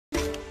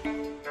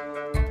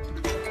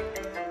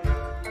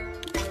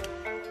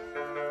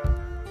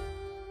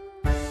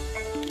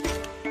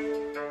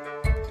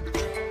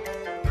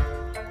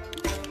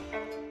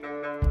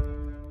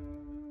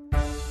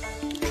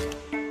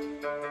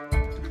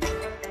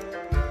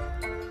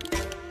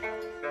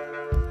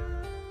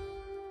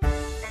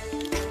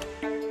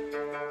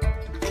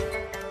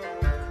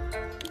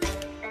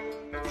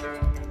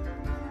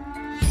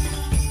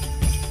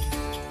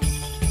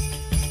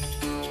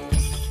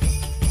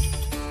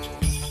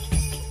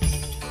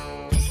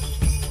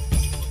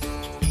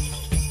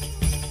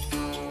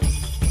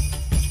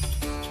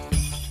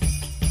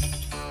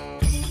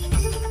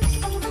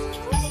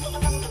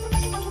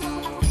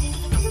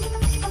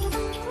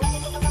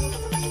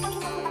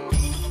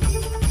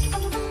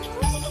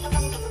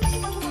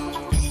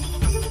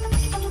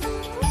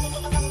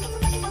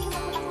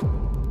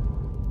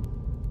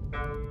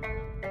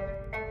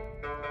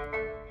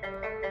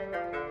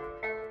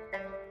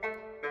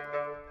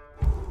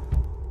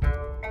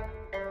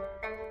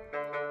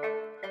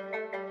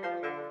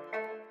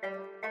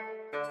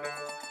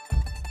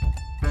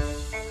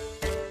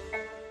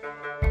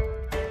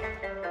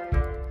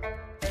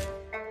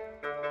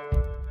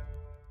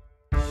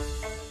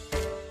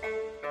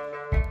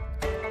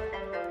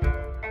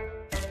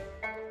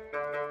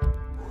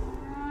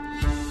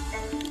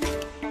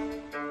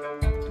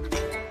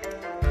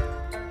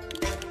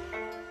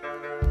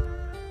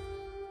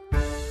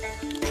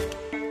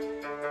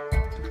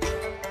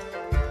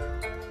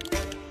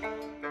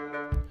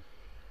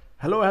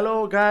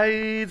Hello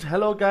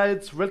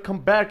guys, welcome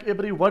back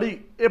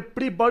everybody,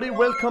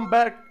 welcome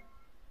back,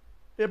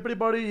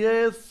 everybody,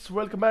 yes,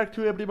 welcome back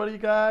to everybody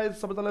guys,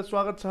 सबैजनालाई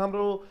स्वागत छ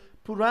हाम्रो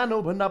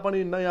पुरानो भन्दा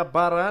पनि नयाँ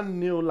brand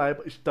new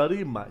live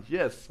स्टोरीमा,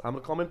 yes,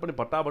 हाम्रो कमेन्ट पनि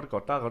भट्टाभट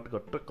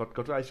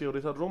घट आइसक्यो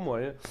रहेछ, रोम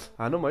है,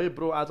 हानौँ है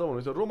ब्रो आज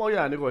भनेछ, रोम अघि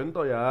हानेको होइन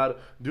त यार,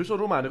 दिउँसो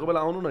रोम हानेको बेला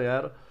आउनु न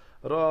यार,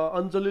 र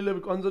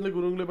अञ्जली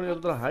गुरुङले पनि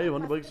यत्र हाई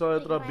भन्नुभएको छ,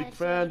 यत्र big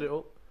fan,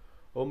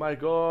 oh my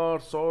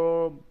god,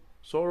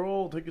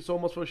 Soro, thank you so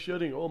much for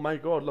sharing. Oh my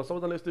god, ल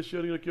सबैजनाले यस्तै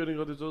शेयरिङ र केयरिङ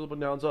गर्दै जो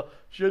पनि आउँछ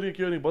शेयरिङ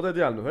केयरिङ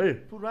बजाइदिइ हाल्नु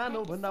है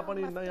पुरानो भन्दा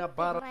पनि नयाँ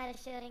बार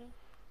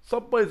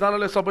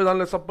सबैजनाले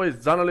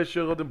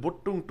शेयर गरिदिनु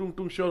बुटुङ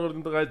टुङ शेयर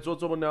गरिदिनु त गाइस जो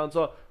पनि आउँछ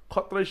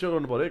खत्रै शेयर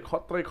गर्नु पर्यो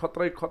है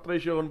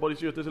खत्रै शेयर गर्नु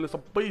परिसक्यो त्यसैले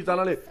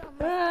सबैजनाले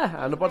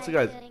हाल्नु पर्छ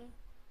गाइस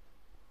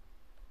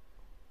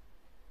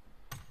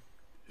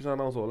इसान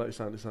आउँछ होला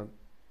इसान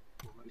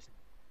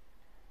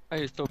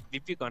Hey, so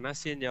BP gonna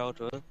send out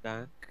to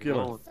that. के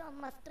हो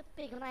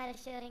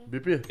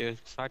BP ए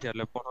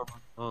साथीहरुले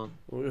पठाउनु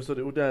ओ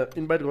यसरी उता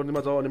इन्भाइट गर्नेमा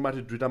जाऊ अनि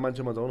माथि दुईटा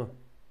मान्छेमा जाऊ न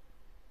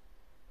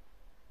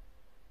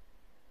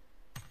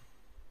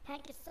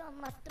Thank you so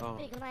much to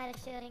big my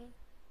sharing.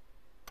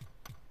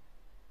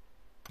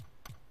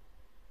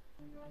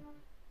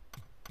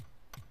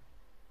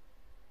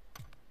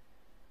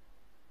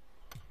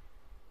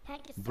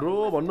 Bro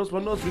भन्नुस्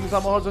बिनसा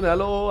Maharjan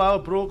hello Ao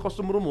bro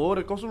custom room हो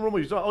रे कस्टम रुम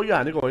हिजो अघि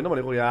हानेको होइन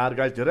भनेको यार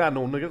गाइस धेरै हान्नु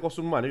हुन्न के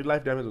कस्टम रुम हानेको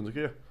लाइफ ड्यामेज हुन्छ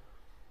के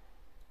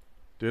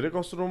धेरै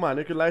कस्टम रुम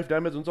हानेको लाइफ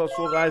ड्यामेज हुन्छ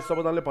सो गाइस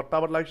सबैजनाले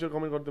फटाफट लाइक शेयर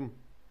कमेन्ट गरिदिउँ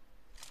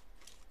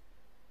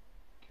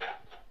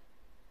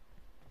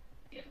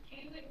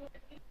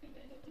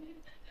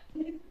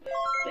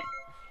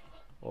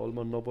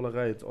अलमा नपोला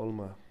गाइस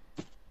अलमा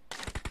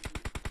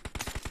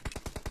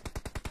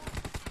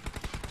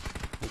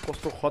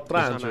कस्तो खतरा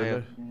हान्छ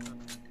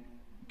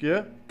के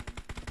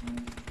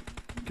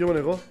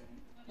भनेको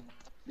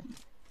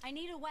I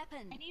need a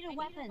weapon.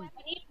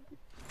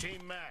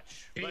 Team match.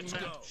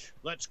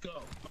 Let's go.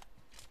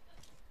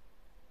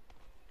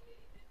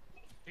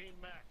 Team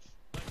match.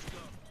 Let's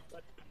go.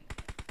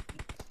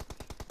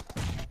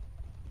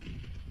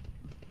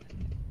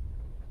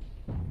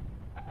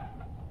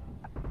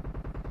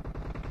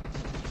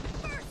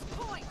 First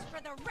point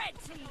for the red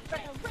team.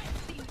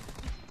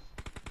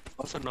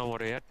 Also no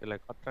more yet,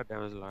 like खतरा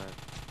damage लाग्यो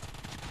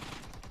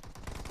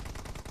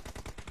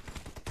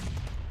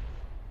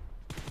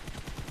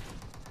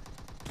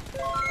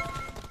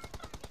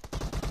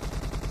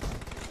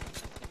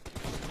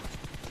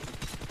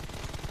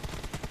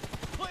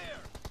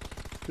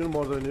किन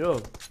मर्दैन यो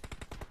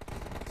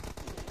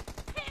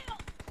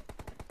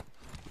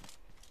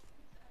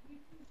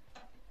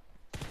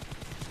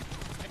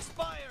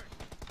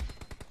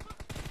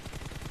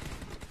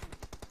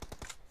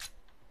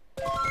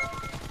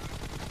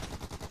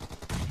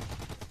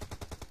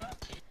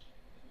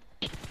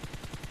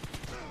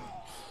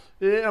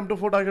ए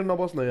M24 टार्गेट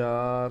नबस्न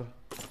यार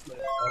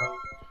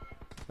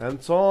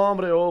Handsome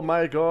रे oh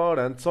my god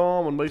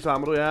handsome भन्दैछ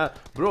हाम्रो यहाँ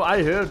bro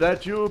I hear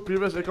that your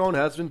previous account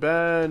has been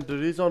banned the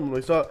reason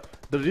भन्दैछ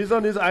the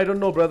reason is I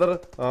don't know brother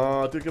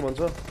त्यो के भन्छ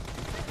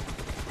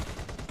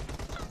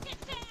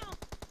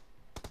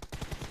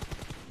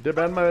दे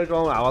ब्यान मा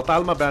account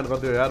हावातालमा ब्यान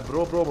गरिदियो यार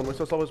ब्रो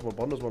भन्दैछ सबै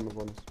भन्नुस्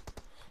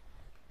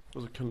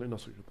अझ खेल्नै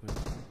नसक्यो त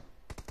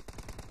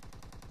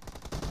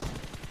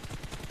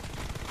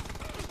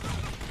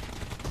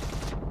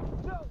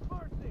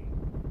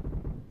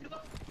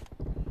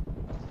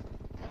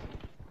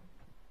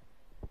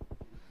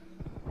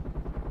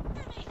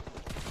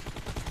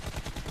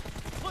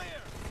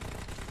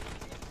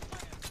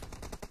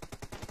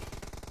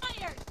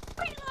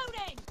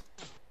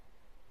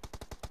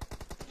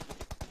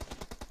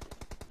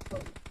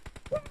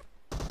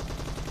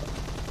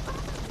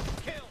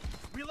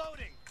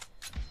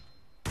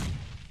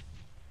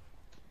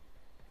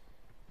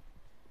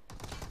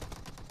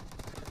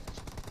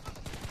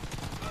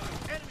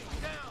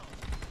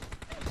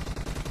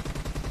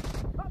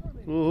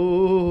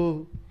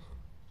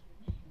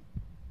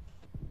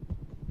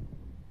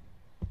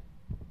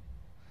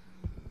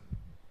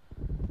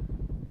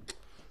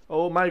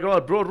Oh my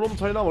god bro room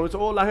छैन भन्नुहुन्छ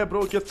ओ लाखे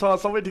ब्रो के छ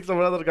सबै ठीक छ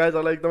ब्रदर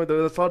गाइजहरुलाई एकदमै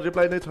धेरै सर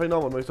रिप्लाई नै छैन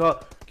भन्नुहुन्छ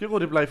के को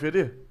रिप्लाई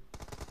फेरि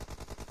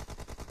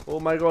ओ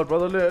माय गॉड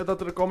ब्रदरले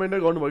यतातिर कमेन्ट नै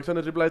गर्नु भएको छैन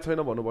रिप्लाई छैन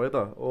भन्नुभयो त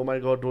oh my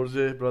God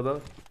डोर्जे brother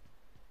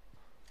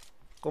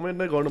comment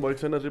नै गर्नु भएको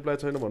छैन रिप्लाई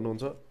छैन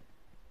भन्नुहुन्छ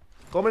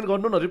कमेन्ट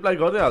गर्नु न रिप्लाई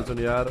गर्दै हाल्छु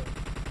नि यार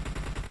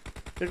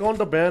एकाउन्ट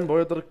त ब्यान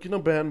भयो तर किन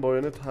ब्यान भयो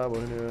नि थाहा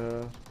भएन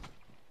यार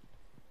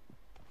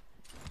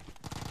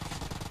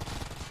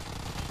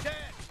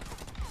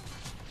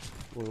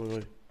ओइ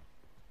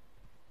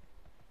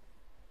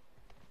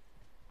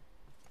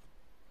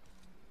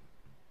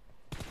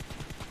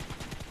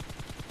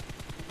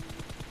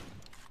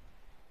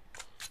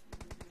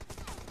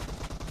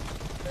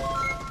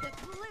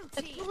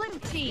The blue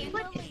team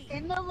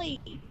in the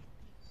lead.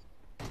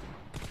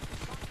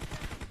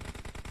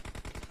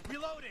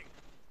 Reloading.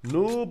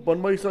 No,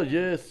 भन्दैछ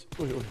yes.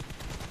 ओइ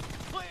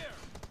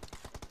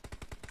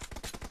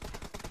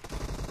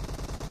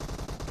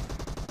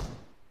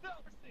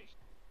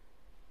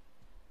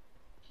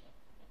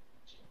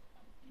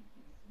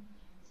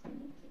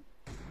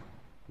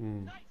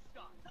Enemies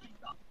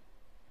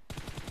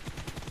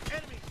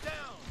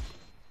down.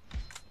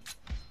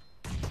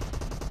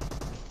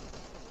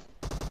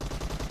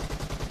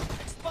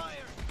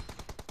 Expired.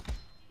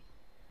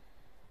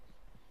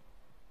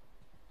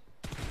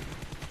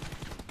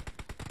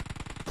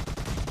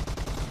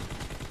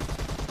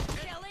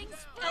 Killing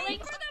spree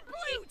for the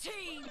blue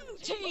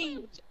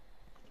team.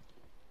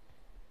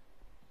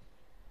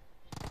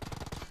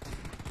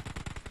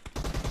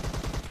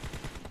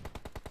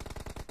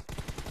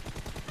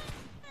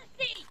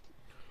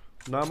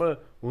 नाम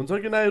हुन्छ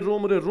कि नाइ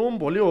रुम रे रुम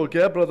भोलि हो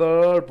क्या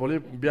ब्रदर भोलि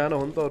बिहान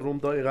हो नि त रुम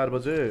त 11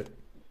 बजे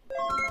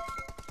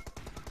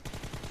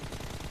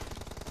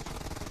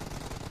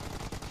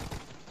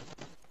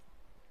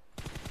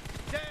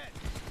Dead.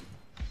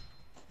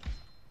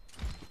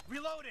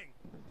 Reloading.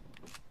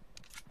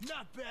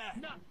 Not bad.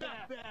 Not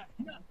bad.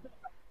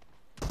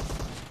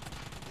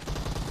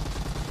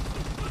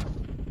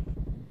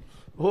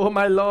 Oh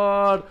my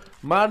lord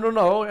मार्नु न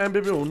हो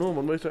एमबीपी हुनु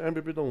भन्दैछ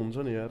एमबीपी त हुन्छ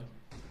नि यार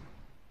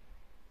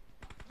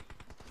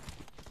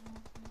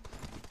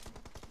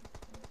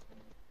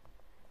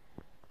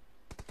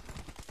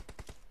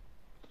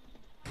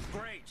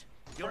Great.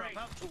 You're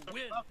about to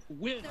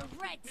win. The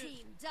red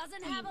team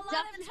doesn't have a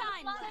lot of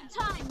time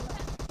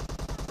left.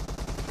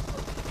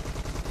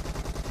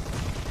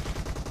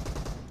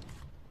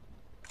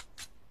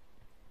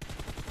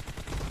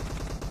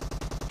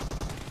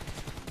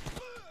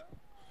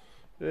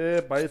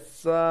 ए भाइ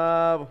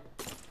साहब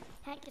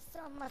Thank you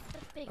so much for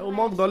big Oh,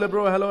 Monk Dole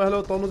bro,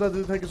 hello, Tanuja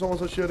Didi, thank you so much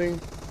for sharing.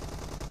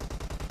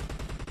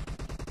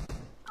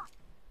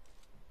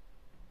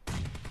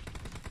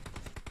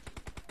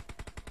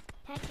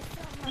 Thank you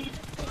so much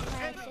for big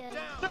Enemy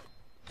down.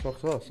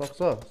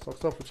 Saksa,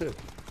 fuche.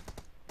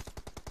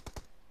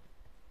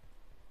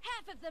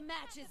 Half of the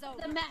match is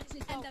over. And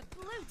the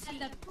blue team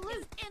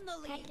is in the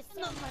Thank lead. you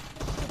so much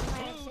for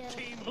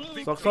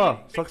big Team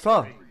Saksa.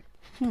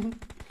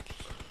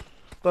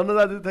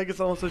 Tanuja Didi, thank you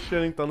so much for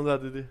sharing, Tanuja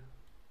Didi.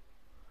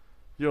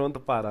 यो हो नि त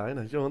पारा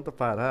हैन यो हो नि त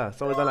पारा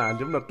सबैजना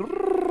हान्दिउँ न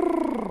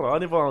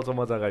अनि पो आउँछ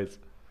मजा गाइज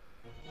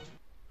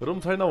रुम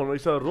छैन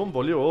भन्दैछ रुम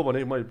भोलि हो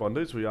भने म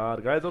भन्दै छु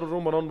यार गाइजहरु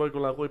रुम बनाउनु भएको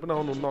ला कोही पनि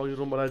आउनुहुन्न अघि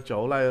रुम बनाएर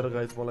झ्याउ लाएर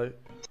गाइज मलाई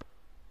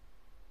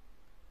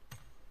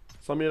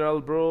समीरल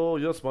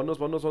ब्रो यस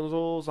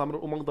भन्नुस् हाम्रो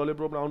उमङ दले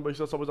ब्रो पनि आउनु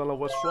भइसक्यो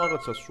सबैजनालाई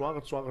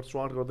स्वागत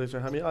गर्दैछ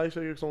हामी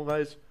आइसकेका छौं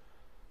गाइज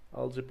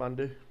अल्जी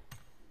पाण्डे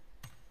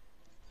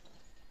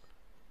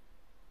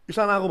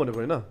ईशान आको भनेको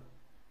हैन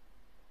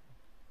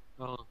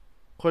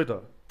खोइ त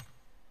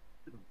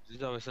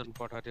रिजर्भेसन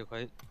पठाएको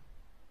खै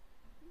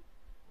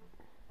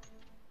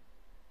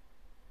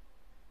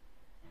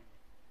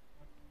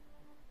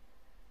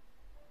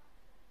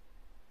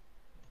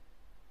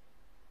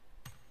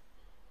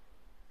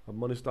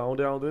मनिष त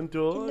आउँदैन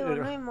त्यो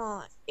म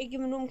एक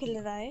गेम रुम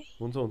खेलेर आए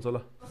हुन्छ ल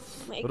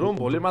रुम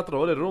भोलि मात्र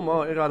हो रे रुम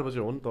 11 बजे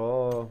हो नि त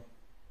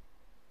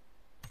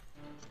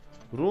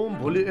रुम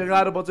भोलि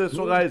 11 बजे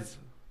so guys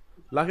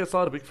Lakhe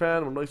sir big fan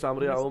भन्नुहुन्छ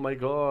हाम्रो oh my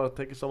God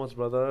thank you so much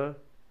brother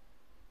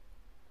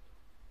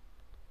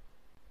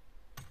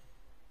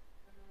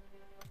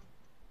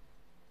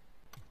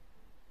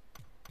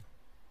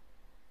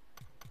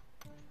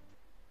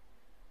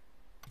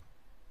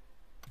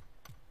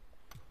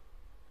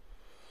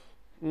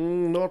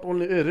not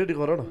only A ready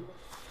गर न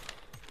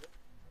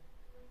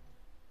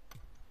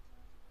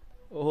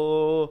ओहो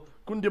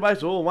कुन डिभाइस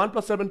हो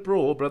OnePlus 7 Pro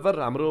हो ब्रदर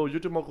हाम्रो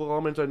युट्युबमा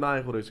कमेन्ट चाहिँ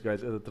नआएको रहेछ गाइज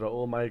यतातिर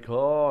oh my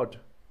God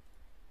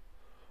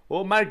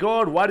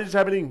what is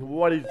happening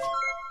what is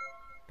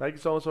thank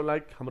you so much for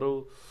like हाम्रो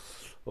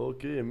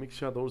ओके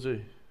मिक्सा दौर्जे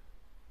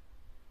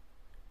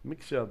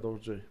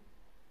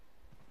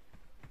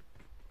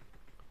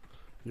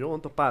यो हो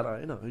नि त पारा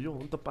हैन यो हो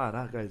नि त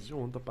पारा गाइज यो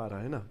हो नि त पारा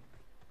हैन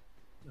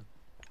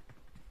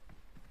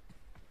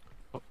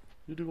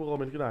युट्युबको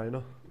कमेन्ट किन आएन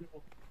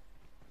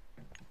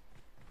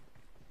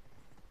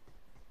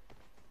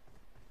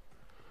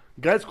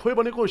गाइज खोइ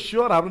भनेको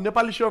स्योर हाम्रो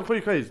नेपाली स्योर खोइ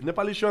गाइज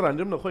नेपाली स्योर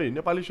हान्दिउँ न खोइ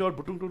नेपाली स्योर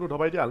भुटुङ टुटु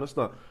ढपाइदिइ हाल्नुस्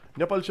न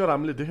नेपाली स्योर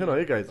हामीले देखेन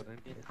है गाइज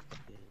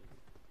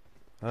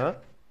ह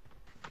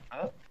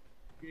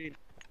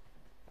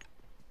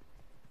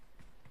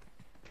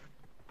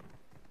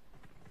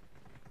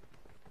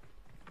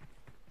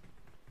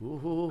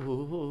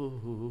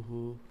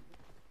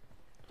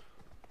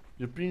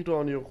यो पिङ त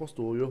अनि यो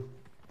कस्तो हो यो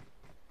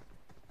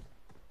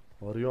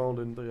हरियो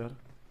आउँदैन त यार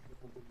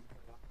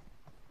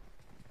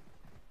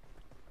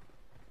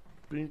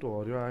पिङ त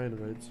हरियो आएन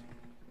गाइज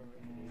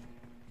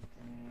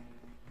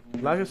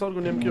लाखे सरको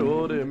नेम के हो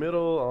रे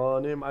मेरो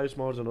नेम आयुष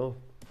महर्जन हो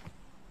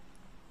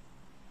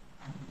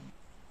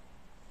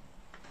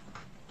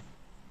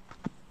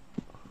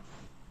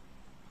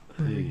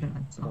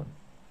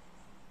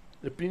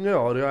ए पिङै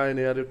हरियो आएन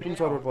यार यो पिङ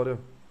सर्भर पर्यो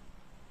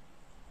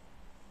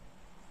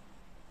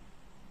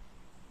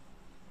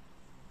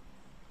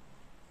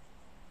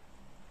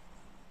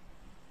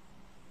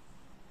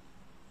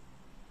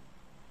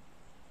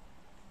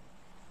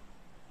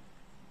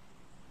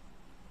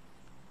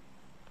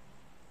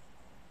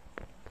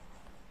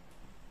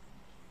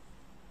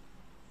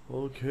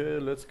Okay,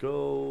 let's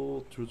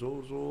go to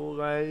Jojo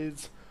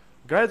guys.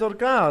 गाइजहरु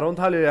कहाँ हराउन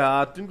थाल्यो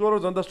यार 3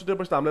 करोड जनता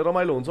स्टुडियोपछि हामीले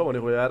रमाइलो हुन्छ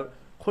भनेको यार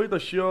खोइ त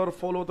शेयर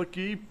फलो त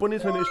केही पनि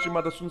छैन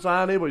स्ट्रिममा त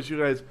सुनसानै भइसक्यो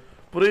गाइज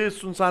पुरै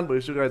सुनसान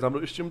भइसक्यो गाइज हाम्रो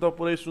स्ट्रिम त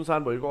पुरै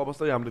सुनसान भएको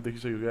अवस्था हामीले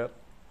देखिसक्यो यार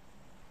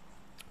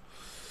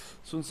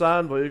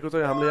सुनसान भएको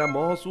चाहिँ हामीले यहाँ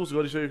महसुस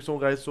गरिसकेको छौं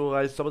गाइज सो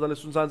गाइज सबैजनाले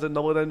सुनसान चाहिँ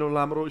नबोलाइनु होला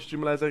हाम्रो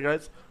स्ट्रिमलाई चाहिँ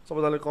गाइज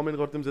सबैजनाले कमेन्ट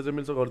गर्दिम जे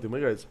मिल्छ गर्दिम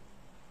है गाइज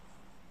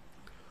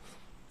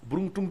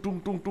बुरुङ टुङ टुङ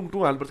टुङ टुङ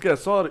टुङ हाल्नुपर्छ क्या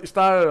सर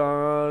स्टार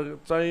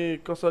चाहिँ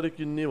कसरी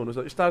किन्ने भन्नु छ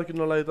स्टार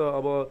किन्नलाई त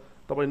अब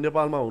तपाईँ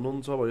नेपालमा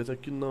हुनुहुन्छ भने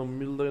चाहिँ किन्न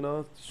मिल्दैन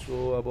सो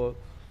अब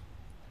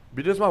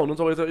विदेशमा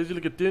हुनुहुन्छ भने चाहिँ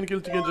इजिली 10 किल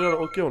चिकन डिनर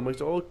ओके भन्नु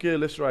छ ओके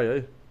लेट्स ट्राई है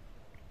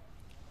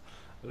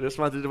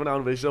रेशमा दिदी पनि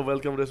आउनु भइसक्यो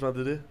वेलकम रेशमा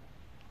दिदी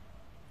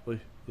ओइ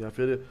यहाँ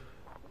फेरि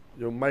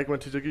यो माइकमा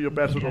थिच्यो कि यो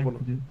प्यारसुट ओपन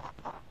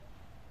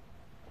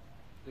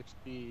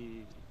 60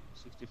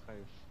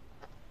 65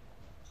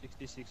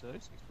 66 है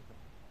 65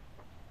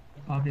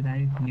 After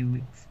that, new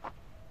weeks.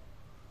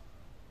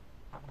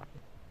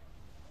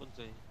 कुन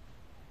चाहिँ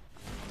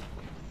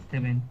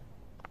 7.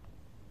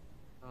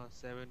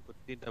 7 को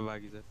 3टा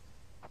बाँकी छ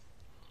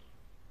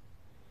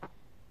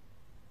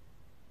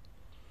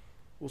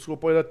उसको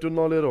पहिला त्यो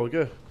नलिएर हो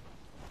के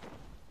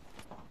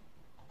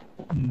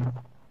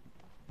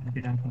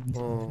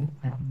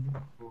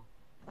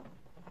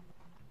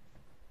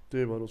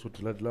त्यही भएर उसको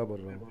ढिला ढिला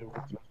भएर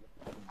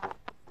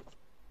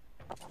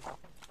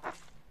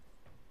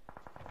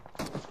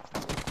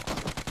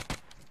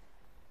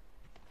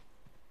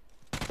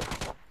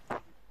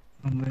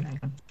Where I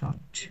got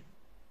stopped.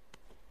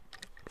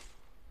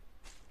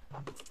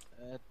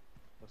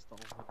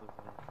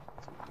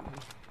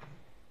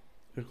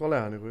 यो कसलाई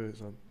हानेको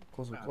यसमा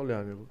कसले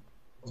हानेको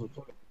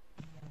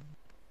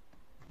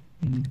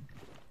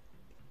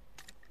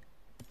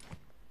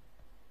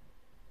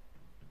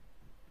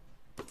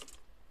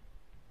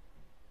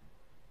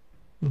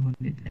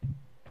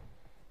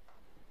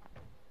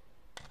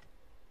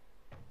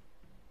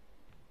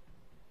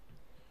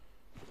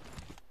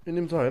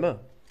इनिम छ हैन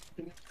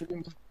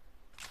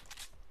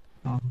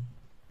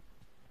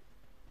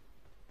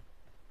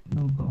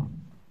No go.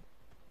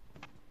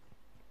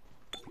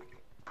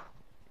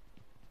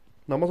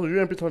 नमस्कार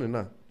युएमपी छ नि न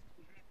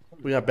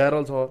यहाँ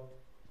ब्यारल छ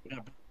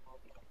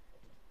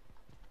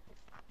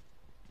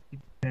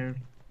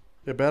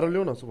ए ब्यारल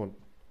ल्याउ न सुमन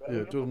ए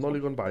त्यो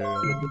नलिकन भाइ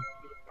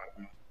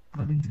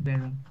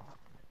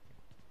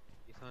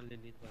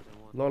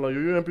ल ल यो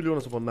युएमपी ल्याउ न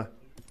सुमन न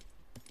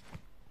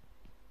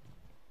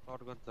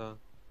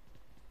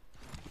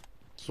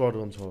सर्ट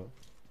गन छ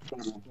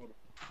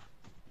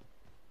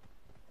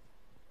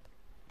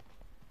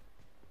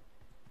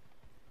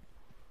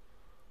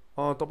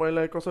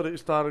तपाईलाई कसरी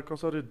स्टार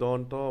कसरी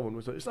डन त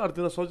भन्नुहुन्छ स्टार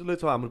दिन सजिलै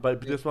छ हाम्रो भाइ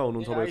विदेशमा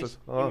हुनुहुन्छ भने चाहिँ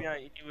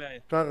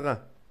कहाँ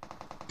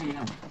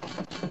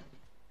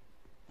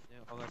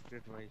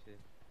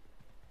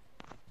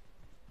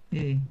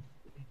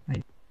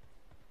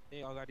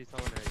अगाडि छ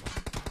भने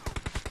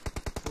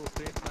ओ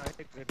क्रेटमा है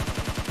क्रेटमा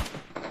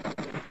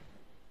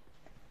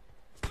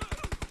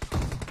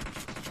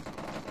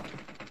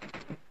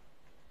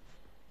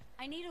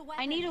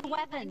I need a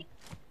weapon.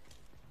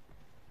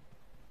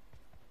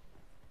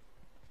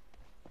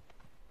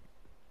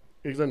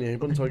 एकजना यही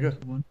पनि छ क्या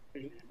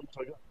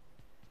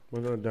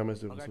मैले ड्यामेज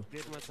दिएको छु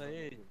क्रेटमा छ है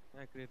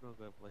यहाँ क्रेटमा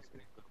गयो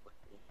बस्ने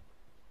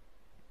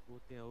ओ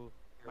त्यहाँ हो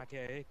माथि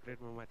आयो है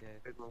क्रेटमा माथि आयो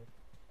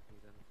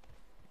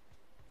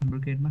हाम्रो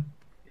क्रेटमा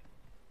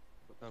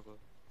कताको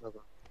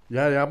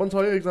यहाँ पनि छ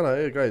एकजना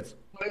है गाइज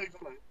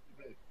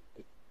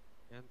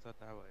यहाँ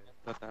चता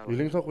भयो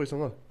हिलिङ छ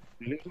कोहीसँग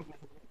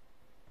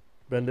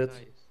ब्यान्डेज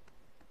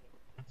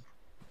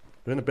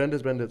होइन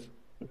bandage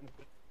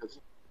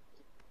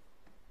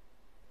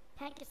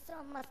Thank you so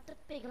much to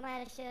Big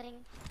Man sharing.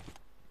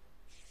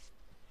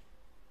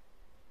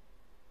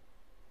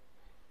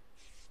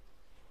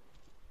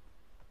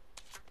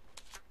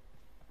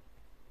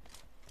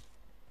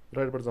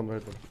 Right per jam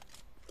right per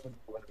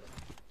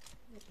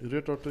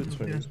rate auto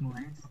छैन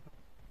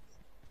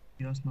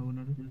वेयरहाउसमा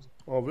उनीहरु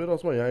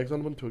वेयरहाउसमा यहाँ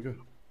एकजना पनि थियो क्या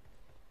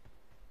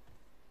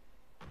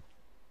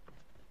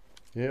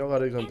यही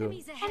अगाडि एकजना थियो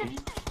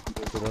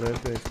भने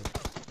त्यही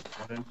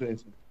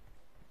छ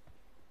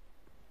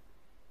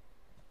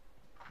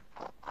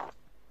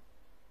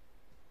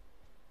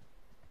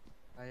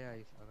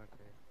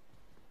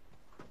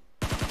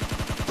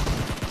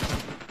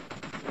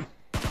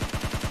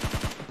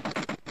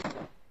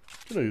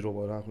किन हिरो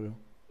भएर आएको यो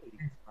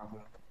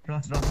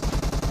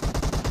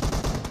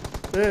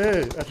ए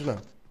एटिना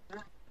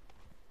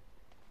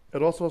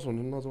रस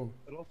हुनु नजाउँ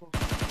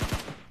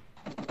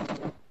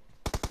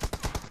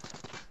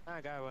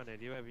गयो भने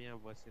रिभाइभ यहाँ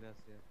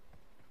बसिरहेको छ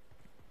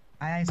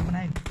आइ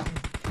बनाइ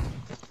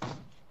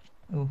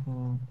ओहो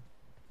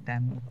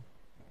ड्याम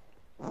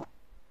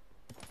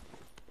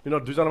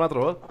यिनीहरू दुईजना मात्र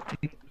हो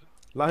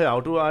Lakhe how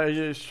to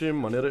I stream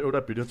भनेर एउटा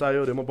भिडियो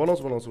चाहियो अरे म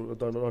बनाउँछु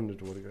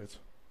अन्नेट गरी गएछ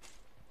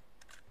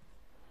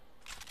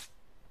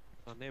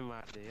सधैँ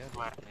मार्दै यार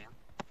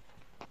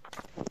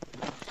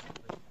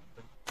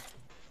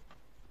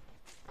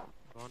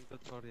गन त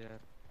छोड यार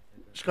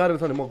स्कारल छ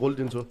नि म गोल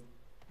दिन्छु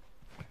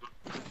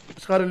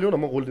स्कारल ल्याउ न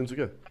म गोल दिन्छु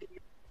के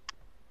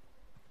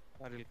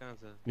स्कारल कहाँ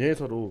छ यही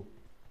छ रो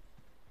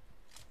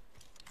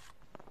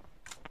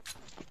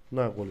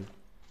ना गोली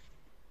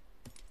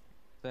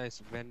साइज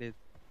ब्यान्डेज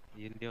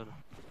हिल दियो न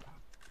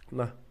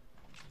ना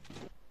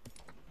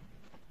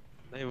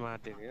नै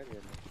माटेको यार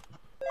यसले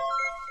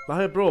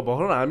लाहे ब्रो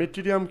भर्खर हामी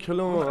टिडिएम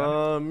खेल्यौँ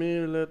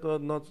मिले त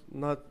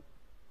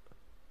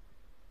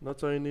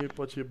नचाहिने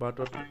पछि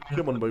बाटो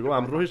के भन्नुभएको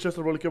हाम्रो रोहित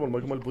शेषरबाट के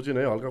भन्नुभएको मैले बुझिनँ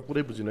है हल्का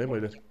कुरै बुझिनँ है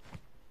मैले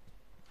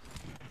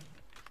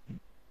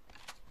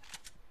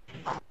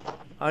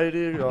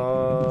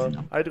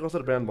आइडी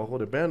कसरी ब्यान भएको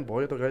रे ब्यान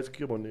भयो त गाइज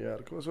के भन्ने यार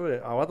कसो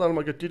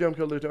हावातालमा के टिडिएम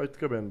खेल्दै थियो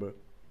यतिकै ब्यान भयो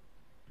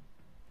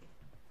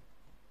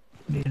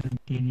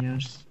 10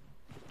 years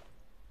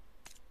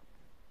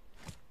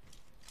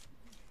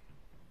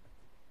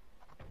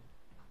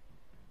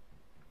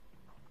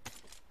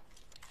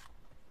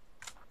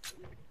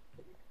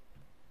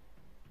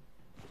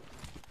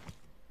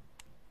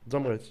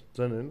Jump guys,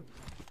 join in.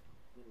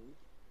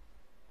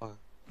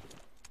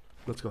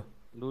 Let's go.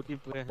 लुटी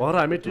पुगे भर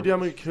हामी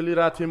टिडिएम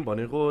खेलिरहेको थियौँ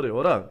भनेको रे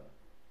हो र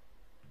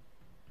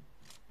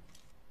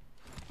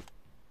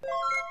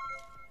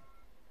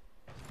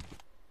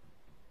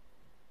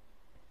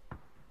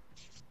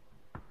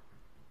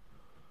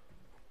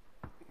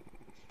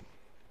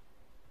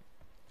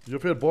यो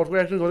फेरि बोटको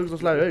एक्सन गरेको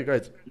जस्तो लाग्यो है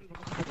गाइज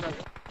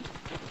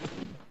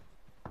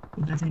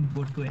उता चाहिँ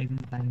बोटको एक्सन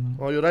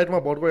लाग्यो यो राइटमा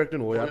बोटको एक्टिङ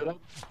हो यार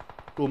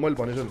को मैले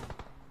भनेछु नि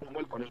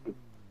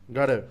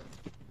गाडे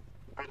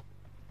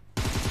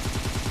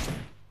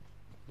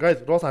गाइज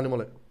रस हान्यो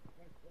मलाई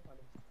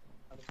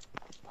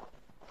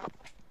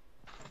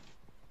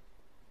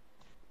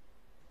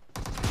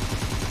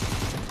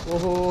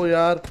ओहो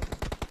यार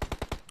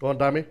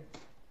दामी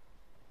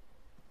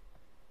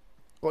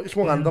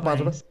स्मोक हान्नु त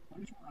पाँचवटा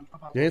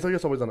यहीँ छ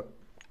क्या सबैजना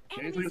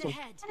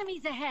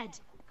Enemies ahead.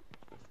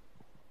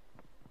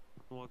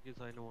 स्मोकी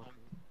छैन म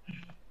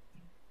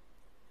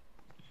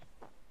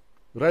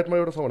राइटमा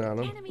एउटा छ भने हान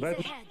Enemies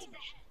ahead.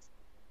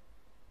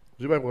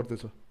 रिभाइभ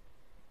गर्दैछ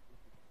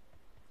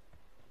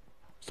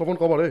स्पोन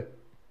कभर है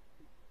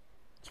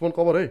स्पोन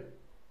कभर है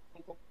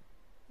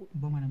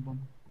बम हैन बम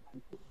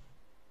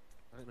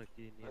हैन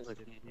के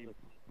नि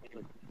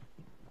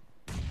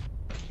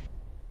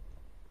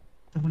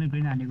तपाईले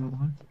ग्रीन हानेको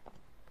हो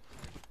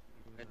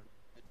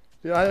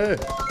ए आयो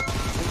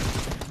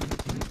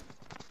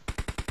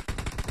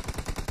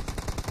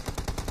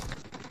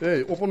ए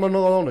ओपनमा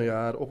नगराउ न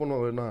यार ओपनमा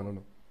गएर नहानु न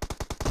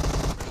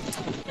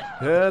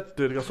हे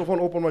तेरिका सोफन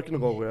ओपनमा किन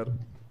गएको यार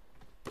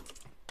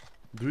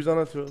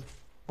दुईजना थियो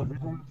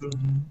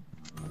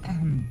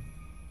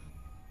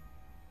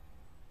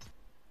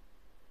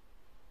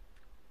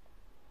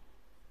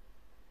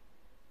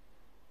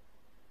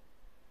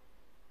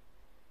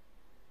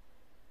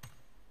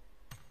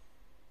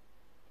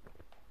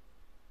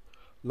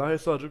ला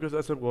सर रिक्वेस्ट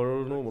एक्सेप्ट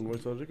गर्नु भन्नुभएको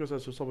छ रिक्वेस्ट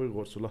एक्सेप्ट सबै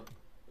गर्छु ल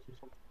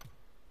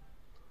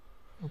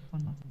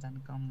ओपनमा त जान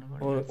काम नगर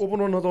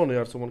ओपनमा नजाउ न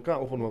यार सुमन कहाँ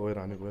ओपनमा गएर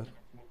हानेको यार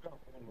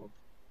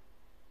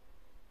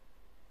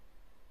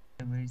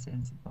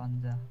इमर्जेन्सी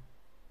पन्जा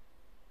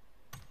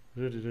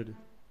रेडी रेडी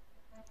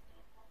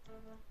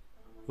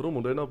रुम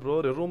हुँदैन ब्रो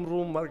रे रुम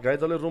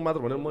गाइजले रुम मात्र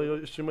भने म यो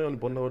स्ट्रिममै अनि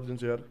बन्द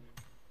गरिदिन्छु यार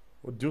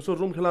दिउँसो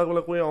रुम खेलाएको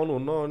बेला कोही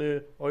आउनुहुन्न अनि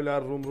अहिले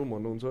आएर रुम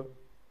भन्नुहुन्छ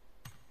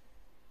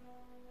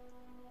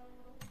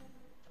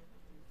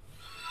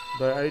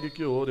द आइडी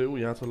के हो रे ऊ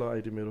यहाँ छ ल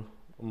आइडी मेरो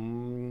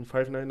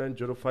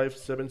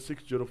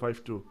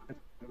 5990576052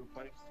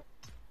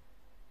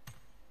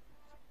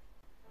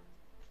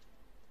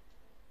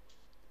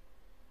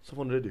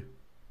 सफन रेडी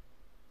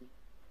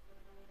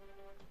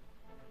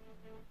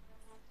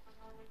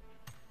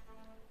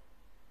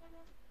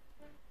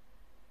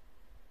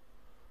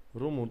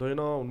रुम हुँदैन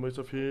भन्दैछ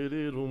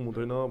फेरि रुम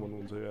हुँदैन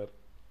भन्नुहुन्छ यार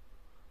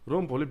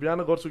रुम भोलि बिहान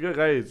गर्छु क्या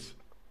गाइज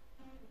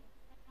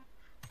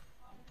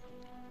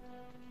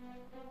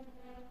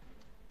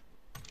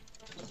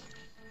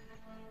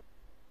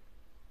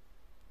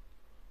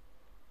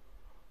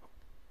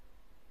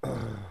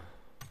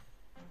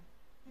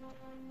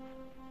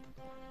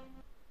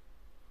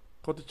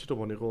कति छिटो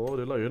भनेको हो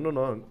रे ल हेर्नु न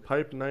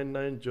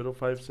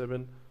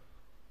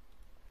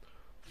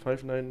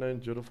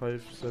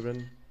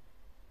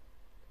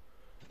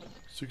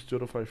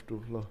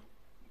 599057 ल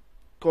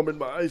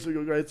कमेन्टमा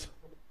आइसक्यो गाइज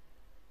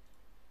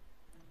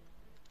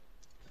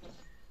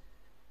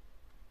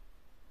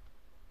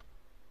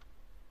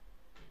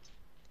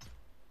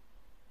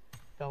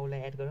काउलाई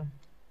एड गरौँ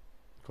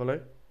कसलाई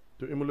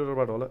त्यो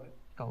इमुलेटरबाट होला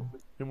काउ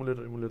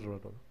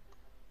इमुलेटरबाट होला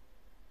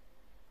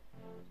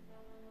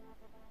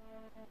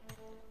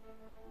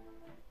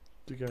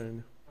टिका आएन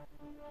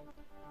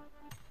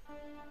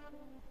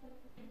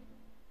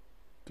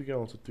टिका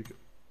आउँछ टिका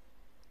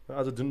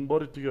आज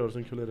दिनभरि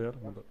टिकाहरूसँग खेलेर यार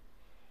म त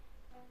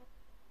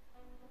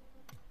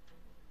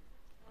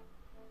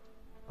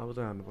अब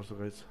चाहिँ हान्नुपर्छ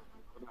गाइज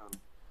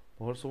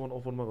भरसम्म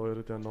ओपनमा गएर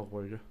त्यहाँ नक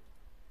भयो क्या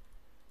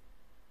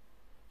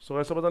सो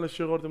गाइज सबैजनाले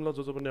सेयर गरिदिउँ ल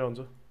जो पनि आउँछ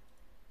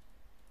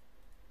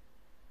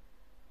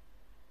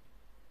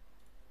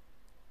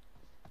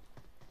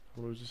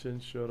Musician,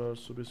 Shara,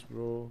 Subis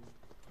bro,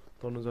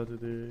 Tonuja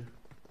Didi,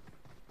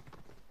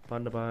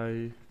 Panda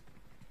Bhai.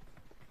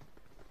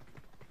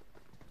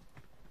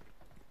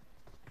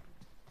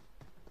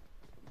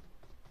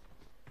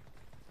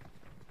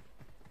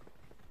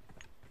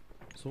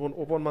 Someone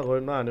open मा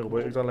गएर नहानेको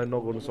भए एकजनालाई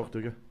नक गर्न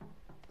सक्थ्यो के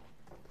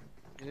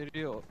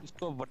यो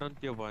यसको बटन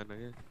त्यो भएन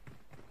के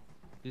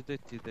जित्दै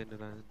जित्दैन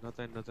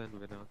नचाहिने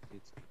भएन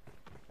थिच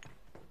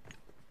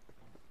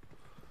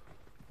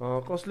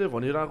कसले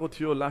भनिरहेको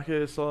थियो लाखे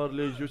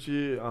सरले युसी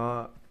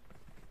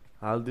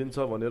हाल्दिन्छ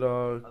भनेर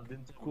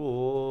को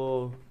हो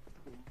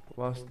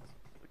वास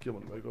के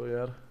भन्नुभएको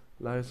यार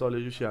लाखे सरले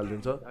युसी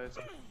हाल्दिन्छ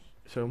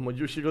म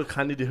युसीको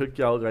खानी देख्यो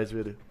क्या हो गाइस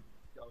फेरि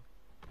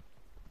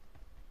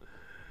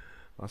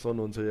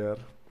हँसाउनुहुन्छ यार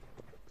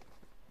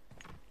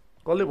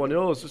कसले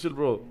भन्यो सुशील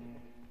ब्रो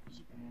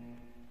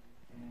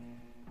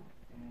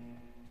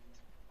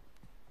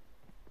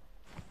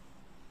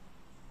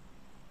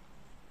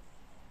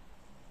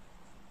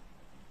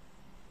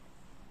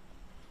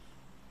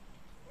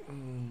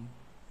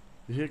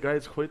ये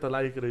गाइस खोइ त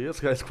लाइक रे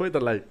यस गाइस खोइ त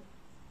लाइक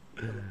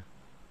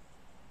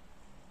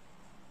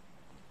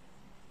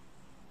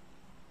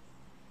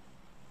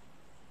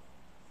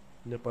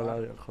नेपाल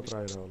खतरा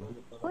आएर होला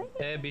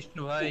ए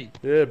विष्णु भाइ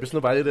ए विष्णु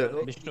भाइ रे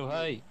विष्णु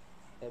भाइ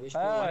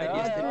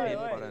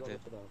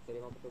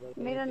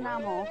मेरो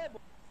नाम हो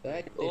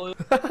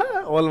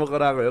अलमा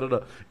कराएको हेर न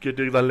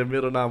केटी एकजनाले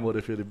मेरो नाम हो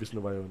रे फेरि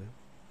विष्णु भाइ भने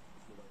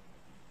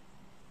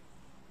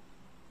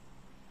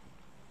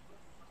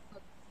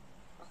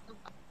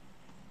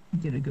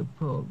Get a good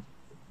probe.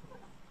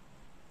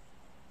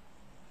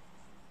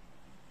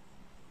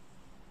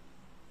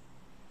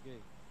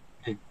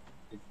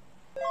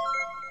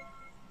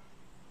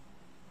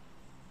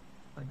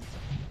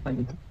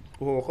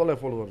 ओ कसलाई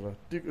फलो गरेर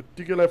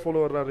टिकेलाई फलो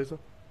गरेर रहेछ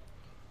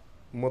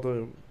म त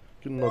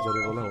किन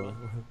नझरेको होला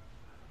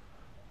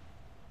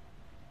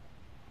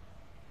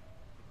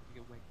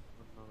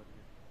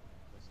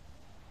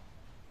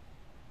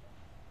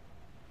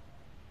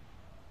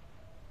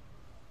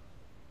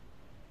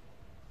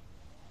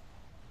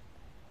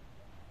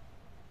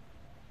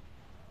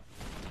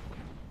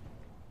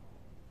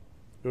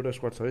एउटा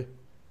स्क्वाड छ है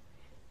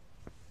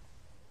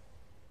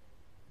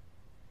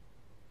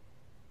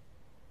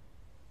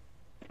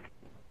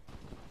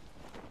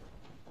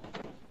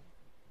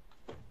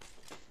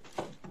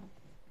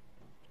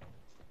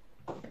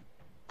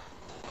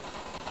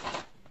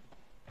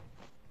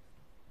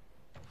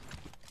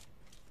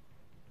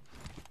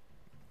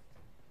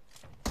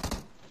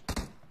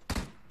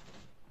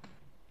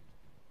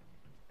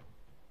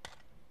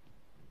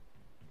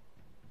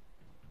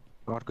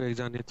अर्को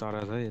एकजना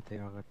चरा छ यतै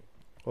अगाडि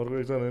अर्को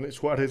एकजना हैन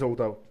स्क्वाडै छ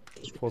उता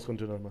फर्स्ट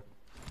कन्टेनरमा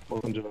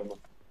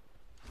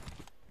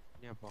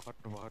यहाँ भखट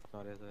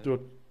चरे छ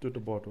त्यो त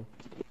बट हो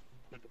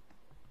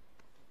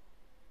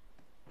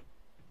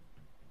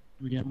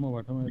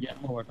ग्यामबाट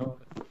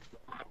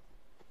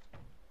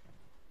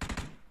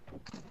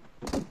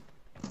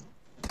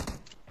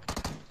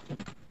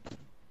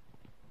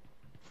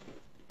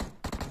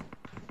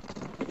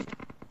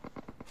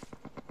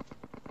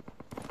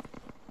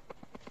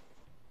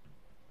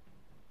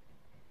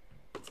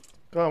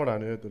कहाँबाट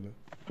हान्यो त्यसले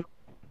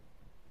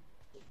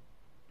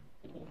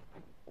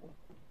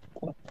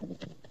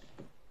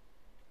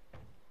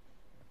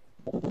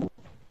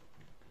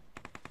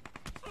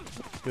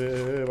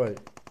ए भाइ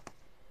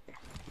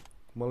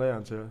मलाई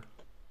हान्छ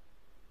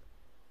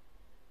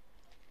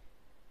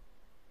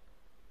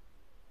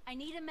I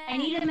need a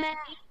man.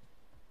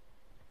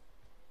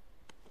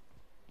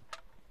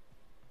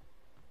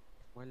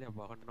 मैले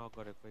भखट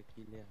नगरेको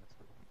किले हान्छ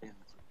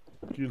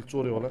किल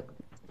चोर्यो होला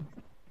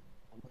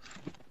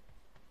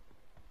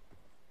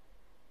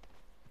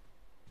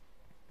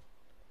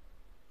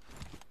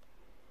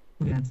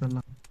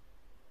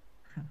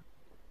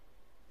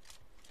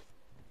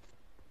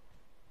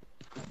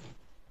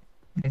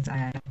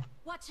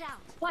Watch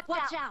out!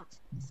 Watch out!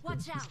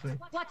 Watch out!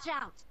 Watch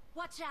out!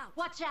 Watch out!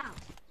 Watch out!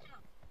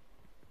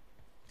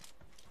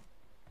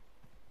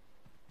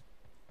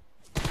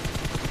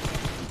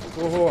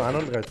 ओहो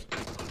आनन्द गाइस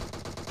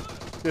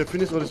ए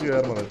फिनिस गरिसक्यो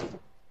यार मलाई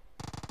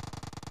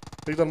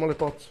एकदम मलाई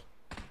टच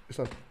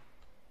यसो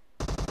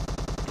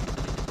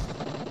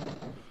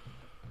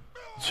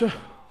छ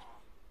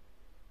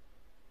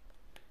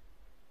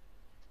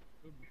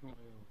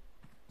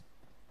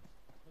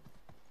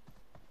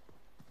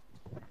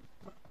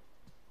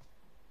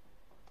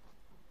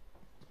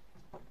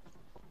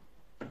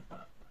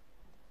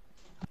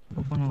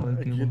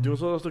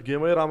दिउँसो जस्तो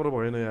गेमै राम्रो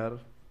भएन यार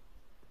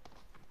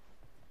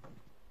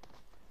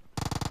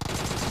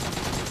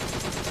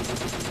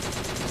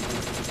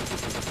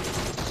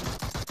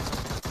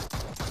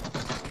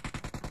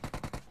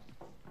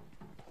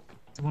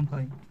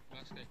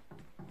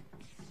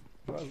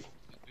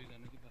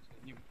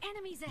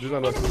Enemies ahead!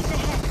 Enemies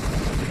ahead!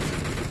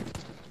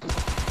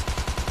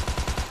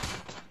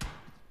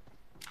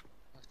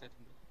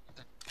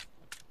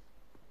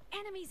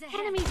 Enemies ahead!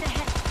 Enemies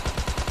ahead!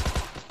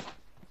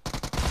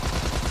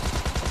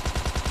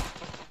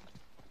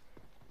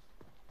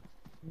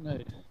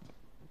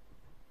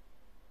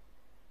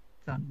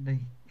 झन्डै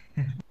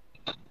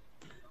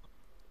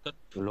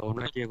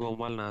लोभना के को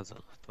उमाल नाच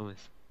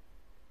तमेस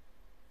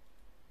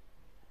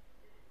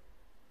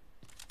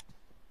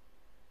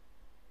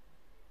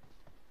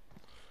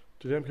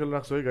Dyam खेल्न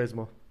राख्छु है गाइज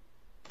म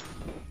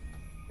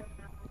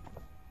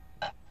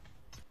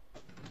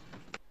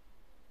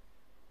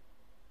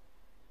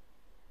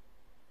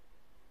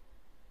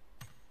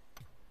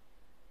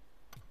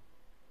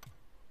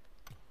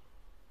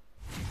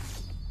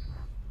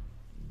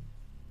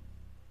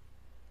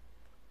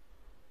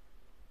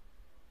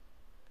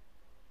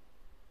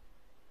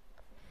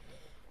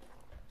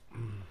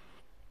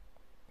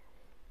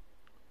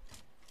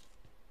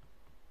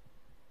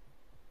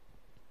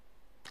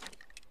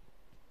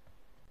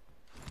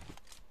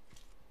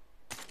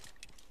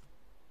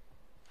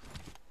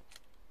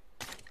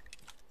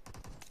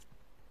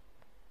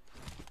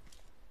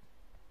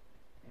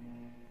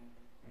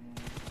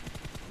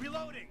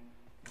Reloading.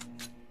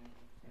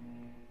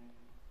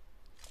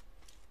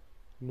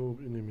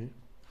 Noob enemy.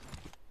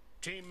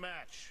 Team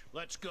match.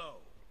 Let's go.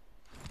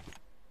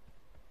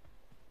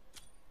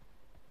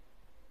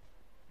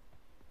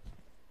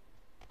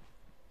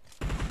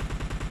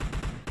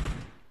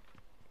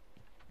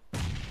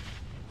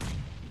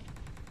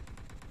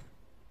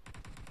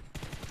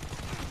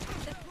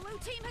 The blue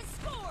team has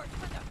scored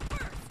for the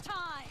first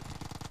time.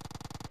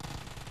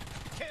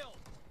 Kill.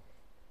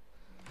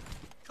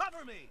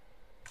 Cover me.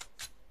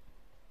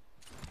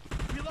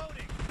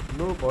 Reloading.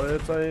 Noob भए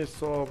चाहिँ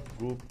सब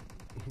group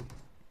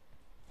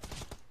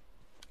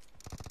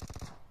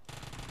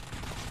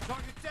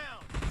Target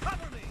down.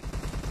 Cover me.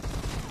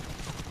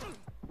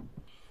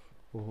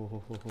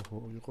 ओहो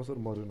यो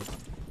कसरी मर्यो न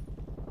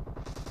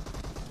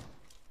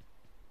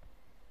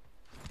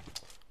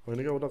होइन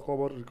क्या उता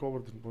कभर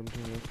दिनुपर्ने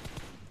थियो यार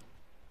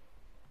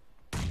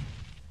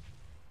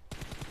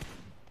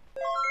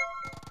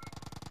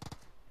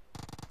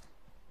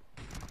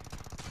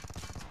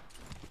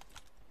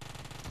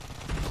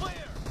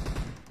Clear.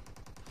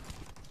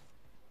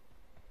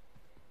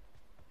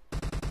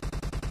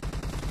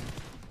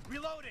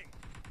 Reloading.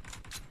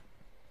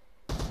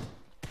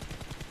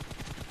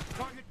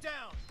 Target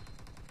down.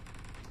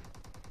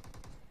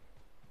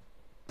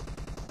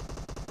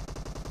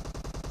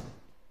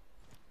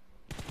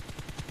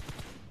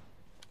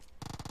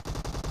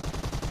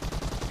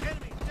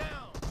 Enemy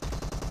down.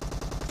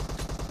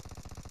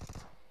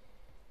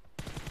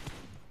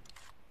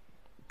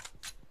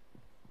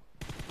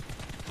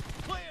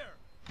 Clear.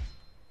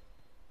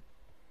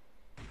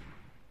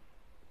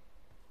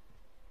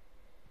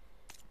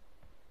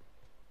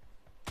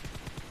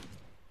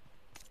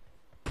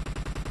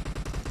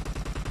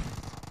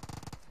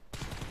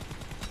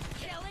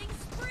 Killing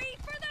spree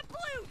for the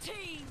blue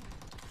team.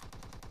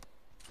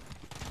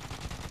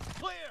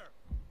 Clear.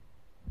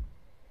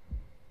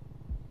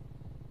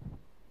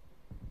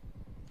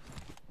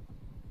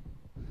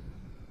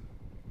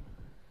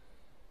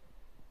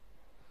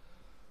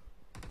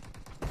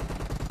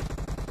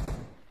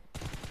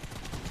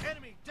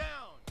 Enemy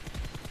down.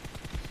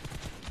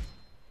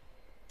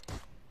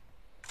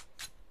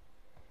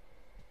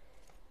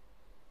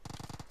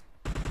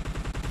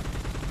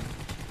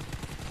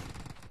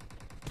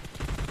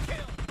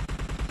 Kill.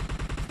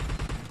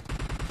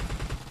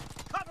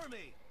 Cover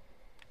me.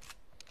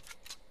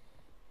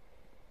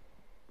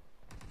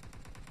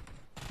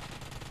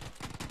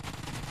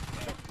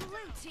 The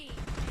blue team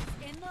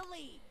is in the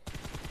lead.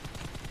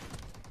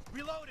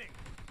 Reloading.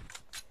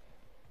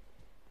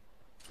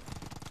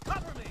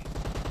 Cover me.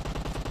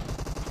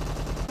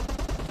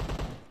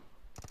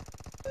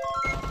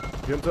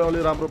 Game चाहिँ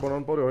अलि राम्रो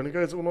बनाउनु पर्यो होइन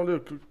क्या उनीहरूले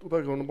उता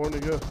गर्नु पर्ने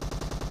क्या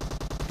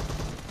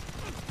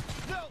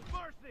No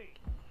mercy.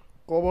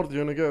 कभर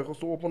दिएन क्या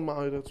कस्तो ओपनमा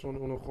आइरहेको छ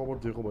उनीहरू कभर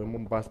दिएको भए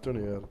म बाँच्थ्यो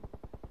नि यार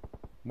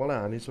मलाई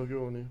हानिसक्यो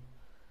अनि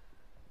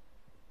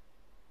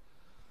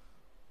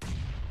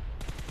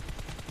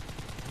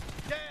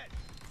Dead.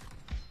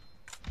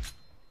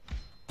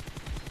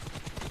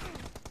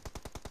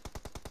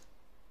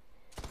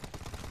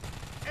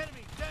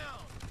 Enemy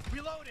down.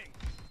 Reloading.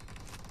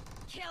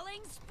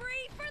 Killing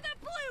spree for the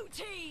blue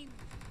team.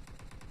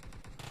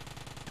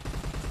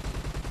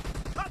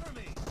 Cover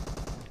me.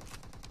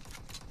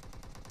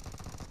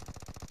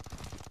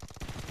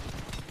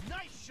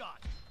 Nice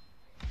shot.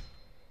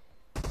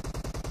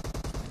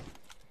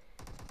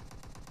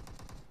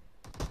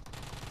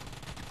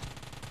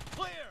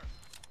 Clear.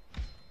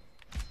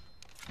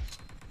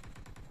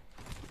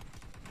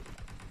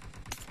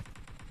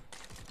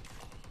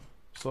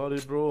 Sorry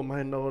bro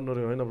mind नगर्नु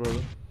रे होइन ब्रो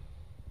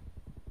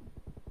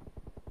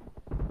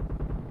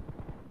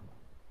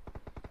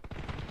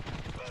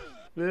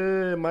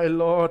ए माइ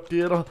ल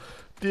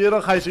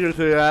 13 खाइसकेको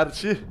थियो यार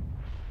छि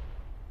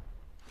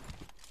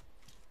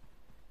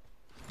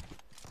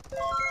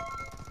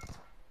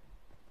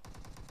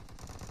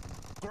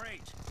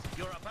Great.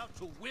 You're about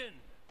to win.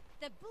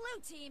 The blue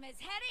team is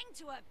heading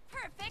to a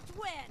perfect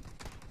win.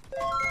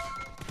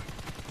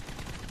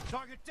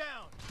 Target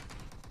down.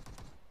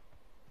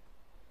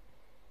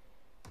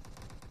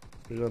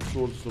 We got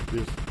sources of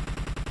this.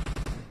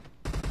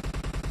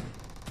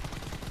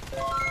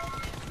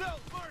 No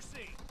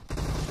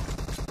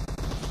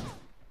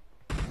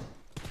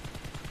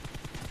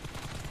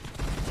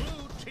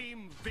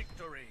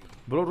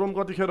bro Rome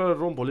कतिखेर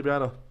Rome भोलि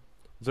बिहान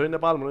जय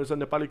नेपाल भनेको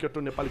नेपाली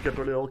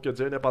केटोले ओके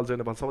जय नेपाल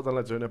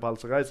सबैजनालाई जय नेपाल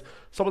छ गाइस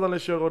सबैजनाले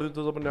सेयर गरिदिन्छ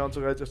जो पनि आउँछ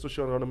गाइस यस्तो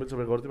सेयर गर्न मिल्छ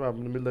भने गरिदिउँ अब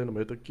मिल्दैन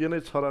भने त के नै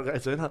छ र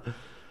गाइस हैन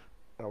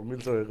अब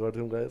मिल्छ भने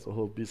गरिदिउँ गाइस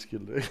ओहो 20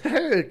 किल रे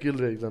किल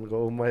रे एकजनाको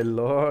ओ माई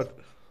लर्ड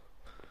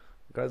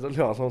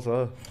गाइजले हँसाउँछ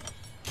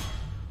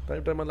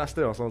टाइममा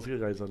लास्टै हँसाउँछ कि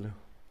गाइजले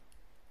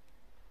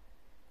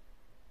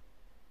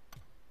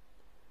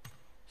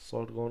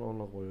सर्ट गन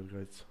अनलक भयो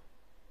गाइज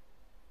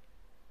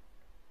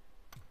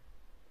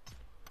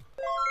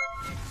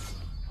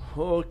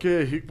ओके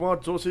हिकमत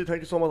Joshi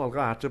thank you so much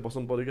हल्का हात चाहिँ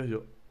बस्नु पऱ्यो क्या यो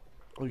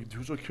अघि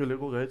दिउँसो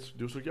खेलेको गाइज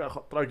दिउँसो क्या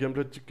खतरा गेम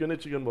प्ले चिकन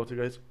भएको थियो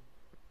गाइज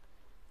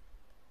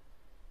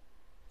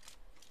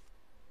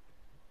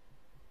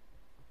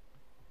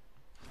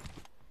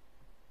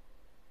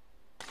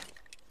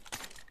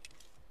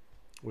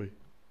ओइ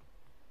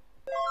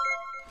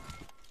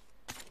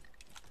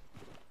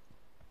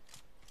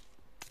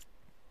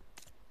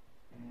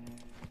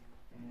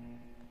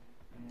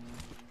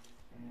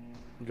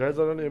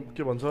गाइजहरूले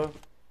के भन्छ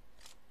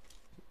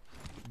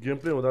गेम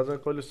प्ले हुँदा चाहिँ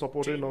कहिले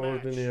सपोर्टै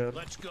नगरिदिने यार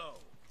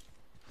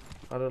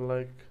I don't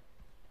like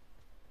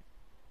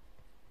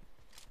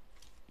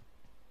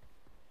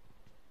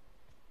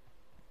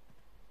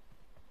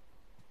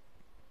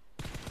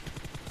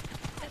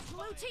The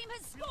blue team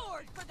has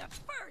scored for the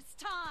first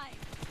time.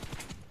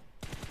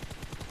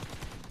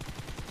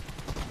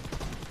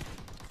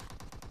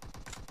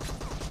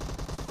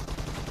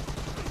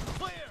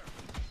 Clear.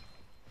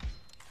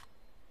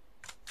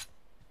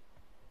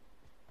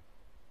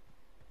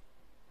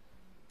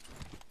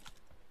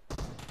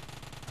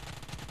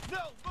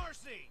 No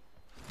mercy.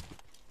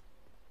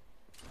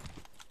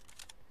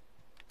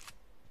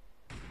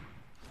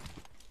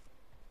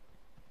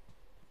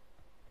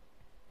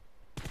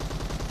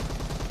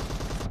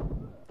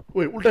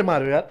 ओए उल्टै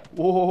मार्यो यार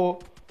ओहो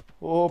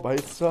ओ भाइ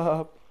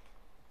साहब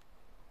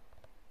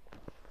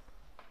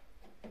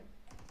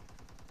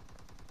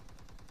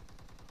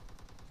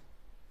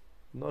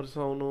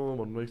नरिसाउनु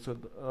भन्नुभएको छ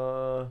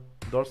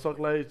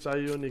दर्शकलाई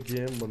चाहियो नि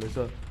गेम भन्दैछ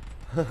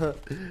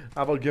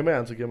अब गेमै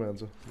हान्छ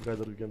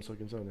गाइजहरू गेम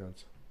सकिन्छ भने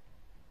हान्छ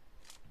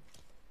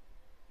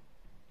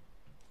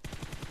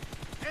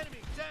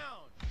Enemy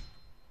down.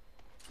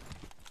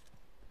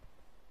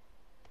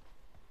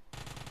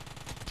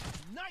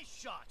 Nice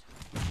shot.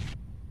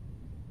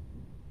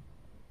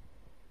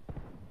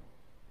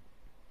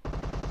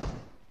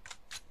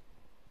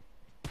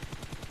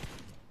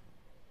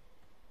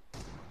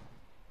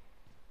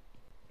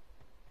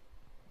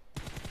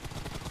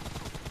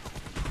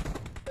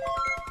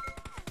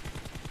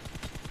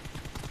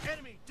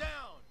 Enemy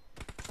down.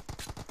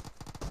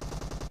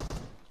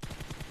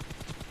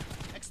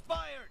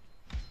 Expired.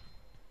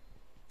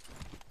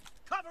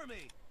 Cover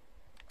me.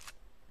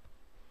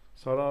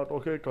 Shout out,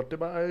 okay,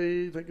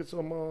 goodbye. Thank you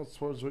so much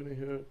for joining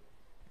here.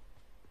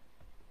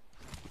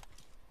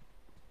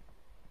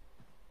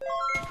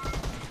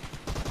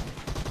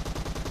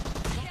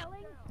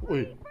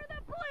 Oi. For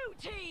the blue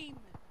team.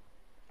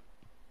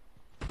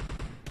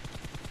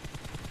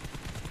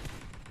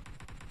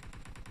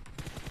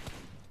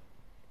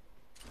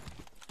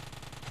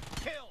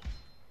 Kill.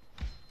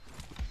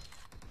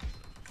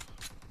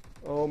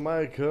 Oh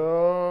my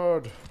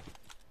god.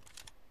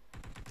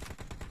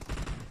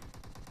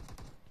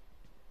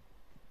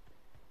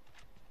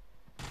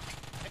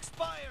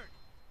 Expired.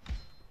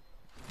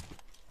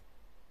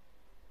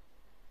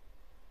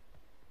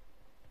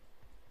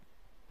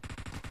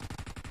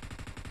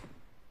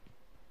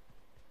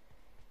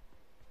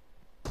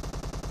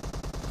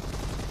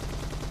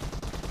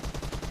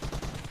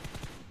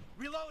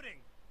 Reloading.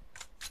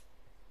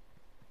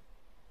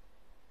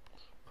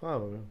 कहाँ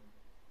भयो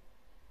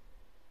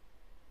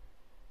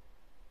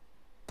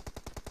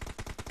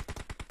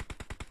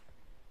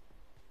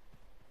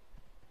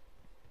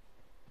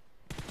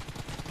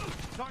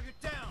Target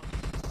down.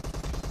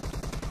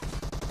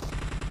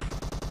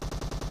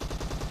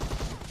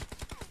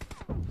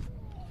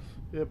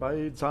 ए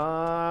भाइ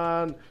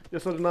जान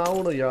यसरी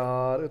नआउ न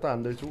यार यता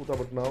हान्दैछु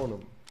उताबाट नआउ न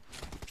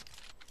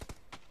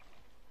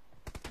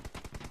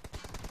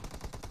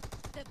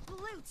The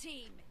blue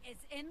team is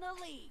in the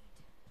lead.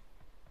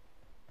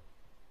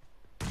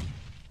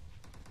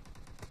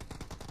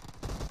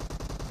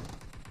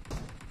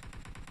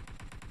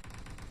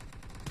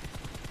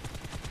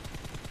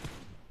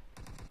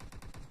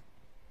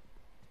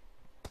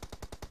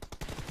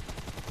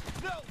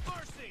 No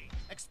mercy.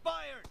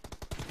 Expired.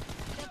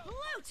 The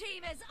blue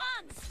team is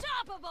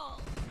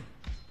unstoppable.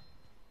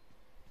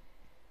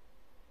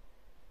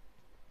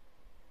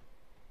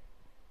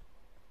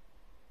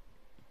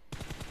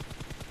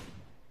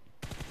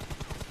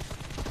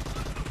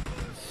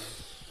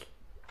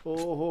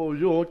 ओहो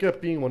यो हो क्या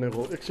पिङ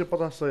भनेको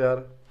 150 छ यार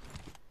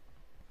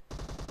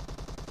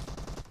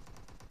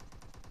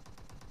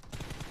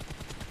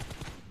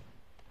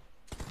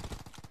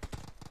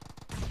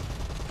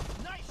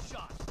Nice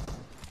shot.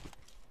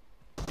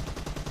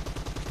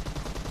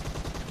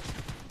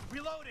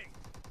 Reloading.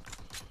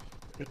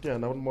 यति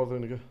हान्दा पनि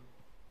मर्दैन क्या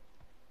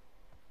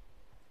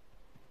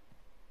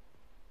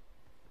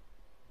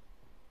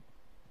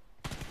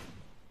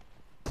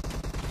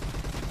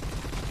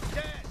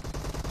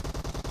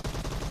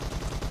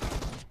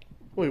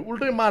ओइ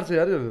उल्टै मार्छ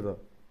यार यसले त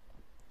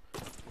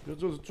यो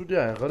जो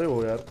चुटिया ह्याकरै हो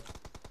यार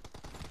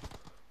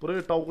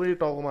पुरै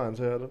टाउकोमा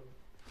हान्छ यार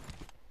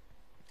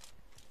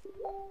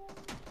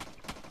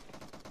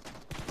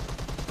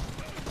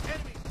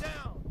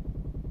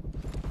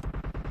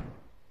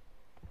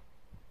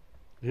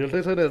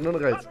हेल्थै छैन हेर्नु न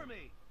guys Cover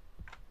me.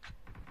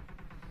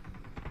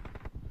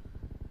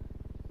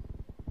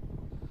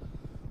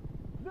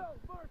 No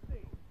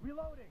mercy.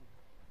 Reloading.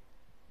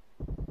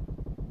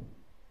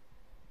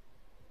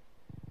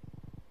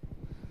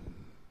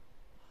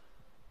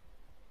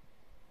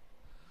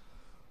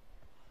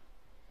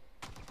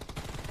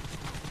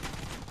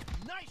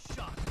 Nice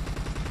shot.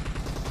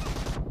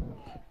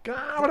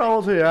 कहाँबाट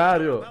आउँछ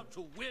यार यो About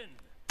to win.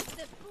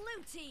 The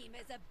blue team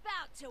is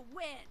about to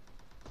win.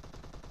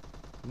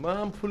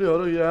 माम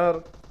फुलेहरू यार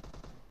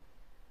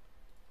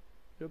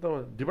यो त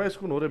डिभाइस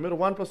कुन हो रे मेरो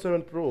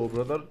 1+7 प्रो हो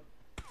brother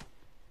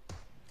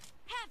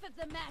Half of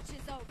the match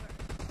is over,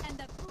 and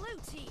the blue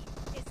team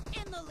is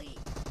in the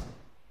lead.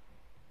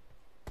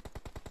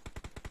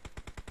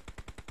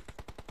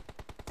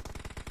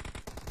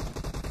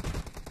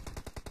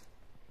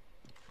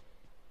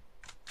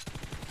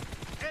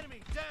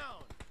 Enemy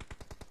down.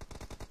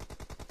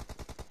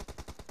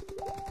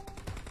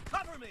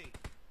 Cover me.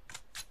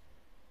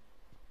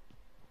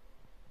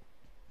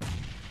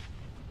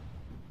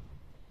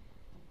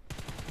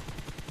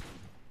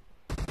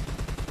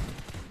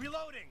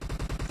 Reloading.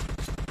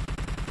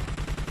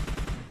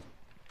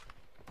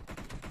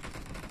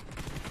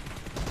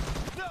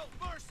 No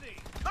mercy.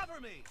 Cover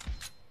me.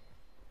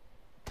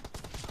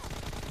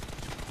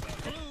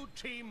 Blue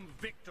team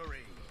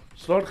victory.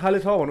 Slot खाली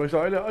छ भन्नुहोस्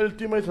अहिले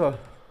टिमै छ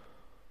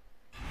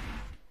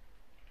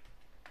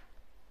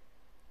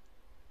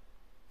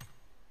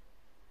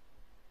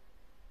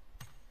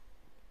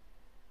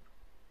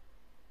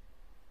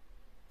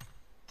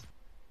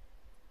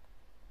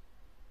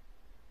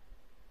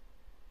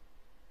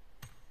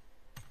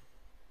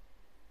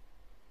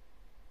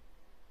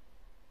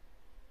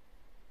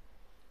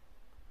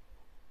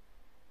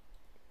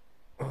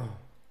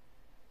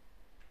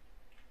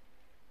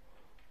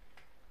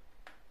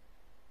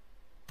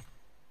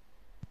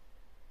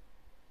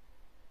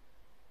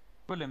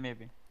Pull him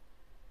maybe.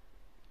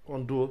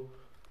 On Duo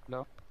ल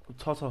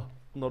छ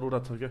नरुरा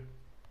छ क्या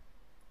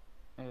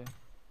ए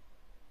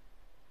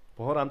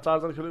भर हामी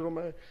 4 जना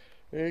खेलेकोमा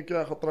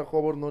क्या खतरा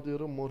कभर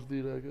नदिएर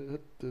मर्दिरहेको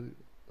हेत्तेरी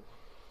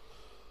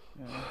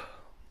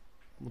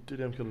म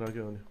टिडिएम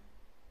खेलिरहेको अनि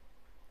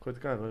खै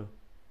कहाँ गयो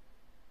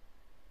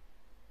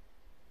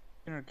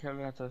किन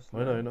खेलिरहेको छ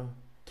होइन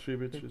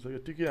 3v3 छ यो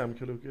टिकै हामी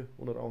खेल्यौ के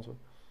उनीहरू आउँछ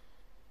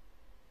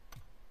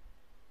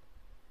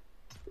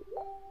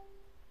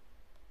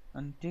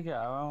अनि ठिकै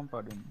हावामा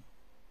पर्यो नि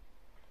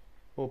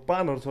ओ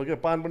पानहरू छ क्या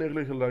पान पनि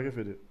एक्लै खेलिरहेको क्या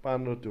फेरि पान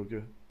र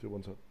त्यो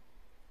भन्छ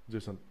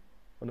जेसन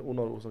अनि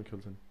उनीहरू उसँग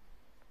खेल्छन्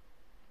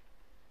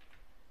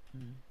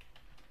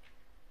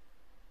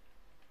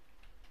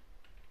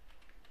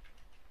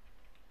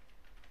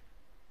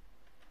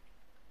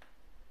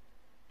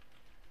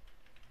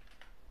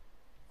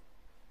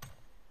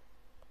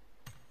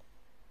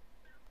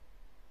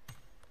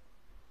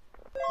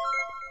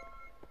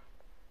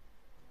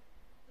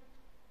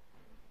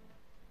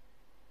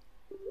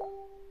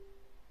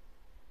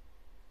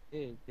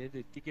ए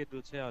दे टिकट दु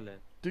छ होला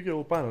टिकै उ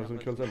पानहरूसँग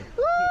खेल्छ नि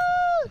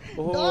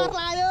ओहो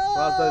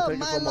राजदाई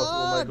thank you so much oh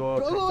my God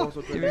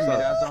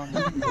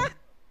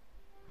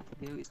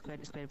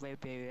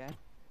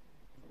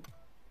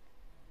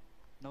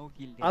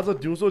आज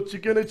दिउँसो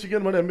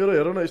चिकन भने मेरो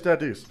हेर न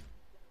स्ट्याटिक्स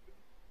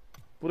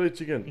पुरै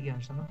चिकन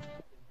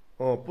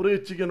पुरै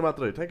चिकन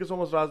मात्रै thank you so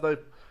much राजदाई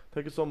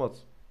thank you so much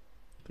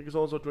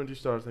 20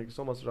 stars thank you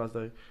so much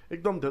राजदाई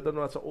एकदम धेरै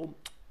धन्यवाद छ ओ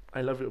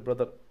I love you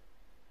brother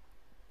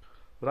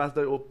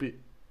राजदाई OP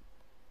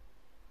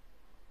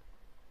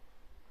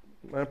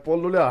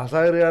पल्लुले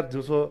हँसाएर यार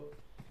दिउँसो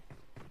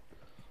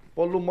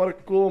पल्लु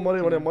मरेको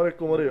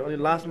मरे अनि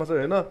लास्टमा चाहिँ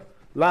होइन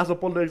लास्टमा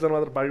पल्लु एकजना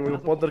मात्र बाँकी भयो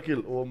 15 किल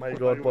ओ माई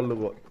गड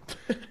पल्लुको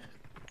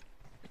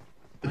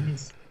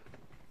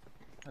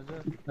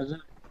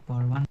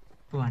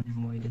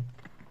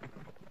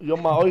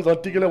योमा अघि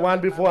झन् टिकेले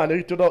 1v4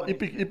 हानेको त्यो त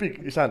इपिक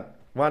इसान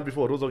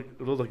 1v4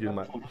 रोज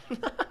किलमा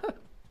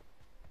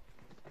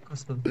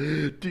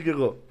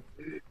टिकेको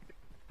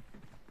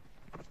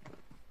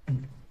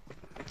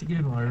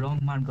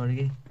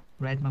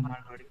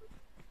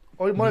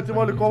अहिले मलाई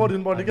तिमीले कभर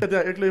दिनुपर्ने क्या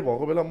त्यहाँ एक्लै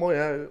भएको बेला म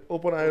यहाँ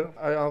ओपन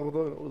आएको त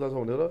उता छ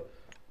भनेर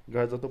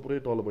गाजा त पुरै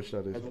तल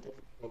बसिरहेको रहेछ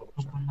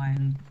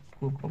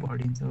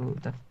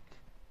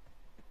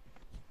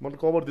मैले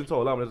कभर दिन्छ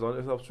होला भनेर झन्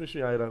यसो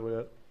सुई आइरहेको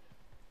यार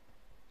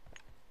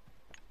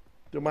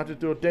त्यो माथि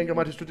त्यो ट्याङ्कको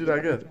माथि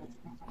सुतिरहेको क्या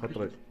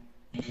खतरै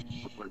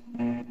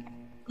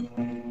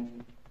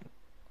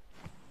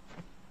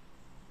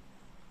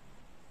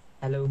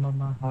Hello,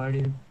 Mama. How are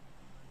you?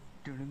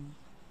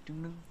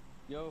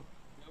 Yo,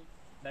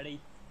 buddy.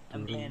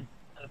 I'm in.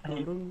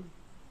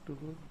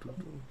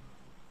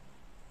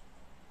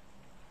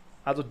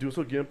 आज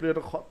दिउँसो गेम प्ले त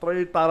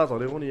खतरै तारा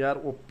झरेको नि यार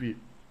ओपी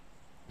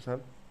सान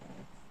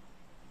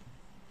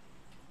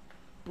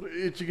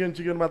पुरै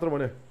चिकन मात्र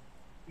भने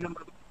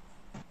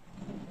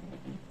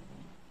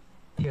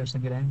Here's a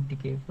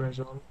guarantee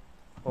pressure.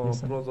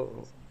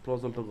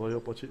 Prajal त गयो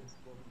पछि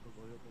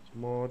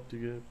म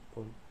टिके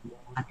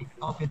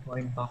Top it,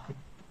 point top it.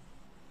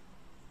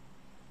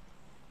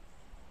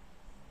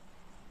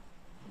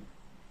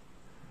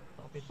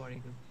 Top it, very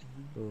good.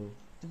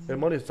 ए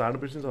मनिस झाड्नु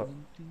बिर्सिन्छ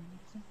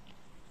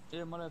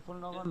ए मलाई फुल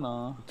नगर न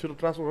छिटो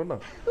ट्रान्सफर गर न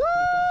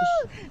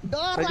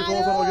thank you so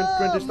much for again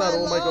 20 star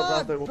oh my God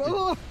Raj okay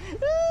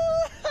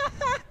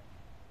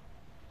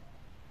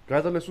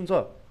गाजरले सुन्छ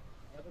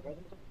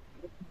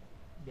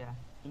Yeah.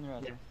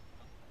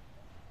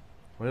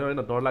 होइन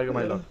डर लाग्यो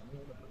माइल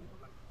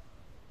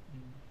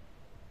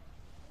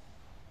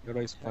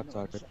एउटा स्क्वाड छ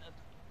अटे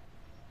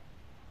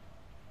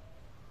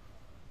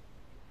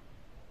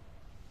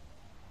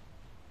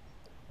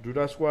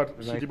दुटा स्क्वाड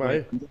सिटीमा है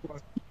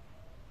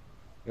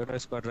एउटा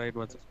स्क्वाड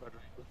राइटमा छ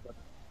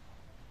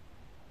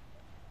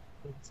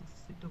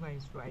Two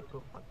guys right, go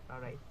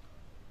right.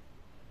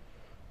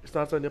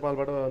 Star चाहिँ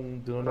नेपालबाट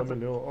दिन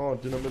नमिल्ने हो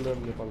दिन मिल्ने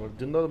नेपालबाट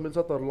दिन मिल्छ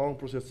तर लङ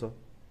प्रोसेस छ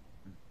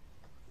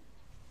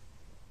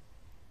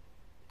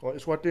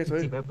स्क्वाड त्यही छ है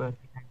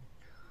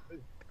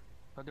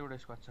कतिवटा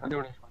स्क्वाड छ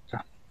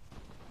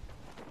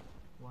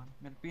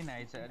मेरो पिन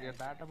आइछ यो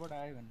डाटाबाट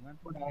आयो भने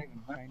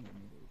फाइन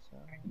हुने रहेछ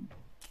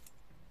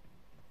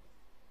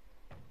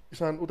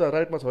इसान उता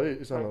राइटमा छ है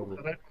इसानहरु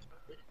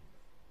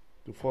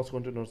त्यो फर्स्ट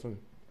कन्टेनर छ नि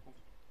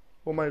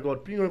ओ माय गॉड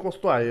पिङ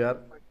कस्तो आयो यार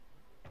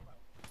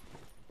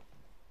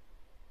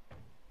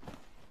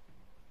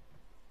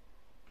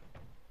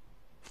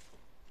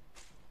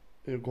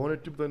ए गने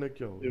टिप्दैन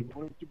के हो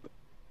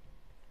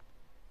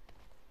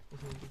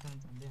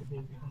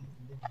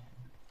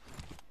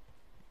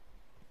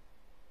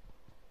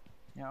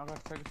यहाँ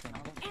अगाडि छ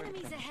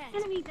Enemies ahead.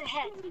 Enemies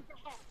ahead.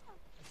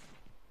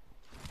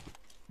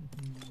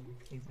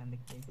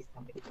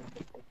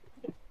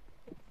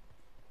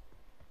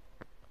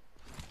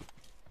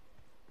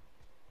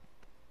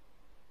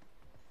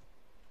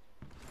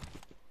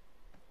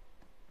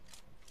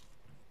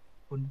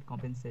 Couldn't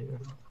compensate.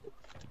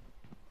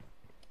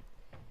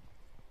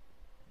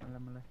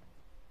 मलाई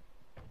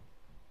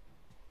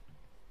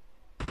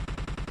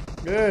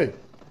ए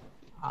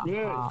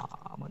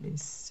What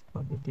is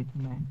forget it,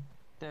 man.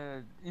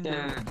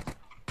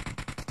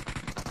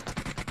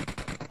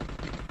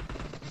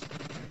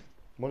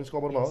 मनिस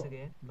कभरमा हो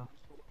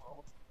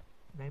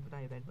Right, but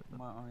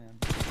म यहाँ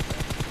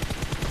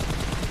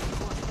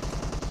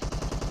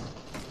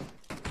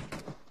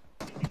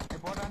ए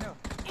बट आन्यो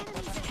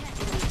Enemies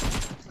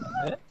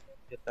ahead.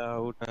 यता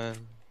उता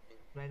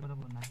right but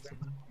I'm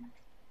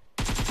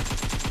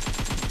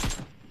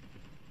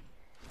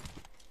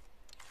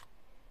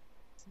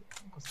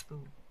कस्तो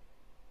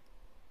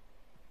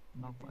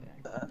नपाए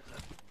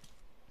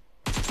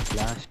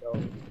लास्ट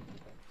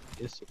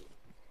यसो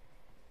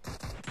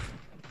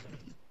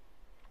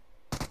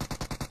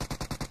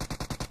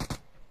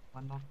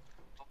one knock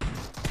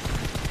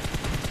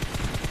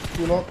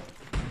टु नक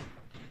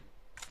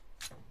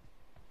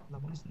ल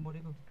bonus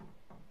बढेको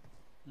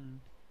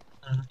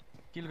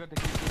किल गर्दै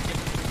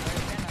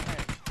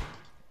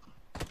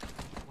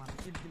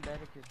किल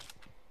डाइरेक्ट किल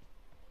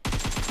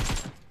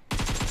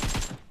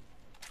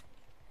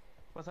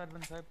पछाडि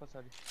पनि छ है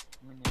पछाडि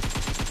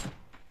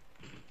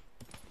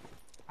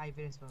आई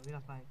फेस भयो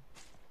विराट भाइ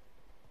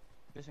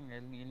पेसिङ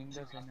हिलिङ द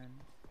छैन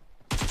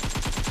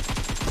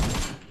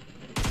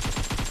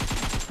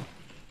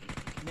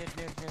नेट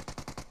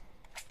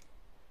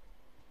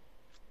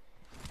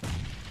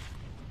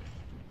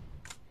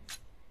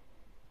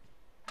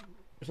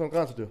यसमा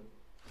कहाँ छ त्यो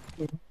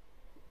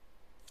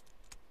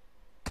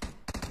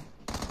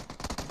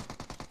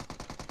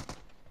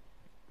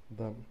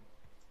दाम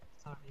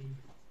sorry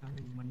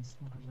मनिस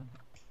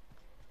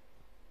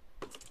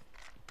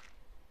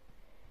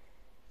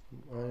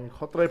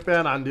खतरै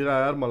प्यान हान्दिरा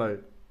यार मलाई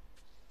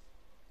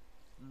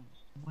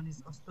मनिस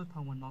कस्तो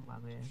ठाउँमा नक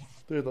भएको यार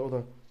त्यही त उता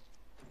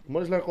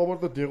मनिसलाई कभर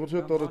त दिएको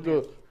थियो तर त्यो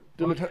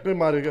त्यसले ठ्याक्कै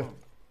मार्यो क्या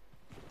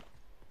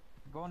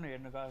गन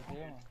हेर्न गएको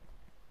थियो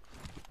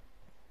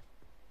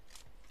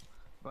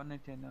गर्नै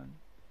थिएन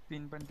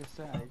पिन पनि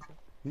त्यसै आएछ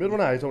मेरो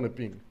पनि आएछ भने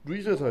पिङ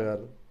 200 छ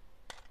यार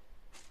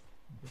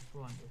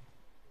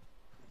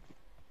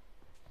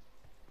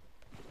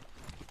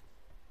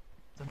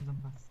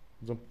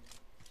जम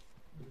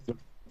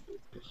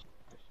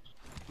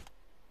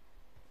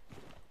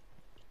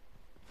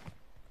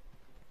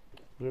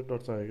रेड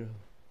डट चाहियो क्या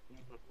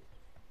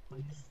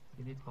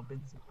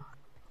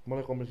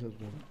मलाई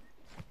कम्पेन्सेसन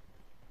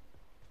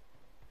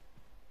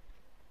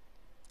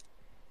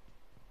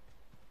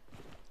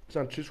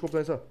सान थ्री स्कोप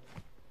चाहिन्छ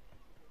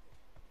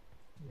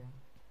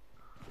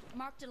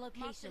Marked a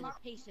location.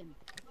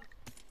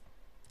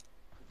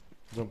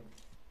 जम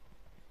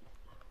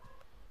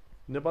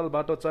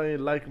नेपालबाट चाहिँ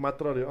लाइक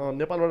मात्र अरे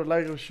नेपालबाट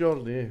लाइक स्योर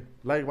नि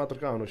लाइक मात्र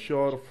कहाँ हुनु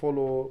स्योर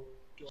फलो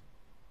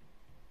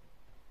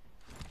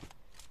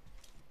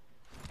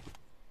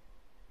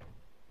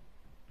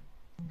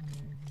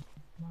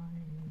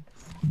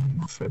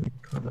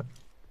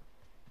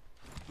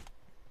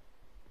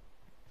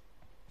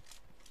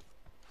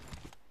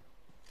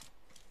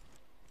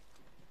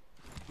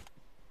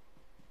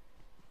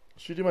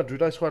सिटीमा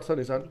दुईटा स्क्वाड छ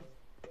नि सान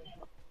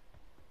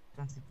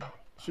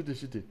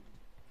सिटी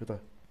यता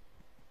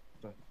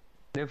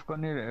लेफ्ट को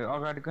नि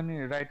अगाडि को नि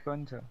राइट को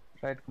नि छ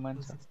राइट को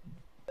मान्छ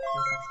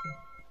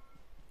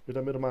यता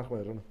मेरो मार्कमा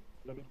हेर न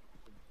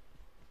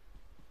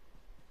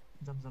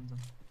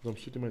जम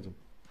सिटीमै जाउँ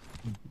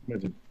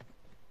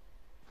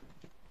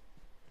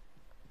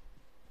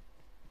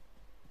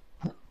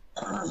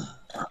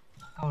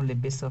only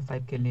best of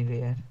 5 खेल्ने रे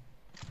यार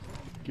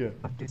के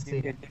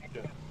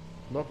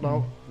not now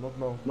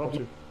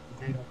पछि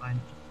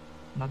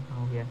not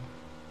now yeah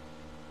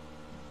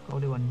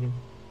only one game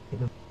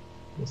Khelo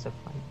best of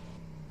 5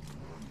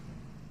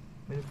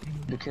 मेरो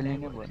टिम खेल्ने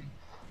नै भयो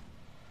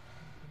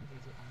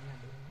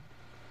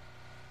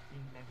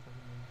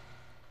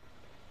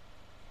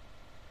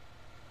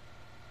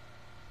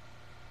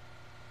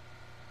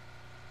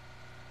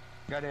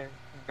गाडे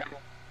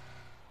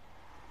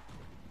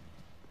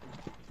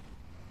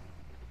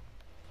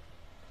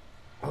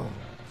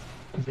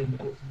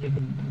ये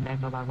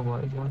ब्याकमा भएको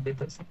भयो त्यो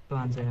त सबै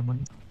आन्सर है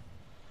पनि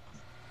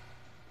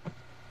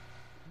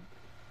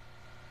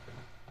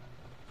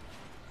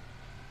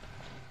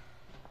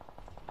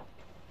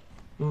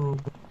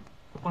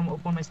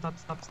ओपनमा स्टप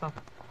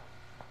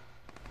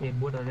ए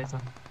बोर्डर रहेछ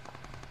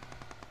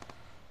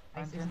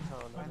मान्छे छ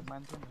होला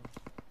मान्छे नि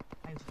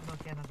आई सुन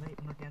त्यहाँ जान्छ है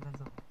उनीहरू त्यहाँ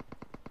जान्छ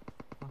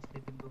first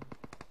let go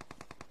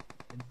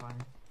then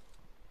fire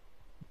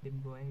then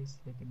go ice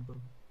let go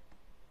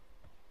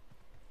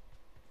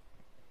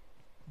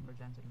उनीहरू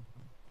जान्छ नि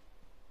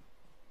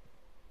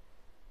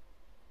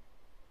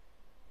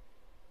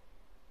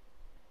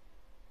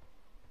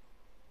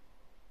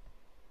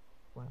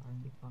Why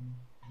aren't they coming?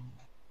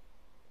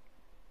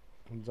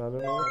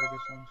 जाँदैन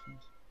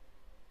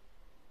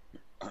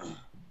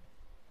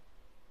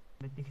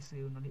देखिसु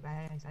उनीहरूले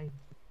आयो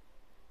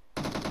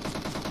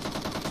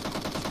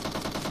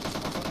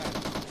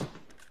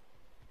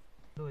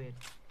Do it.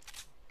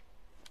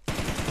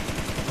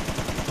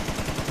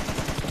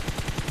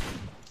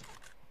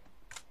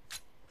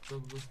 Go.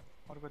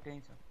 अर्को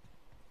त्यही छ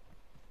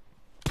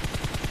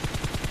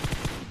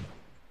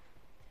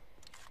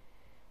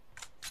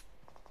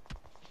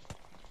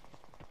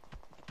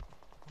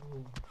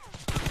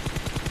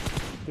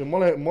त्यो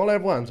मलाई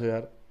पो हान्छ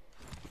यार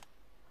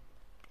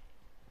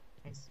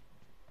Nice.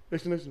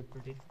 एकछिन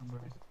Rotate from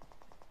right.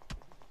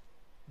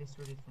 Let's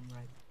rotate from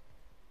right.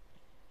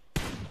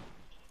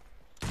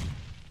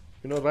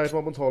 यिनीहरू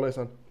राइटमा पनि छ होला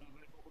सान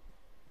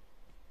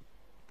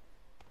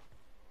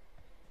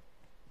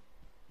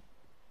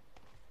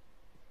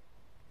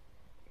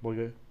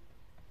बगे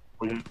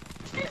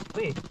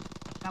Wait.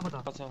 कहाँबाट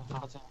अच्छा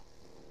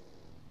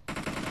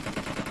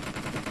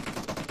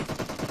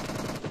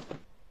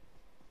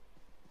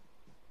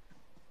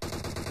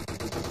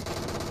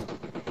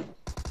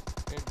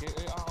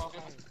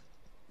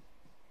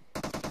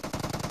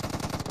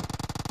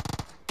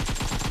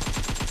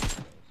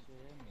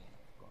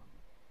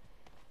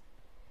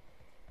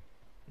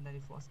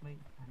यिनीहरूले फर्स्टमै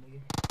हाल्यो कि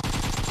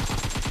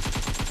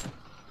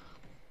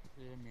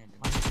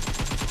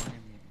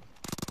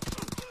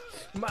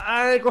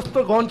आए कस्तो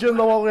गन चेन्ज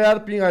नभएको यार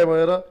पिङ आयो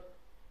भएर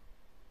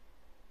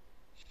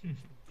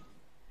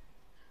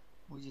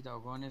बुझि त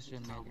गणेश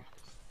मेले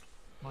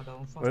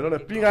होइन न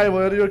पिङ आयो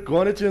भएर यो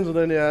गनै चेन्ज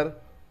हुँदैन यार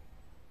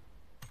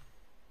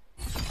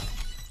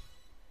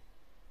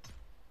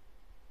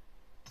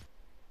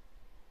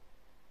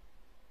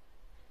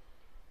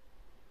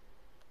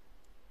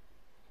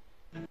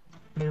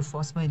मेरो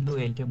फर्स्टमै लो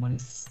हेल्थ्यो मैले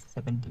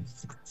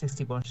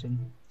 60%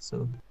 सो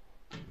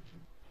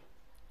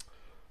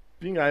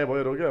पिङ आयो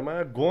भएर हो क्या मा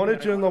गनै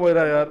चेन्ज नभएर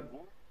यार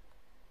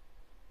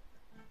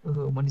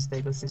ओहो मनिष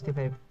दाइको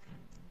 65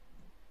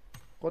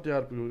 कति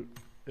यार पुग्यो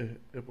ए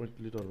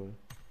 1 लिटर भयो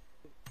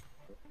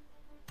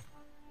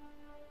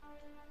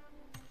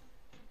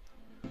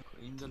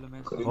इन्जोले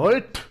म्याच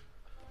होइट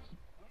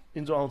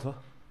इन्जो आउँछ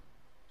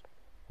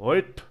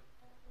होइट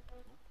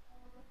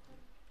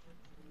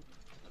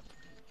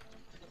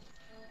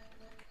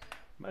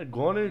मा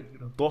गनै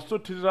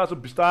 10 ठिरिरहेको छ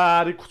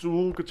बिस्तारै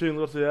खुचुक चेन्ज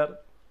गर्छ यार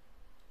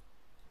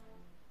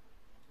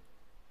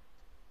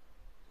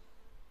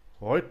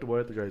होइट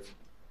भयो त गाइज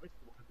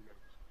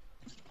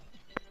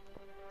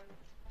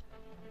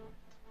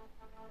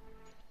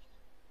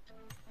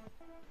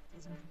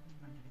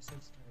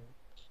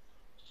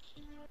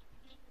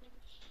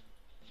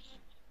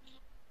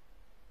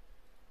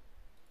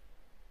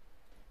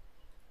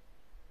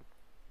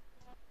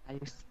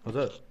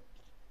हजुर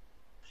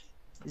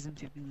Season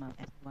 15 मा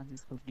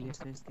M16 को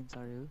BSS स्किन छ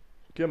रे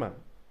केमा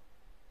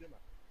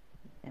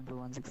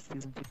M16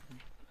 season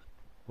 15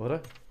 हो र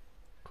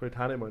खोइ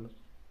थाहा नै भएन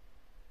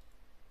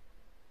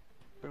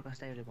प्रकाश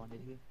दाइले भन्दै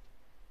थियो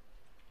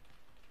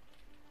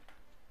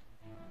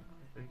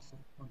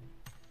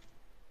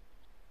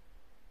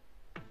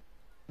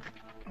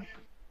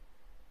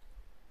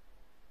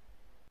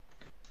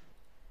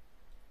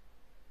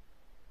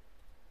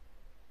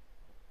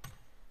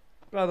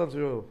कहाँ जान्छ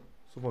यो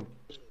सुमन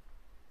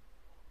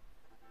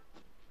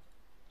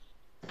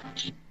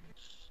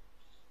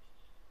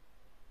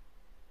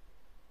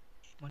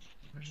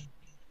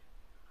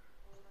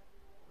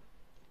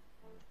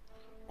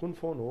कुन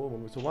फोन हो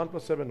भनेपछि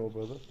 1+7 हो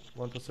brother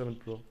 1+7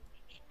 Pro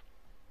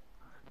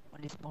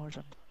One is more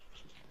than.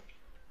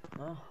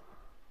 Huh?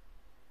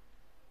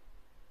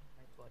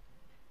 My God.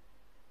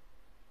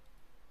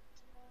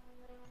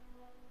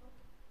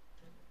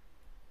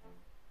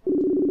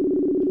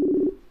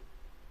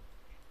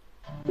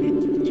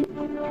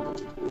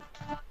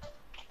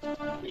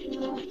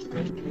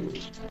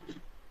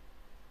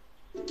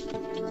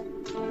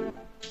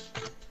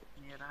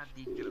 मेरा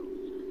दिक्रो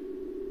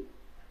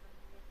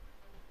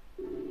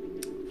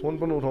फोन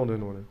पनि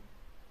उठाउँदैन भने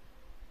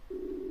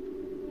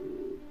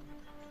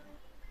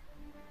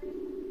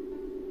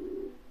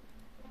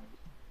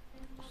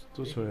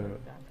कस्तो छ यार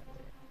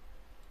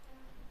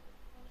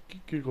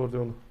के गर्दै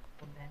हुनु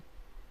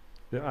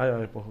ए आयो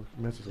पख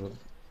मेसेज गर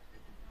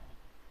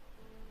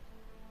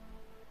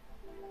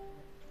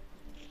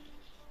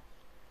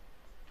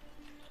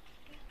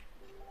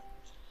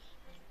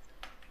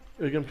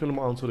ए गेम खेल्नु म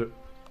आउँछु रे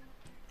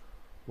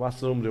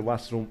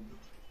वासरुम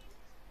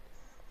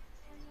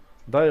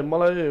दाइ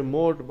मलाई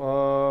मोड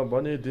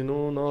भनिदिनु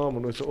न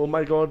भन्नुहुन्छ ओ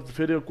माई गड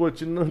फेरि यो कोही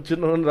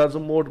चिन्न राजु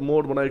मोड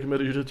बनाएको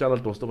मेरो युट्युब च्यानल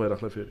ध्वस्त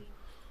भइराख्ला फेरि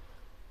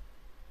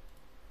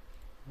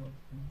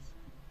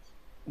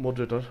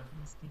मोडरेटर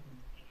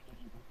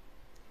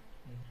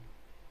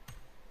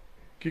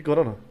के गर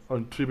न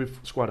अनि 3v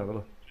स्क्वाड हाल ल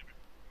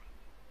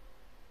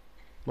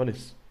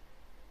मनिस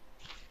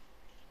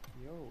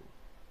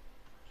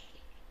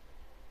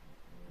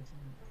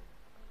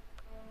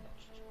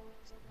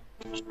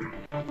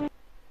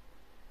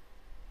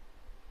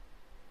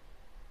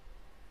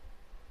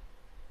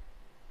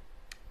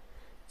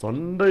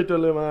झन्डै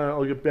त्यसलेमा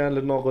अघि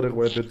प्यानले नगरेको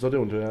भए बेज्जतै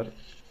हुन्थ्यो यार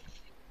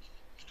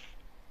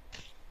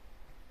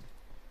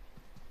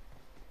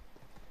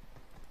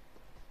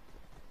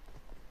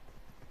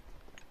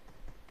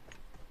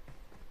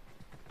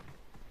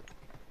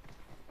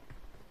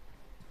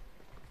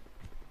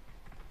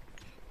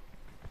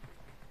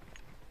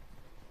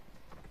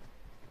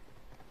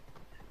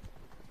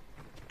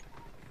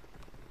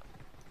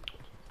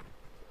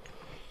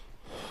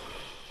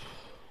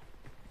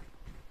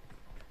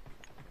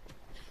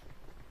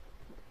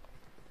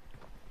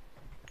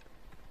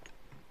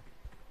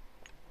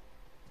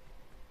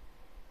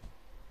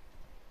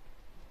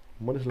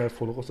मनिसलाई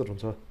फलो कसरी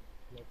हुन्छ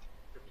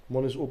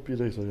मनिस ओपी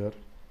रहेछ यार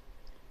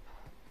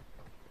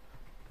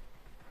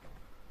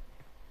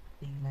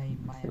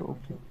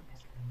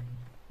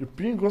यो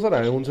पिङ कसरी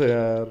हाइ हुन्छ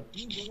यार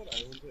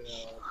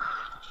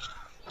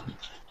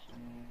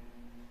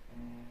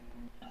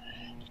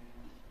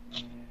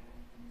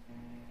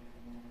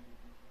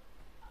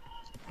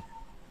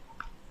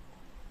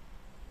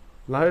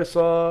लाहे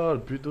सर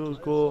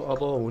विद्युतको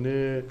अब हुने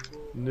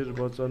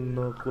निर्वाचन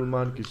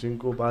कुलमान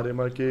घिसिङको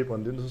बारेमा केही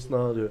भनिदिनुहोस् न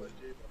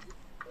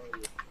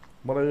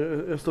मलाई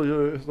यस्तो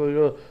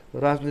यो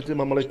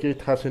राजनीतिमा मलाई केही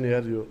थाहा छैन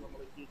यार यो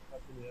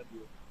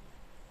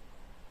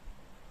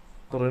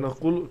तर होइन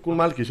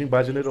कुलमान घिसिङ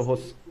बाजे नै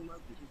रहोस्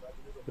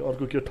यो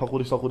अर्को के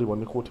ठकुरी सकुरी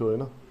भन्ने को थियो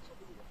होइन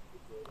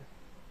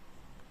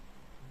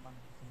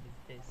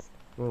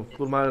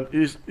Kulman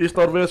east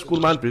or West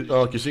Kulman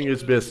घिसिङ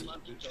इज बेस्ट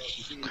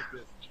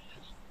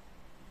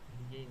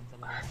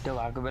त्यो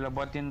भएको बेला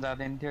बत्ती नि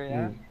जाँदैन थियो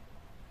यार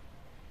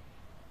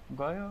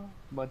गयो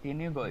बत्ती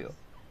नै गयो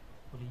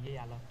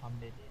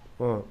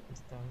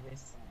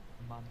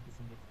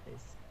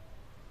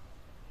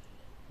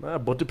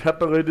भोटी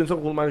फ्याट्ट गइदिन्छ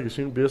कुलमान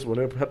घिसिङ बेस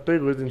भने फ्याट्टै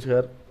गइदिन्छ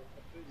यार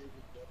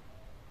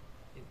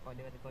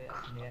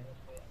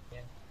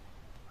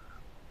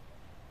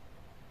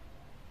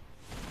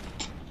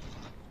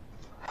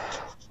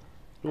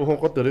ओहो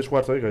कति धेरै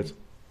स्क्वाड छ है गाइज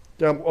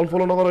त्यहाँ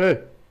अनफलो नगर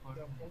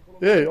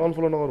ए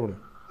अनफलो नगर भने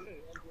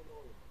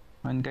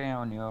अनि त्यहीँ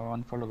आउने हो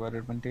अनफलो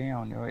गरेर पनि त्यहीँ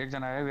आउने हो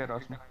एकजना आयो वेयर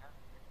हाउसमा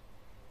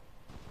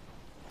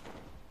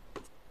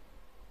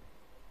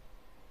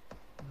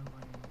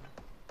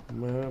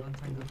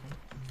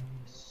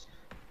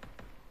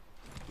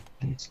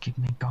Let's give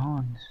me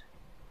guns.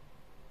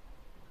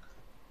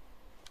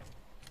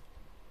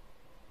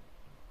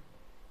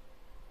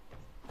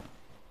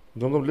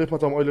 जमजम लेफ्टमा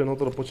चाहिँ अहिले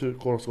नत्र पछि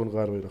क्रस गर्नु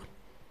गाह्रो भइरहेको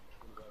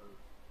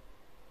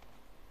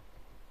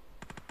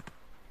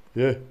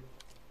ए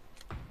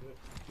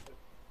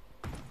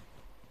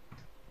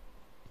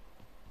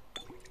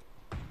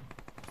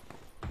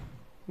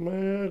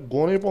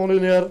गोनै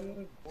पाउँदैन यार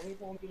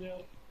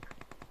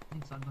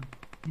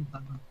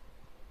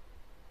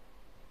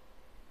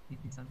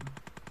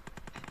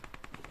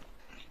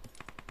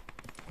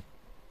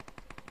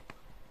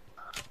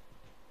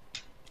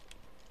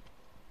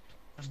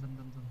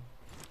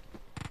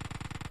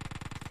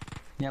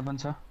यहाँ पनि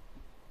छ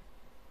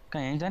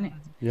कहाँ यहीँ जाने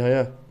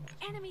यहाँ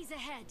Enemies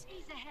ahead.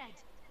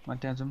 म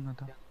त्यहाँ जाउँ न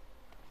त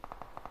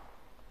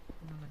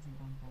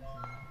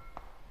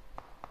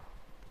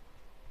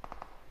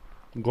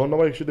गन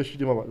नभए सिधै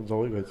सिटीमा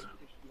जाउँ है गाइज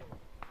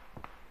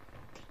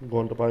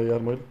गन त पाएँ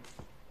यार मैले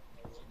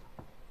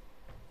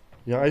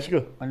यहाँ आइसक्यो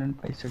मैले पनि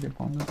पाइसकेँ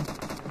पाउनु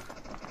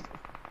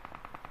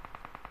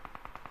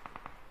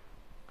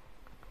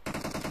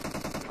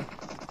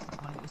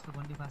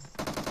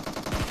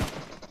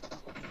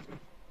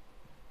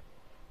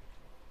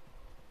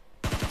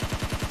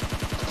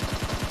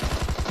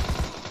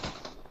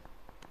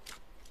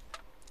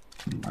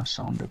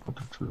साउन्ड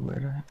कति ठुलो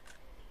भएर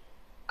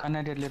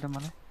कनाडिया लिएर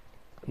मलाई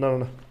न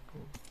न न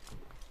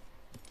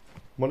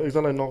मैले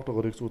एकजनालाई नक त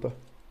गरेको छु उता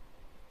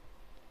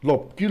ल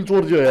किल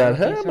चोर्दियो यार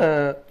हे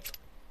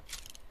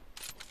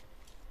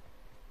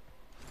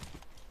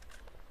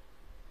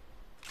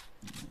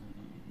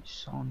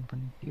साउन्ड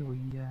पनि के हो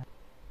यार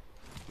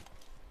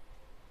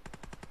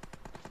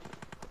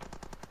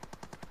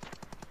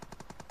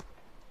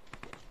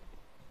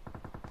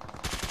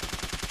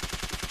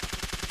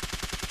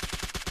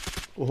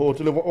ओहो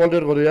त्यसले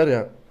अर्डर गर्यो यार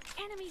यहाँ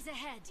Enemies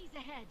ahead.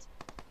 Ahead.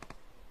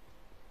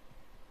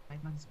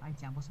 Right man, I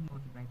jump us more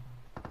right now.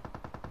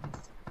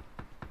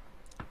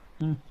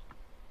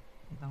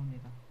 Down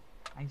there.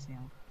 I see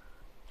now.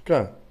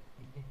 कहाँ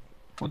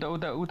उता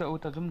उता उता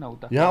उता जाउँ न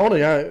उता यहाँ आऊ न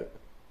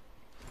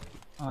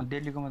यहाँ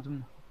दिल्लीकोमा जाउँ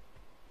न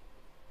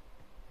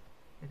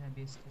It had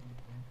base.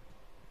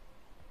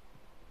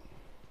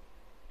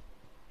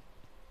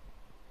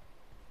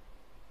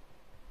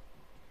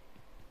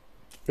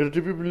 मेरो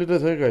टिपी लिँदै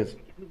छ है गाइस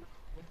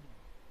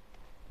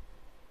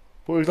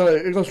पो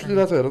एकदम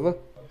सुतिरहेको छ हेर त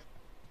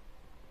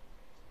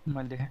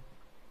मैले देखेँ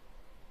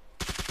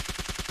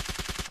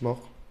नक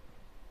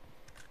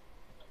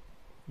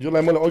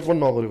योलाई मैले अघि पनि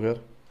नगरेको यार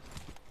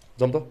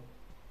जाम त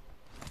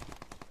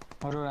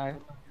अरू आयो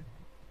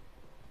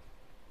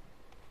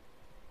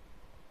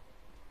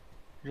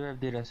रिभाइभ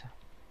दिइरहेछ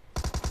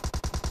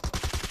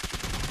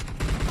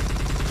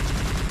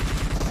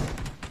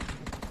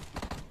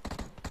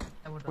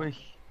ओइ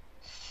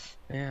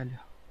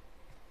आइहाल्यो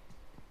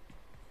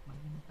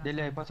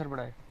दिल्ली आयो पछाडिबाट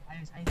आयो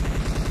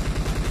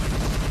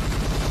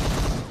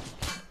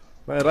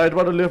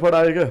राइटबाट लेफ्टबाट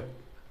आयो क्या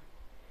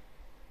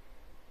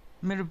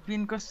मेरो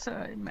पिन कसै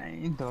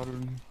धरु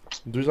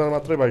दुईजना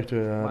मात्रै बाइक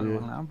थियो यार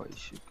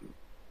भइसक्यो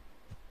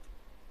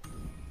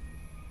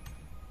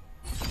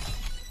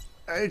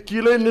ए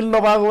किलै निल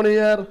नभएको नि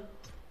यार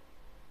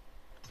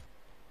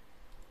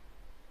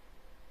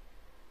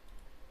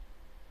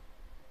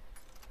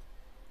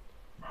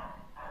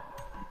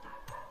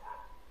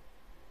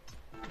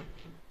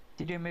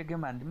तिमी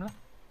गेम हान्दिम ल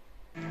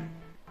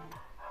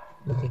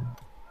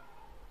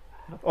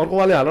अर्को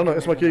वाले हाल न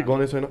यसमा केही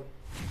गर्ने छैन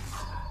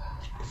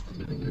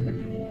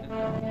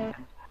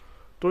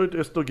टोइट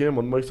यस्तो गेम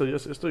भन्नु मैछ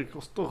यस्तो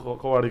कस्तो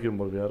कवाडी गेम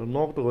भयो यार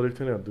नक त गरेको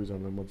थिएन यार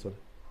दुईजनालाई मजाले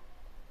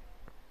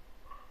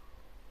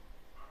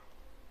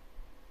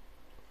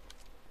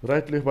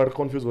राइट लेफ्टबाट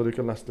कन्फ्युज गरेको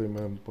क्या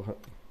लास्टैमा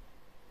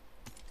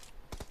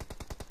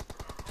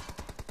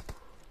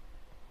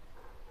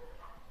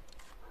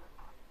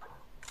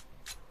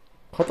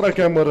खतरा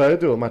क्यामेरा आयो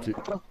त्यो माथि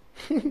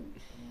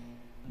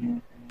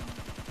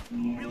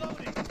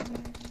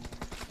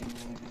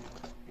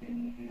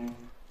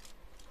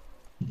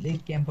Leg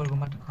camper को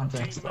मात्र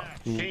contract.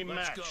 Team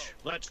match.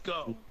 Let's go.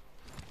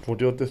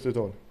 फुट्यो त्यस्तै त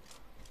हो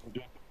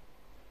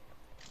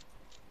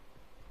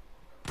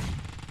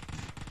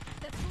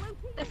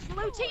The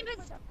blue team is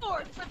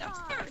scored for the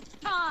first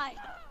time.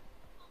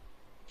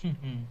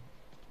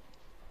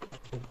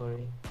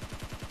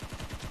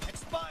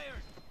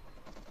 Expired.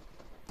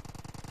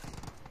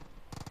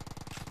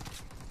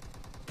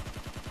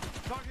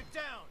 Target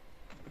down.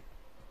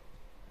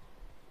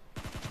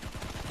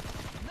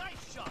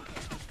 Nice shot.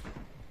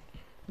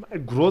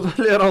 Groza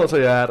लिएर आउँछ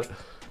यार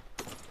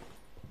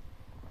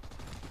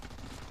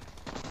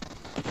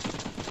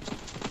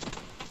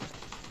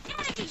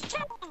Enemy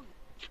down.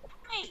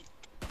 Hey,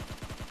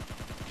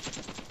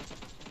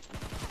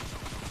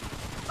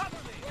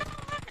 Cover me.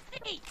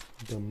 mercy.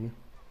 जम्ने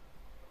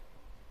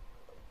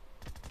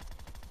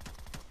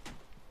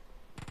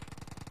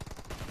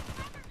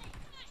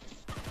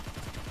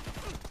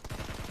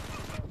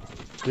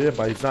ए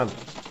भाइसान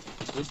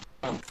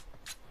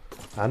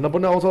हान्न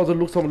पनि आउँछ अझ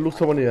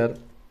लुक्छ पनि यार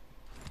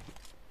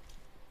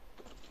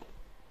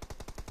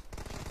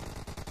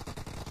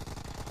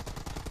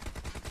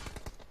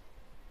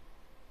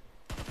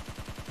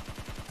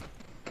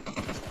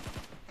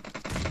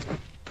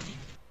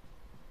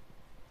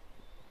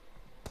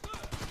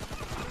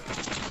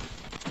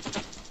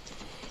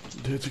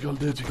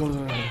Digital.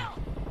 Fire.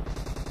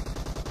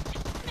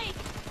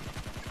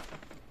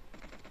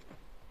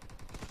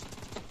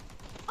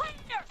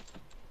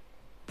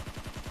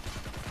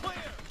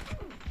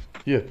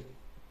 Clear. Here.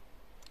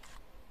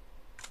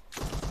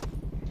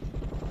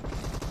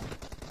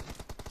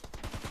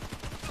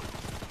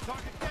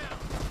 Target down.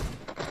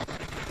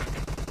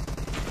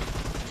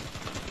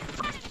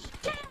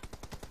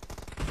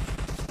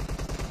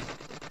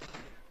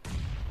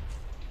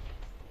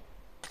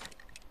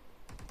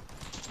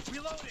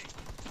 Reloading.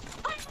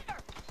 Fire.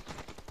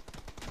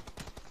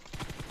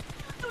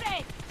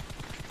 Shooting.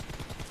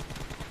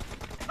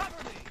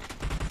 Cover me.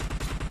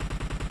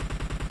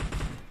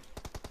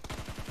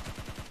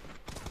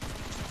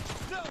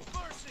 No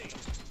mercy.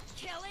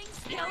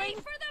 Killing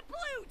for the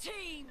blue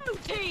team. Blue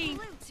team.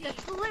 The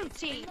blue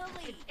team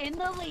is in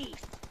the lead.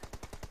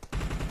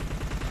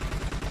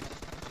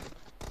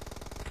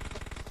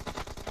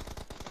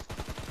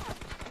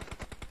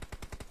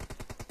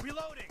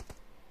 Reloading.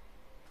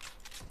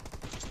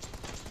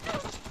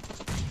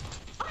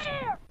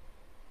 Fire.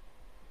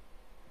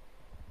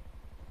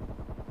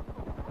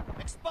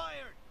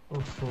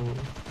 Oh.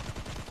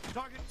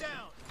 Target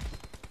down.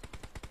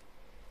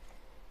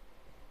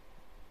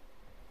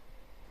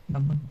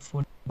 Number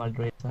 4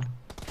 Baldraza.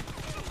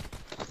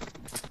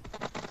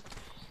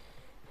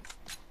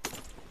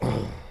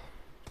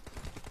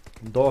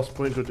 Dos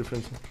point of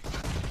difference.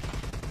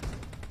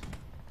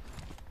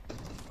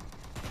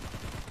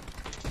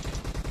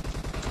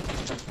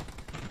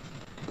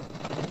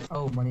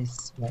 Oh, Manish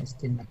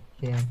still not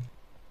here.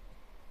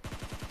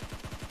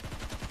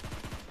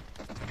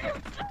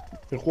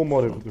 को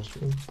मरेको त्यो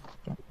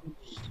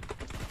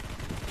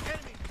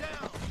Enemy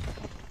down.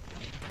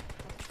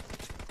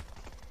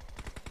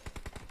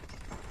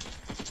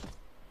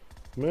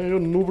 मैं यो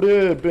नुब्रे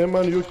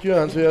बेमान यो के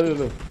हान्छ यार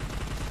यसले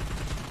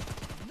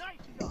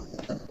Nice shot.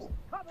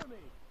 Cover me.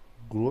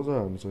 Groza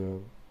हान्छ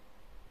यार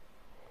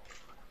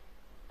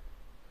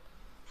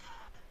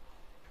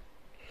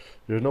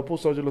हेर्न पो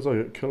सजिलो छ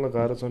खेल्न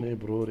गाह्रो छ नि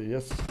ब्रो रे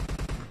यस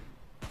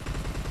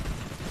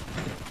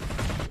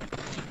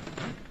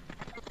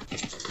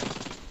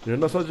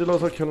हेर्न सजिलो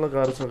छ खेल्न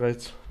गाह्रो छ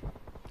गाइस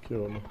के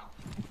गर्नु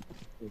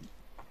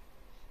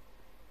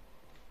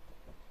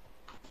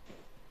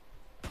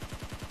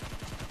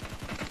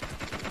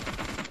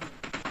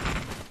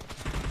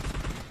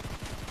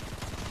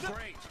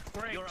Great.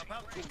 You're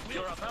about to win.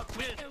 You're about to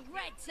win. The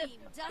red team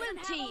doesn't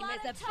have a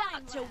lot of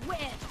time to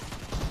win.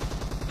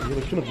 यो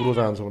किन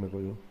ग्रोजा हान्छ भनेको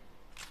यो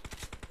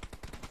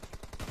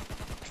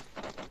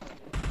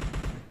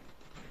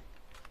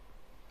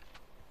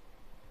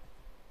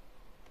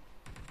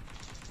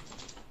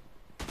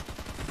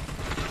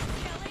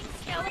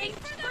Killing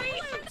for the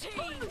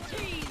blue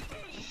team.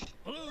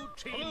 Blue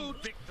team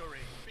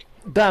victory.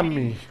 Damn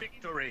me.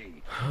 Victory.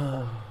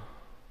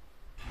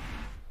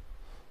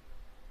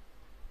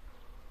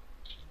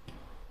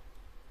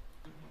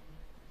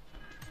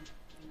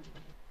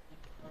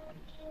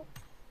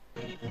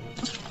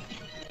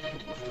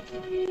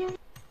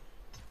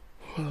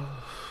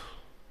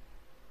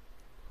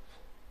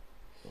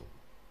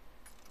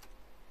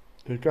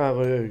 यो कहाँ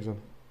गयो एकजना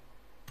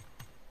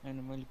हैन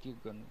मैले के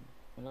गर्नु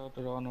मलाई त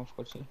रन अफ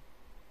गर्छ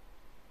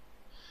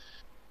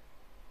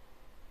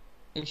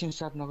एकछिन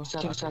स्टार्ट नगर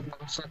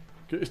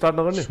के स्टार्ट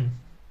नगर्ने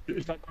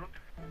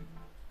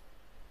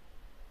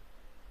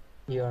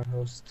Your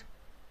host.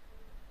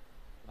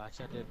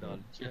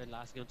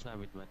 लास्ट गेम छ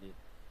हामीमा नि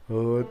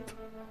होत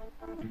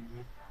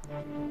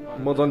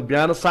म झन्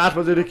बिहान 7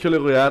 बजेदेखि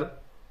खेलेको यार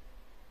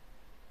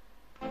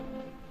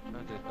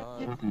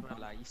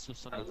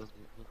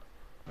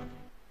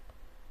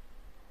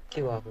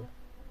के भएको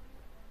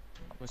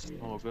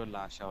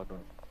लास्ट आउट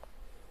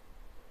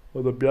म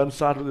त बिहान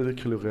 7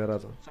 बजेदेखि खेलेको यार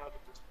आज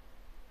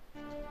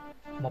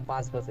म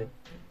 5 बजे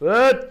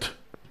एट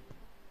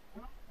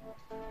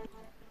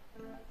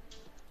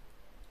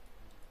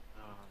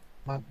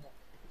म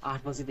 8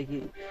 बजेदेखि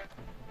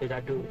बेला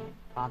टु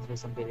 5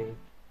 बजेसम्म खेलेको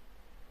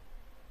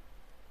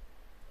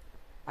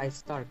I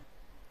start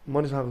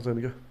मनिस आएको छैन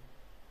क्या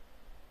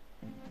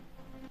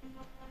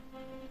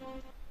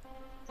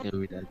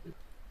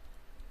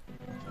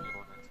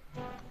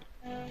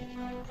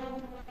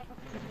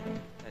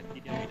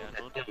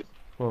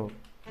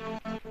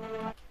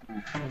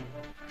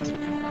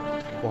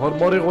भर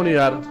मरेको नि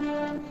यार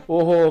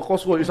ओहो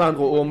कसको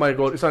इसानको ओ माई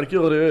गॉड इसान के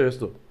गर्यो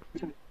यस्तो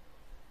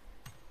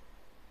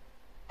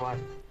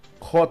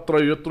खतरा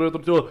यत्रो यत्रो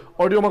त्यो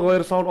अडियोमा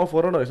गएर साउन्ड अफ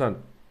गर न इसान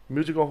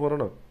म्युजिक अफ गर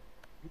न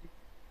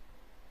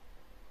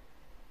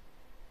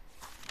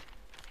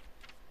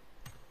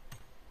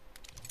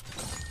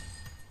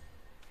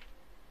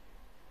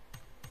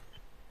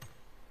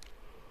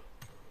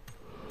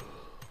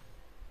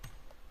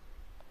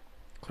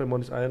खै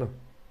मनिस आएन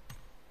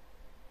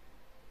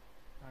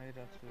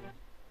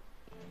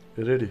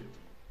रेडी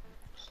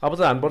अब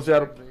चाहिँ हान्नुपर्छ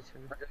यार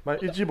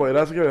इजी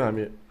भइरहेछ क्या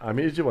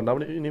हामी इजी भन्दा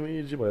पनि यिनीमा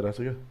इजी भइरहेछ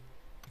क्या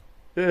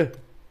ए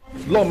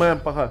ल म्याम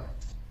पाखा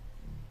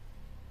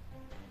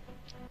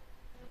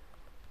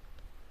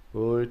ओ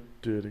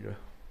तेरिका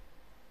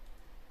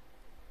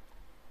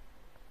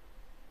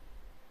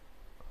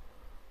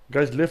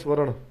गाइज लेफ्ट गर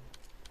न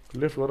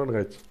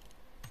गाइज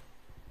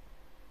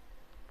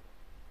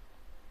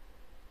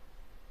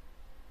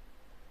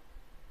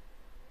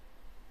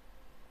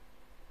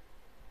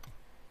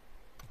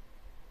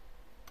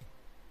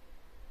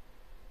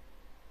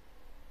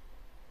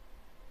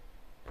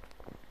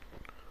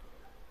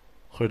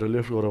खै त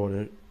लेफ्ट गर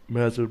भने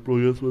म्याचहरू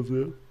प्रोग्रेसमा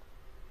थियो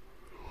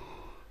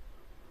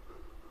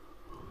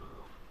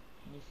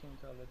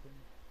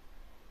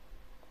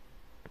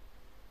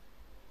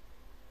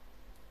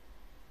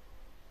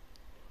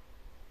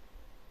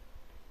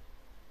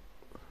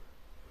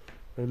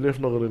लेफ्ट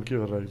नगरेर के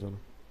गरेर एकजना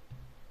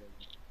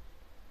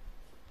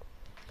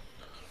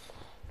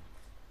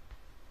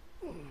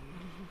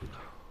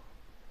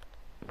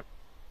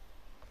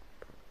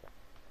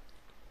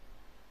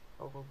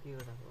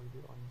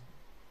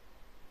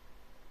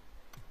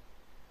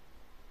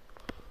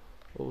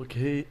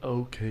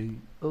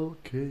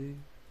Okay.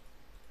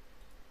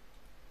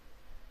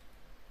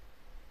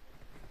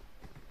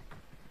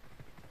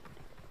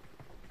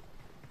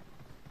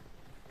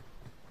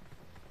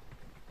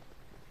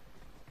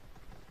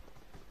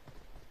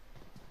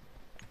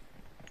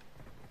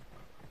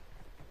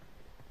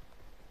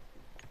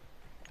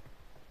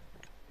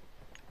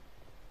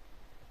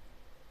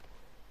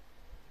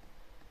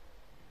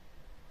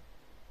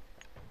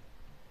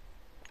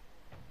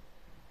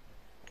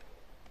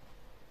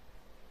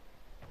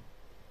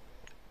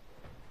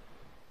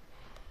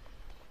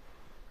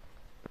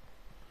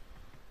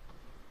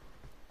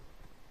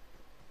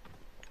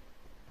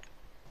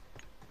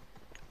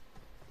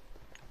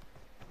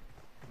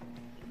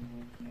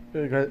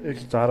 ए गाई एक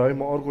झार है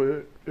म अर्को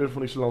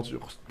इयरफोन स्टिल लाउँछु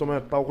कस्तोमा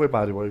टाउकै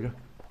भारी भयो क्या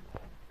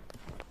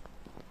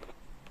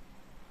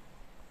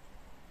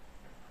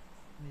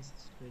Nice,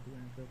 ready to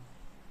enter.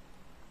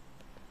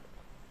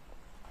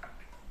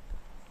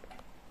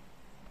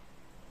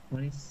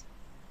 One is.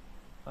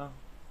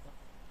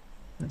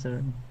 That's all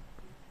right.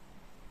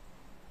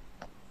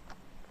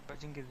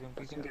 Pitching के zoom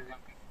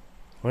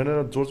होइन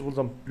जोर्ज बुल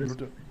जाम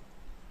लुट्यो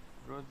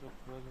रोजो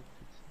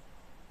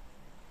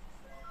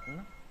हैन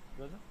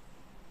रोजो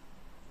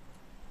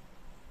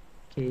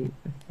Okay,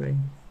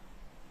 right.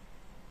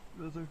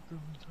 रोजो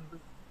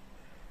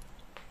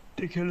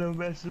त्यो खेल्न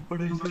म्याच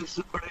पढाइछ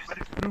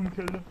रुम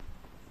खेल्न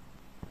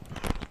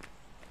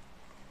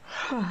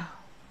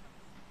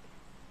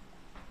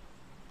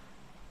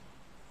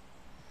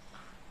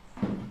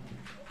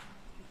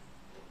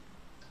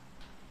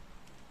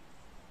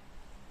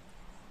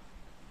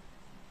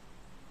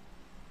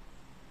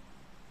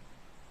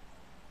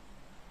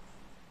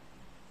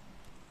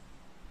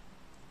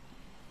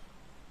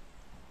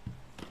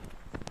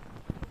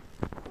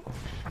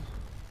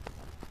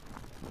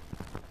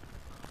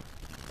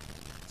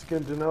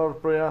चिकन डिनर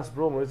प्रयास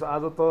ब्रो भनेपछि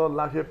आज त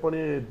लाखे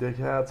पनि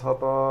देखा छ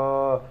त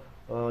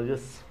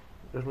यस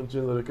यसमा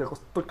चेन्ज गरेर क्या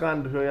कस्तो कान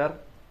दुख्यो यार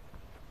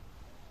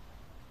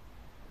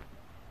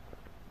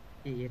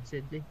Hey, it's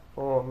it.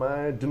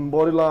 माइ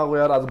दिनभरि लगाएको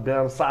यार आज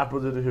बिहान 7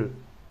 बजेदेखि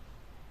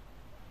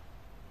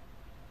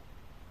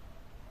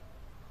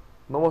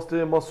नमस्ते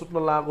म सुत्न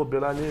लागेको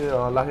बेला नि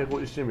लाखेको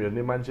स्ट्रिम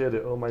हेर्ने मान्छे अरे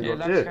ओ माइ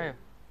गॉड ए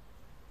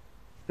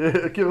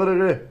के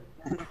गरेको ए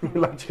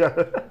लान्छ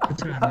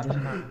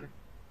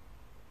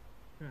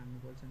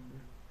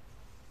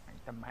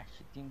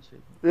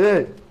ए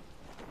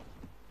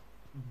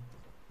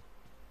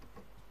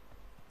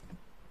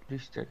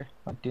रिस्टेड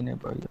अति नै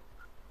भयो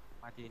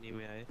माथि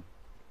एनिमे आए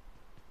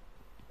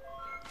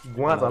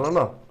गुवा झाल न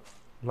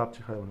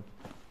लाप्ची खायो भने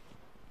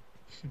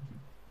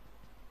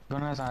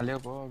गना हाल्यो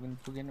पो अघि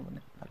पुगेन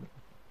भने हाल्यो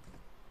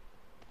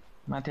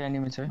माथि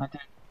एनिमे छ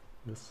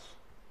यस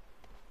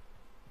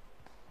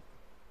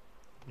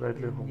राइट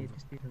लेफ्ट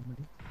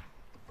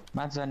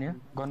माथि जाने हो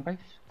गन पाइ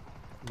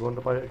गन त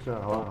पाए एकछिन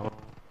हावा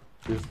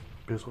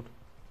बेस उठ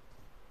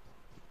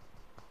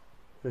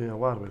ए यहाँ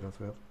वार भइरहेछ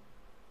यार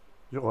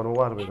यो घरमा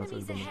वार भइरहेछ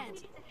Enemies एकदमै ahead.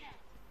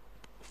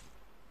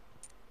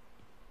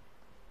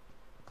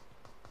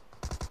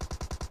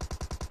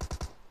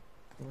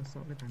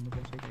 सबले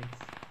खानुपर्छ गाइस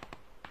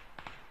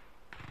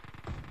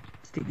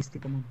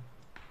स्टिक कम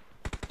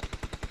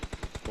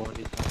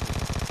बडी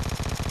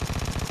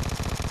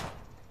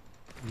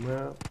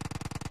मैं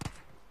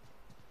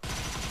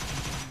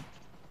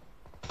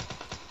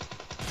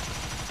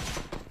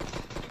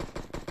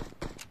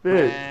ए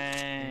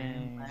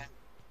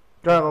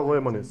कहाँ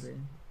गयो मनिस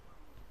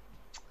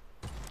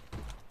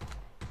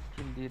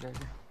किन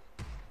दिइरहेको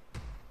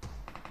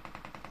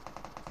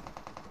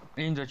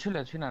इन्जोय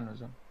छिन हान्नु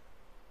छ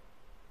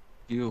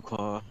यो ख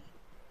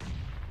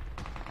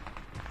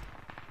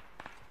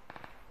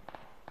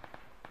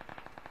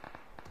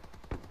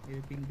यो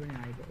पिङ पनि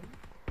आइगयो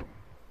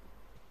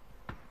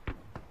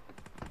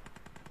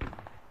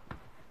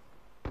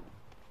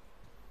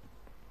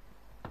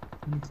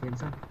अनि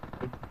खेल्छ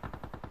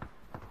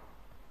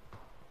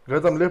गए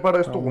त लेपाड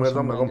यस्तो घुमेर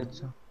जाम न गम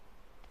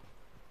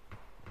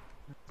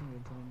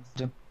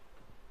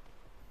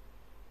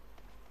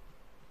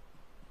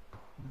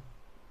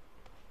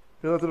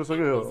यतातिर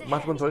सक्यो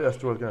माथि पनि छ है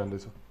एस्टुअल क्या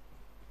हान्दैछ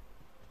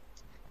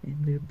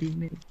मेरो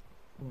टिममेट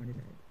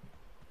भनिरहेको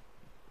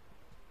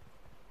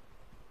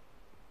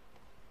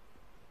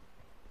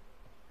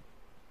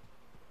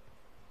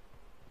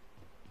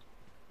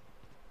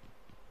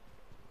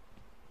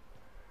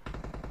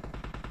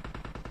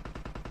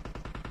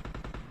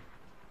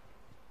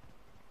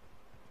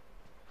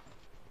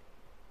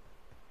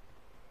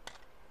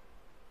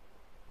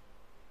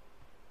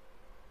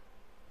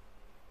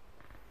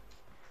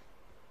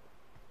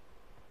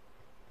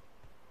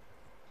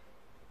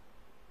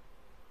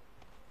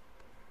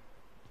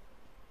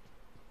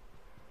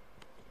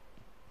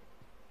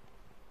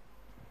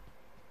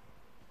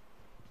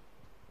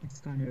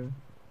स्क्यानर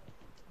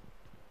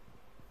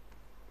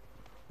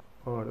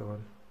अगाडि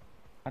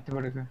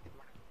माथिबाट गयो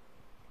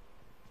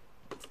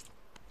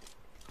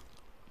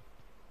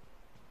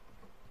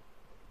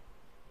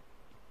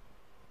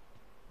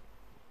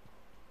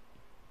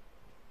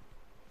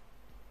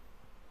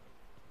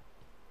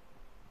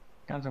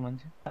कहाँ छ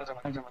मान्छे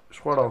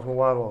स्क्वाड हाउसमा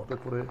वार भयो त्यो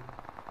पुरै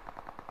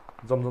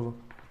जम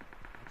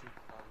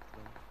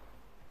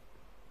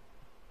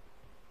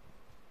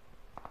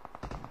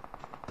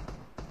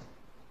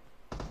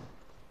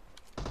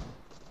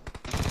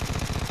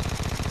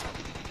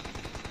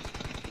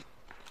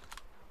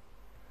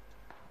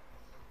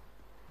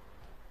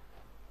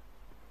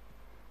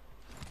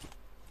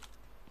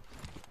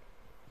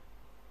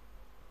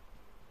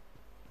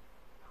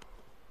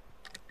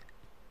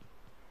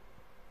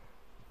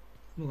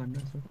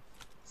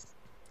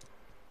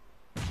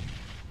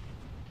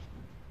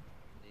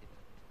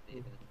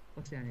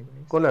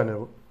कसले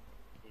हानेको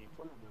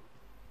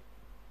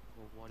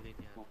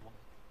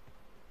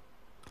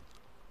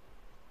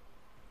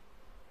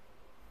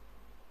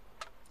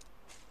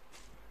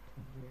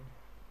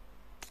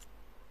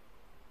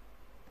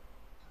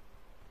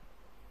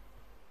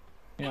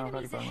यहाँ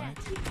अगाडि घरमा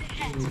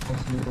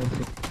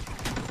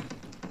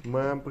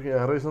माम पनि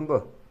यहाँ रहेछ नि त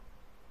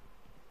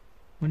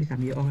मैले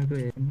हामी अगाडिको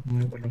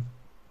हेर्नु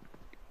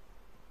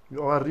यो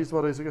अगाडि रिचमा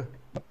रहेछ क्या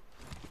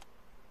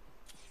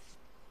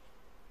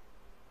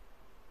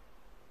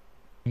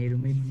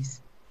हेरुमै मिस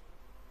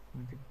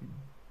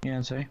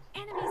यहाँ छ है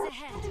Enemies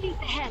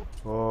ahead.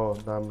 हो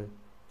दामी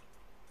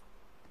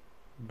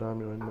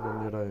दामी होइन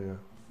लिएर आयो यहाँ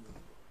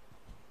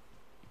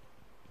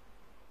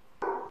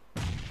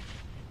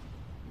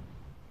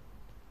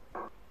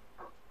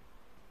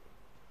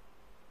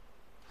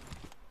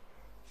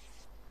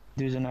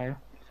दुईजना आयो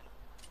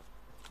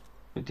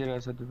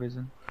यतिरहेछ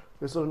दुईजना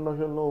यसरी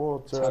नखेल्नु हो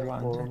च्याट सर्व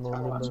हान्छ।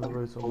 नमिल्ने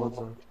रहेछ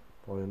मजा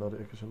भएन रे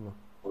एकैछिनमा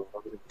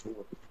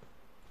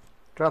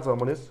कहाँ छ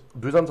मनिष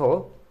दुईजना छ हो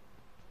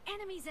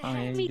Enemies यहाँ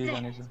ahead.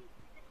 दुईजना छ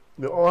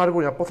यो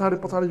अगाडिको यहाँ पछाडि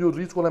पछाडि यो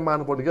रिचकोलाई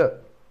मार्नु पर्ने क्या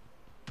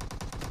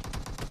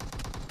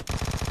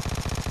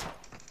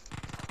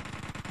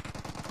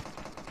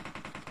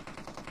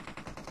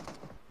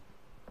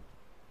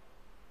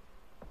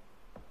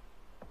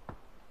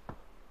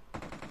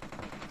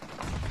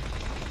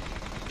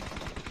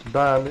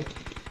दामी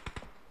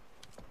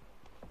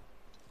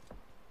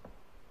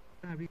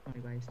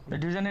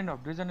दुईजना नक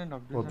दुईजना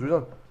नक हो दुईजना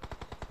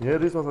यहाँ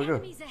रिचमा छ क्या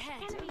Enemies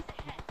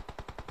ahead.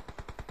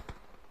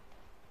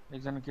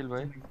 एकजना किल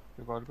भयो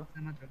त्यो घरको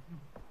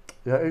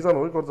यहाँ एकजना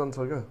हो कि कतिजना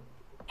छ क्या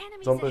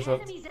Enemies Jump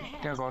ahead. is up.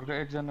 त्यहाँ घरको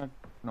एकजना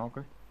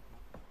नकै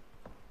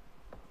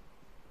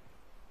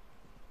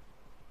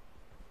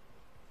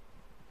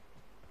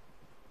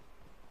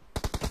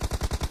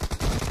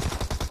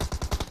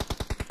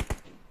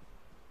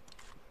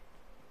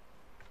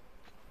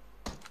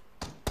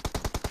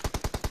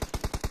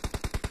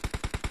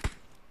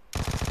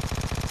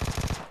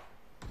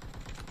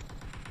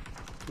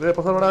ए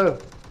पछाडिबाट आयो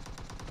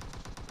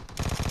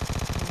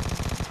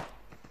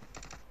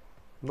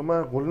नमा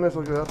घोल्न नै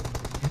सक्यो यार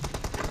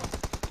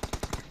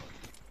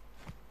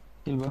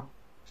किल भयो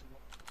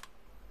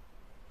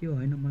त्यो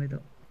होइन मलाई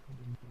त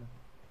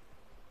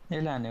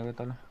यसले हानेको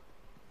तल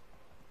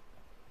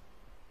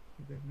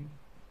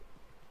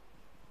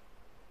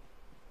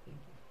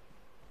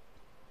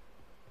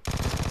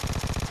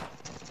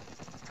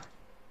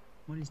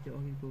मनिष त्यो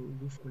अघिको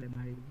रुसकोलाई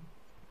मारेको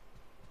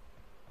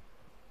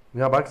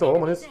यहाँ बाइक छ हो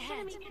मनिष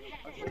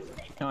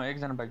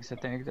एकजना बाँकी छ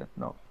त्यहाँ एकजना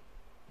नक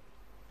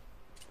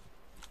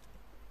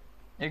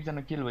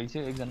एकजना किल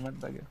भइसक्यो एकजना मात्र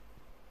बाँकी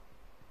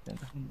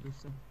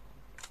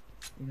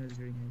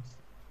नजिक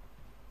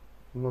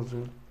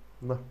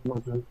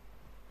ल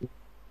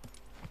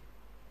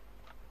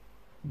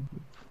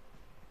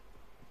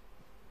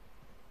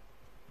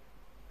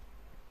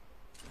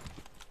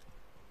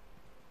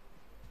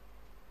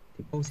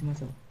औसीमा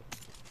छ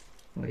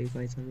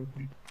वाइफाई छ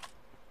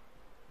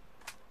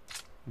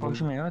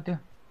पक्षमा हो त्यो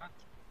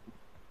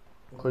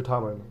खोइ थाहा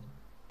भएन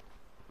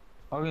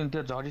अघि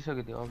त्यो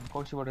झरिसक्यो त्यो अघि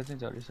पक्षबाट चाहिँ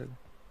झरिसक्यो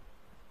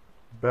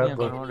ब्याक यहाँ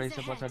घरमा रहेछ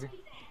पछाडि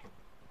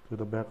त्यो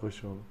त ब्याक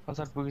रहेछ होला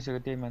पछाडि पुगिसक्यो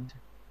त्यही मान्छे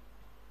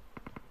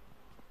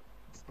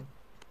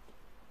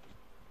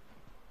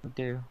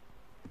त्यही हो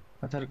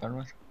पछाडि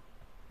घरमा छ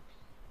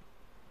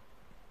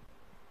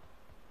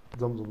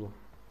जम जम ल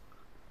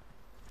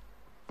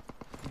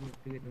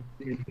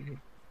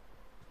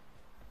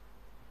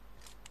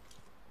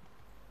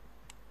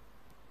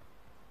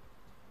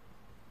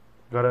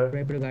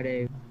गाडी गाडी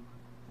आयो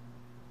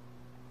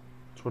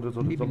छोटे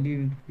छोटे जम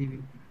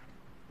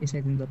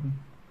यसै दिन गर्नु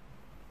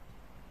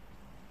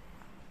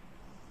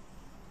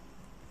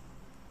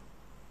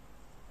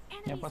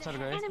यहाँ पछाडि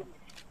गयो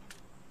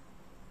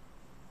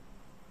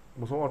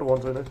मसँग अटो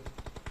भन्छ छैन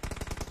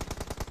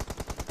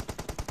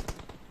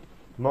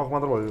नक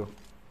मात्र भयो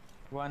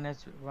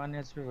वान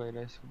एचपी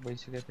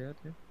भइसकेको थियो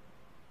त्यो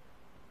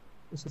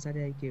उसको साथी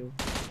आइ के हो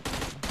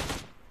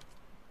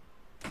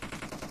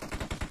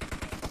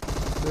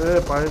ए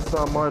पाइसा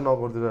मलाई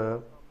नगरिदिएर यार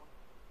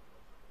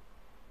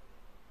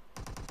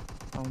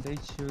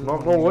आउँदैछु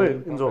नक नौ है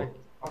इन्जो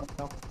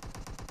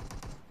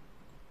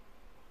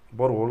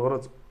बरु होल्ड गर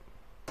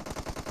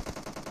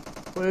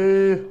ए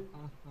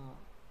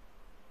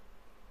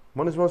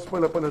मनिष मनिष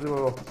पहिला पहिला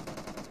तिम्रो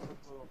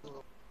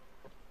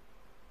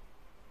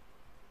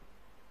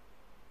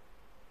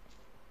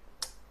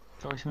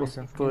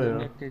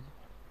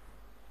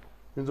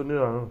इन्जो नि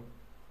हानु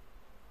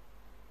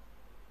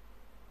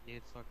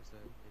Need soccer sir.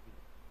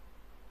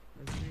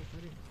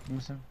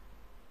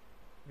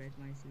 Right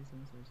my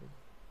system sir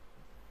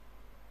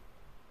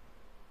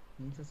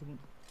हुन्छ सुन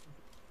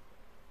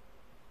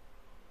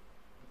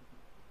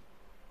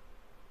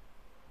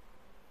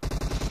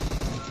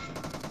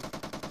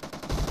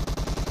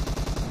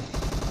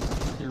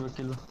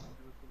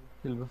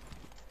किल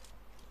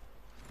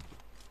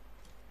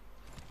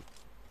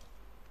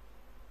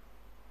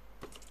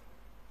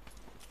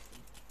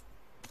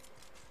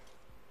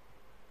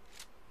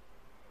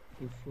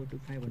If 4 to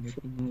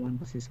 500 ping 1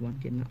 versus 1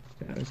 cannot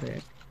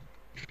say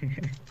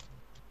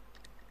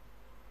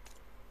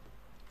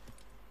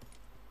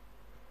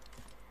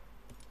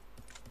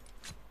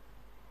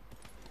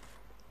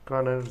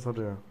कहाँ नाइट छ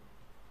त्यो यहाँ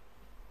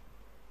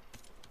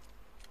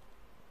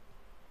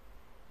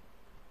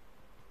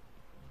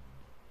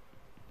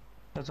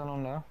त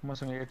चलाउन ल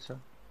मसँग 8 छ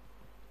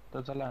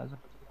त चला आज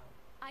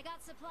I got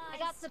supplies.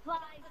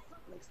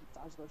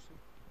 चार्ज गर्छु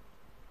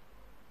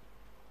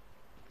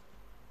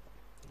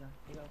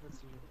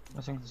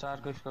मसँग 4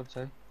 को स्कोप छ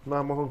है ना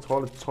मसँग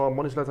 6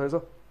 मनिषलाई चाहिन्छ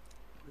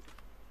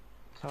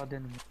छ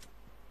देन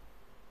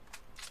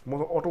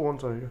मसँग अटो 1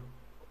 चाहियो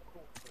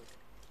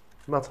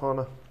ना छ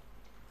ना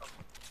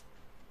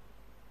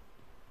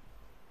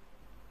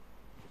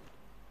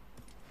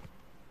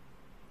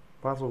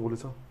पाँचको गोली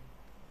छ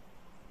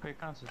खै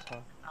कहाँ छ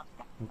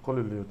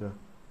कसले लियो त्यहाँ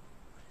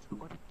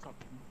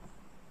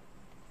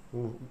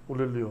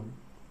उसले लियो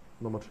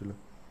नम्बर 3 ले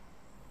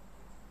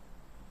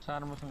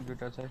 4 मसँग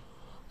दुईटा छ है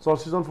सर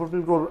सिजन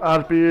 14 को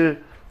आरपी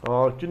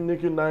किन्ने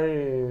कि नाइ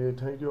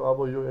थ्यांक यू अब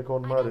यो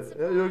एकाउन्टमा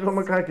यो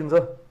एकाउन्टमा कहाँ किन्छ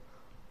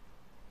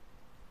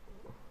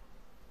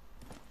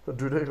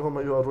दुईटा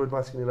एकाउन्टमा यो रोयल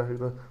पास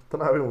किनिराखेको त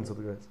तनावै हुन्छ त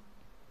guys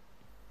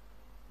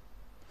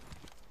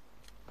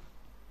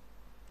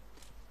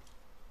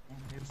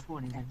There's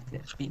one in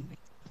that screen.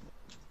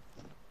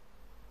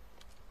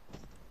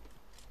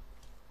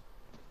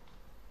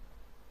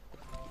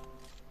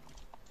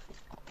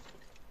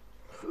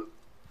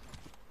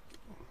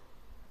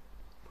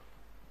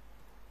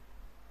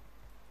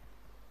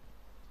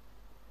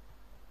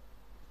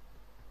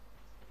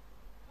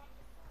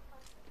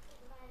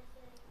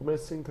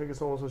 Amazing, thank you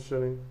so much for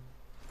sharing.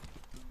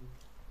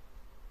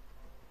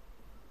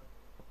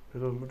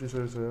 हेर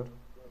लुटिसकेको छ यार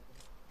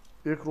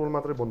 1 रोल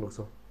मात्रै बन्नुको छ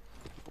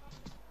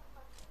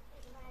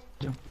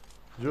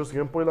यो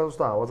गेम पहिला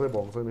जस्तो हावा चाहिँ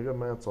भएको छैन क्या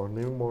म्याच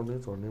झर्ने मर्ने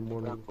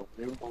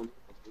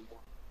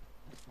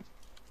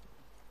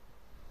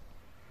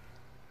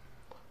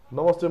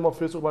नमस्ते म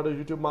फेसबुकबाट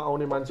युट्युबमा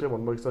आउने मान्छे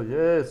भन्नुभएको छ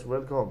यस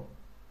वेलकम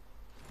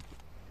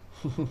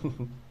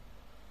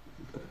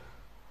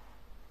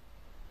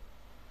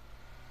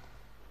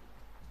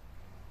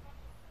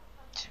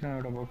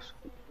एउटा बक्स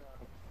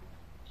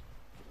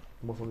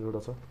मसँग एउटा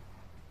छ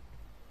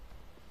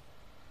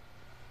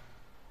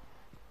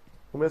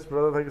Umesh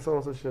brother thank you so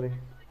much for sharing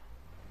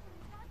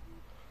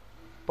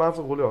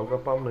 5 गोली हल्का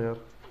पाऊँ न यार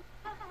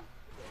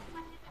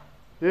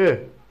ए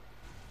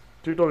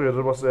टिकटक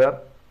हेरेर बस्छ यार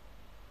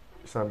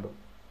शान्त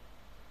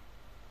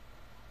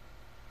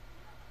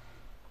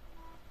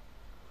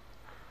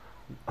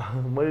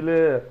मैले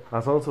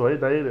हँसाउँछु है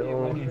दाइ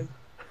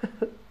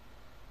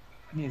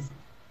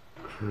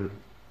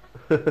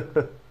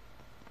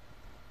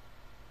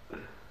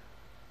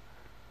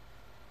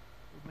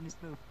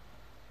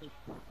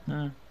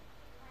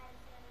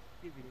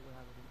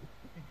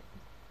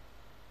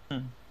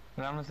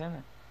राम्रो छैन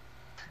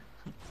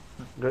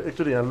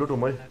एकचोटि यहाँ लुटौँ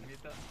है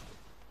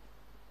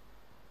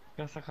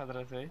कस्तो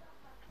खतरा छ है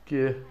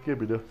के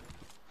भिडियो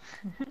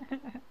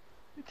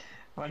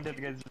वान्टेड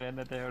गाइज हेर्न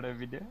त एउटा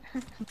भिडियो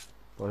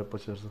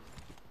भएपछि हेर्छु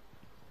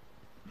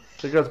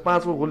ठिक छ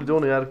 5 को गोली देऊ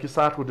न यार कि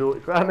 7 को देऊ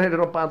कहाँनेर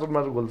 5 को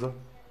मात्र गोली छ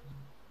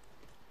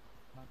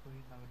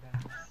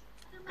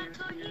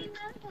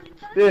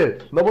ए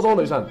नबताउ न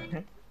इसान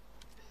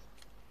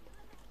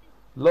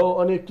ल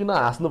अनि किन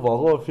हाँस्नु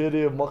भएको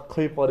फेरि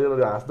मक्खै परेर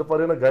हाँस्नु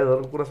परेन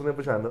गाइजहरुको कुरा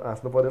सुनेपछि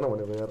हाँस्नु परेन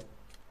भनेको यार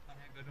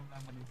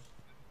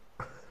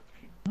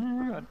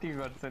अति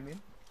गर्छ नि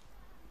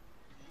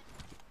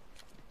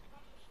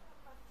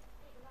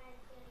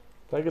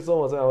thank you so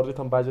much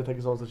rhythm बाजे thank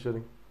you so much for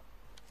sharing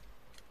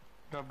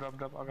drop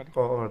अगाडि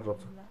अगाडि ड्रप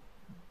छ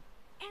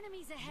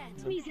Enemies ahead.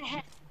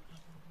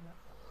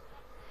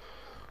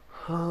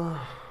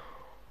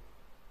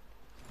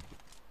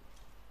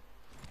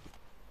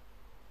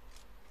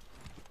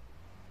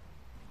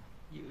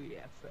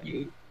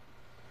 You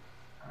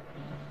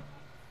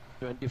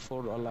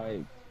 24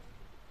 alive.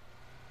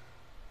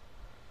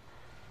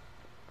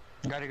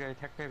 गाडी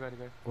ठ्याक्कै गाडी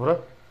हो र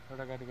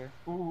एउटा गाडी गयो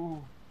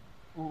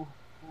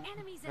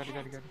Enemies गाडी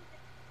ahead.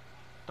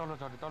 तल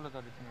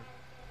झरे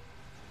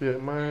ए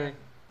मा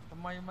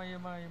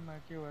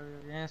के हो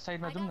यहाँ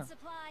साइडमा I जाउँ न got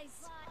supplies.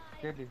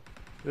 रेडी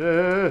ए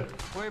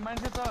ओइ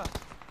मान्छे छ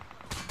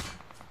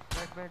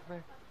ब्याक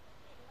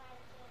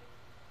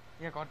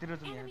यहाँ घरतिर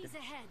जाउँ Enemies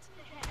यहाँ ahead.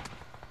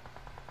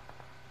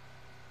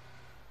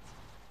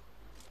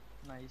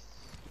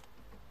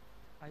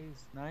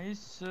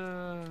 नाइस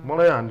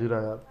मलाई हान्दिरा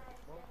यार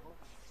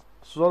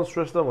सुजन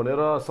श्रेष्ठ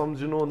भनेर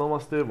सम्झिनु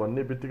नमस्ते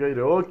भन्ने बित्तिकै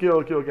ओके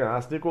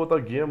हाँस्नेको त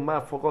गेममा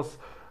फोकस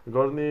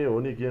गर्ने हो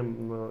नि गेम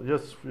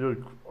यस यो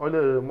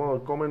अहिले म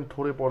कमेन्ट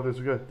थोरै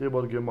पढ्दैछु क्या त्यही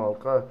भएर गेममा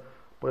हल्का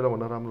पहिला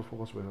भन्दा राम्रो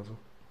फोकस भइरहेछ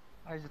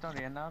अहिले त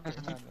हेर्न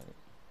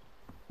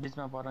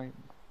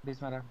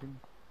बिचमा राख्दिनु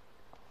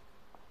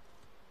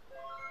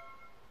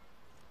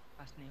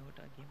आफ्नै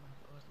एउटा गेममा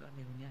फोकस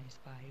गर्ने हुने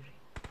आइस्पायर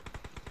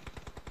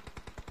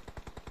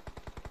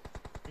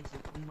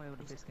कुनमा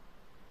एउटा फेस क्याम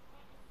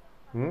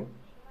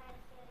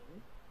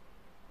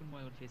कुनमा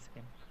एउटा face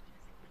क्याम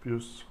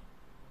Piyush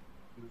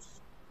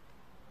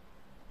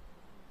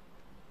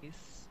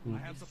I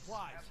have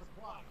supplies.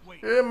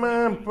 Wait. A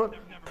ma'am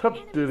थप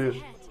तेरे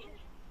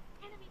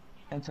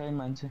यहाँ छ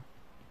मान्छे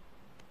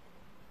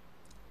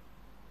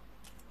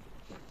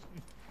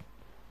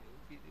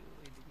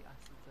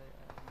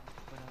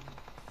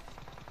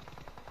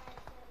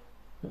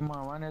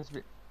 1 HP.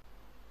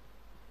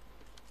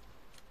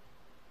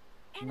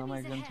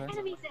 Enemies ahead.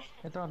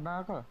 यता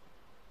नआको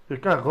ए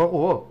कहाँ गएको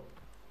हो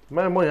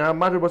म यहाँ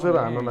माथि बसेर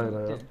हान्न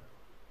लागिरहेको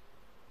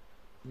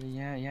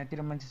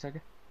यहाँतिर मान्छे छ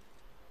क्या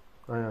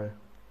आए आए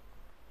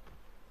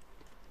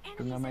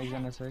ढुङ्गामा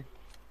एकजना छ है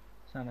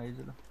सानो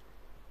हिजो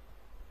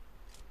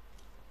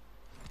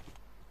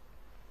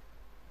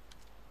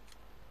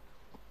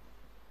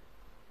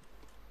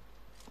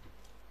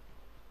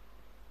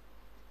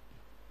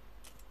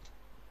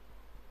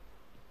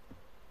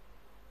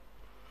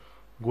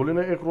गोली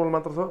नै 1 रोल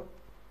मात्र छ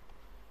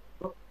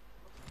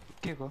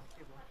के को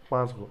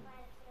 5 को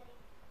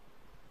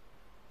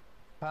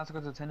 5 को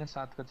त छैन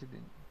 7 को चाहिँ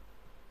दिनु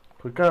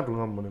खोइ कहाँ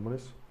ढुङ्गामा भने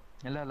मनिस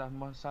ल ल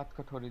म 7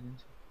 को थोरै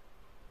दिन्छु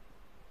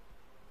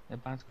ए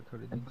 5 को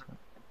थोरै दिन्छु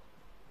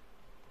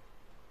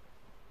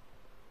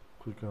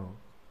खोइ कहाँ हो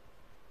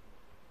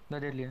ल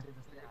रेलिया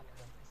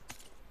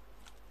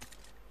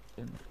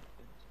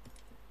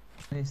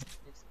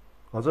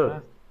हजुर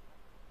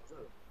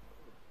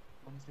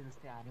मनुष्य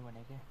जस्तै हार्यो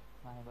भने के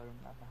माया गरौँ न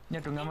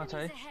यहाँ ढुङ्गामा छ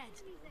है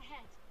Enemies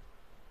ahead.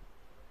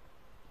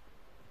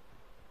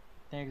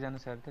 त्यहाँ एकजना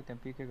छ त त्यहाँ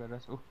पिके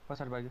गरेर उ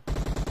पछाडि भाग्यो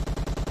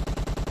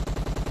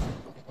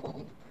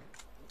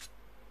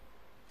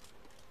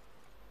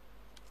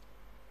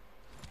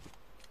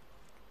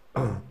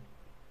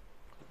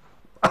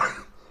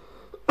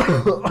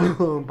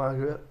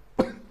भाग्यो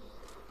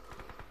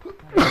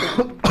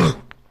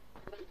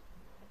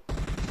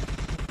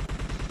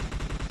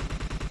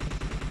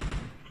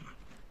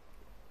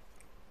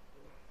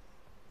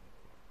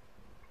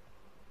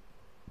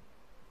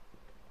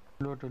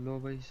लोटो लो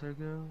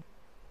भइसक्यो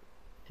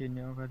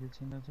किन्ने अगाडि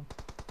छैन त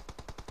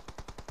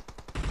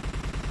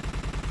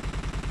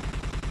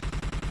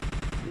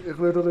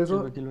एक्लै त रहेछ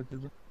किलो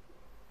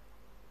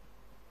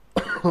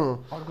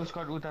अर्को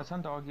स्क्वाड उता छ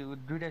नि त अघि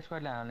दुईटा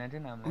स्क्वाडले हाल्ने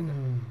थिएन हामीलाई त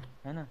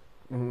हैन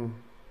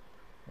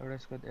एउटा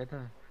स्क्वाड यता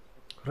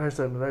राइट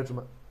साइडमा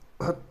राइटमा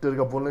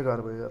तेरिका बोल्नै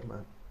गाह्रो भयो यार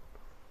man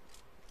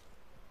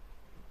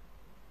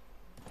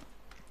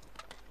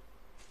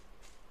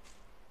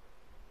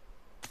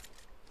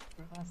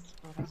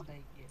प्रकाश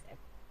दाइ के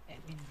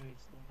एडमिन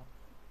रहेछ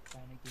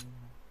प्राइम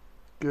गेमिङमा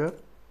के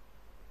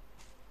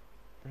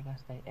प्रकाश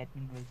दाइ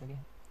एडमिन रहेछ के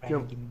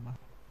प्राइम गेमिङमा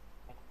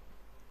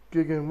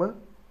के गेममा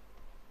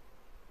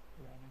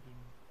प्राइम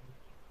गेमिङ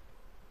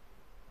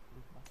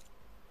ग्रुपमा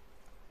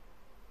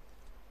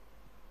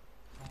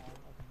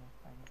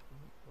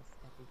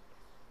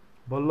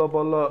बल्ल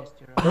बल्ल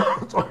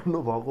चढ्नु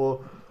भएको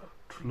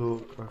ठुलो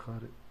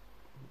राखारे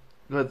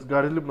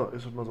गाडी लिप न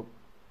यसो नजाऊ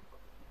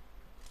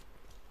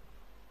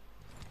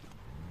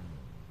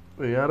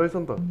ए यहाँ रहेछ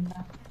नि त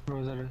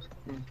रोजर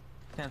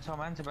त्यहाँ छ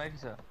मान्छे बाइक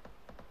छ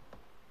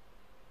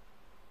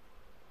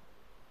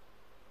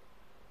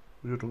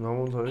यो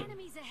ढुङ्गामा पनि छ है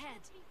Enemies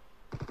ahead.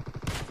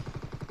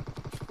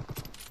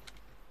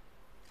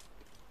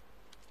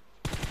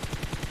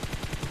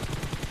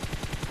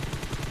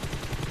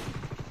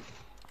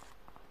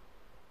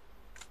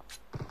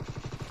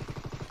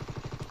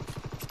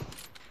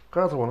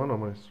 कहाँ छ भन न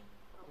महेश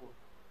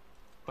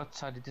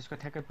पछाडि त्यसको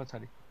ठ्याक्कै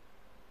पछाडि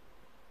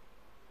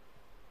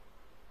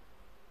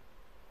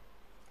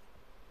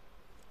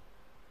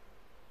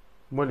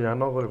मैले यहाँ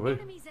नगरेको है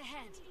Enemies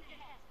ahead.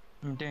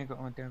 त्यहाँको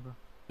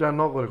त्यहाँ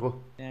नगरेको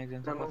त्यहाँ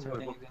एकजना छ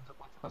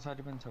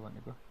पछाडि पनि छ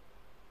भनेको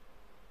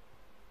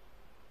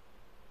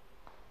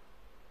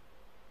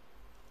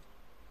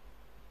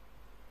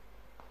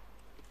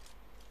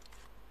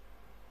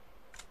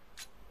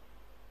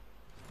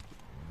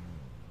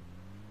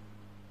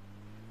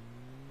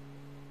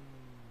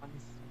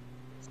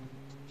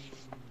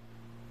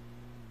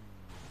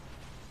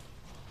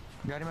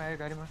गाडीमा आयो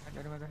गाडीमा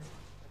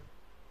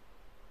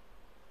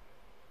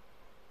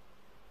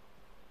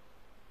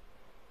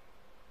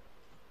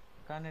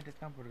कहाँनेट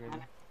कहाँ पुर्गयो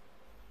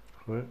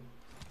खोइ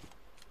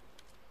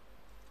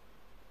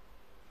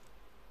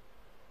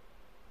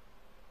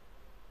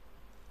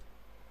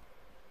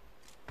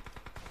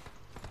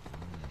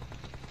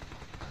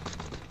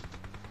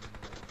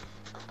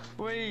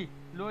ओइ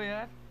लो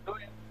यार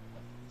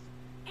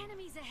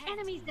Enemies ahead.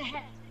 Enemies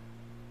ahead.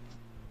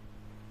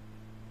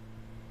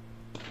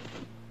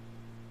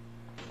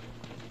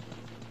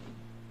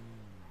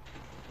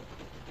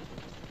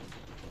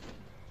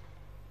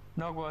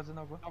 नगो अझ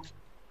नगो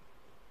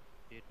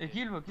ए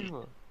किल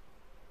भयो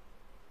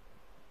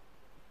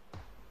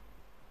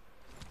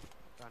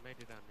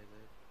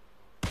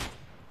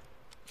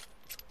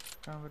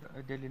कहाँबाट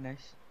डेली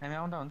नाइस हामी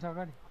आउँदा हुन्छ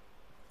अगाडि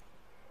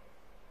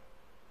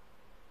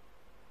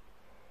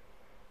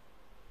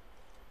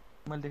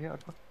मैले देखेँ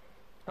अर्को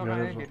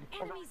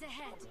Enemies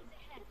ahead.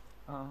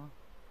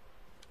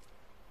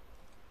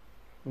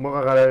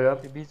 मका गाडे यार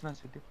त्यो बीचमा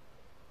छुट्यो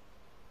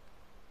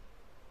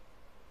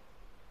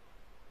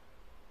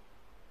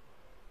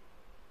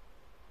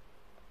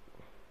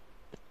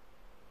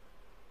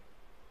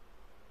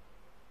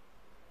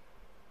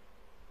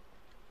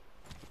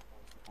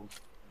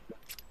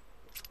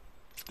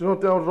त्यो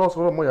त्यहाँ रस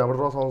गर म यहाँबाट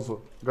रस आउँछु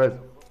गाइज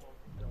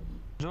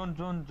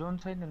जोन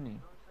छैन नि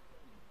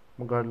म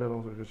गाडी लिएर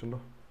आउँछु एकैछिन ल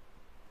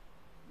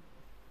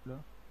ल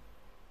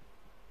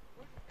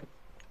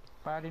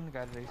पारिन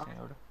गाडी रहेछ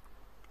एउटा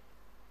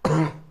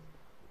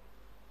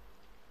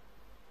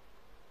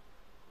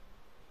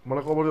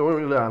मलाई कभर दियो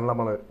यसले हान्ला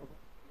मलाई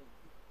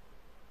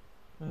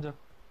हुन्छ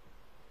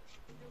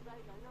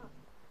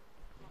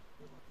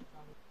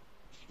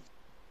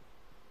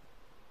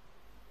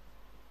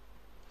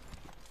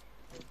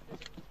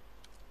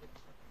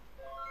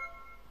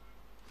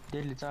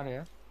डेली 4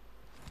 यार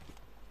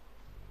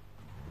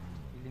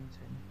हिलिङ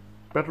छैन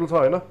पेट्रोल छ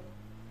हैन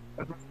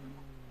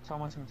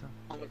समस्या छ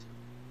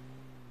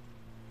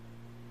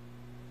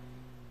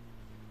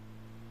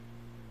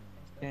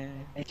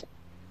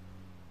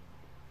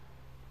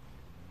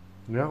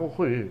यहाँको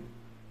खोइ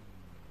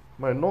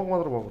माइ नक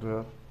मात्र भएको थियो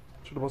यार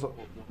छिटो बस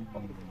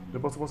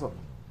बस बस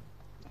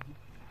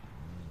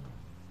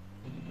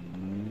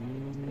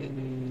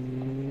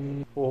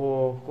ओहो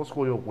कसको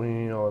यो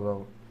भुइँ आवाज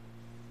आउँछ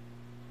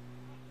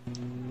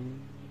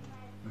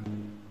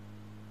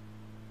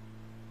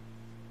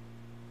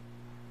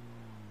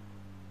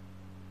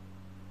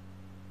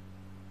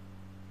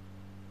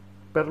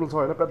पेट्रोल छ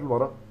हैन पेट्रोल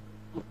भर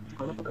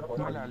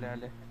मैले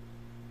हाले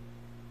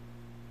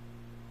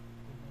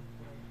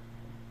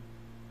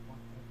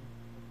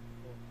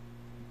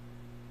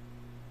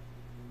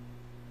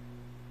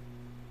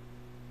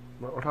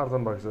म 18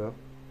 जन भएको छ यार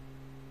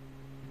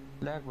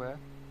ल्याग भयो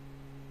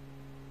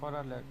पर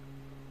ल्याग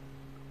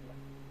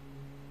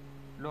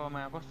लो मा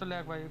कस्तो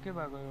ल्याग भयो के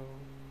भएको यो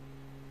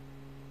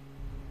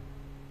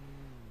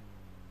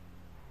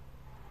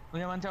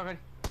उहाँ मान्छे अगाडि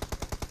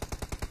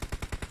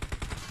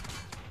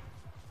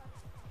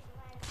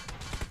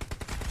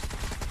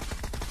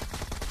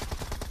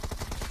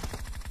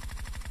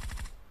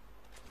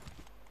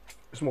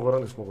स्मोक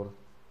गर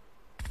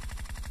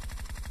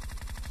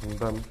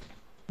दाम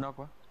नक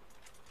भयो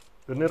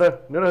नेरा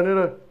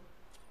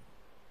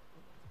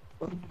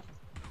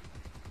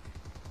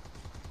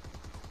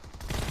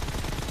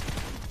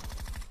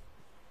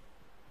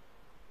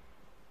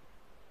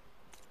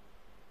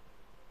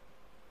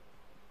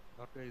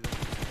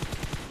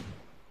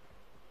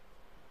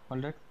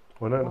हल्ड्रेड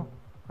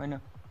होइन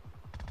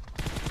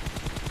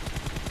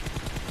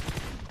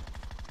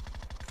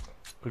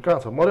कहाँ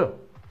छ मर्यो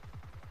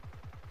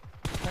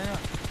छैन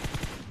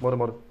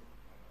मर्यो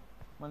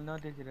मैले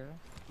नदेखिरहेको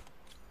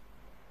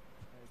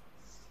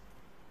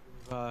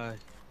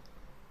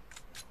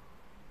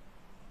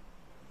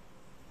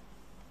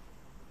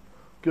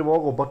के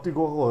भएको बत्ती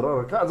गएको हो र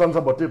कहाँ जान्छ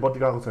बत्ती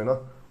गएको छैन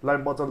लाइट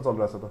मजाले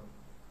चलिरहेछ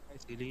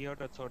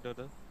त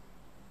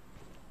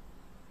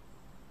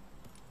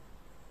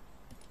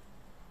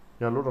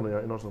यहाँ लुट न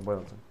यहाँ इनरसँग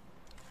भइहाल्छ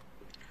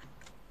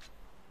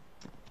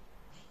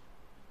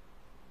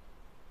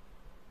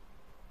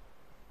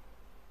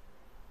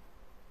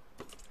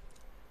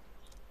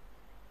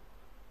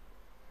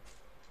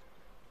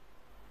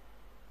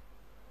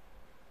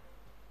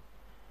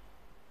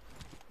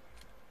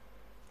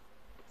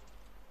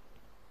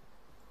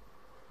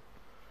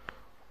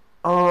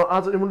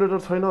आज इमुलेटर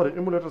छैन अरे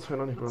इमुलेटर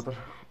छैन नि ब्रदर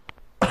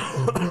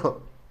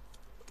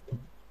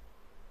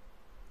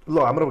ल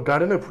हाम्रो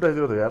गाडी नै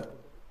फुटाइदियो त यार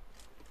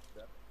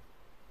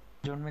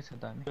जोनमै छ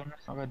त हामी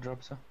अगाडि ड्रप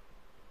छ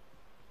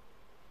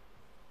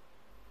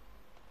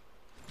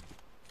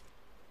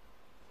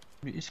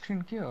स्क्रिन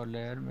के होला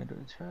यार मेरो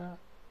छ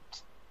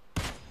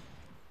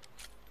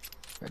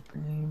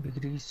पनि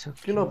बिग्रिसक्यो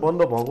किन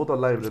बन्द भएको त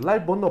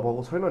लाइभ बन्द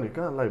भएको छैन नि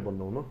कहाँ लाइभ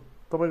बन्द हुनु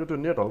तपाईको त्यो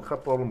नेट हल्का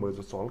प्रब्लम भयो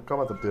जस्तो हल्का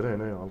मात्र धेरै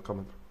हैन हल्का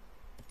मात्र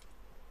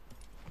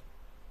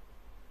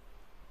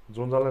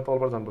जोनजाललाई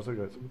तलबाट जानुपर्छ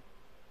गाइस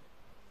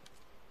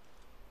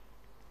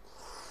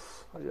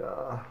या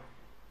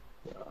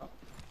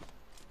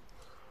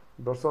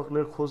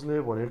दर्शकले खोज्ने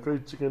भनेकै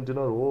चिकन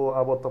डिनर हो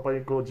अब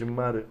तपाईको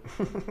जिम्मा रे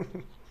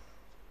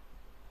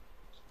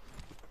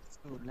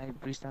लाइभ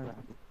रिस्टार्ट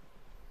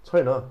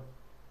छैन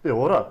ए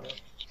हो र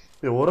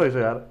रहेछ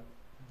यार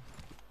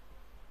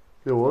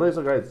ए हो रहेछ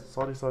गाइस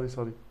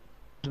सरी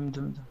जुम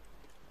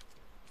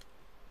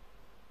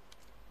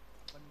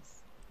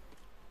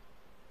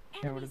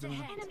एउटा जुम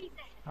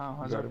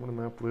गाडी पनि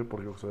नयाँ पुरै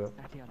पड्केको छ यार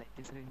साथीहरुलाई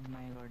त्यसरी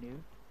माया गर्ने हो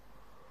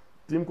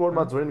टिम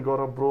कोडमा जोइन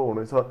गर ब्रो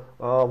हुनेछ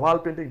वाल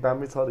पेन्टिङ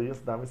दामी छ रे यस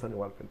दामी छ नि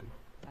वाल पेन्टिङ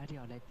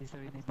साथीहरुलाई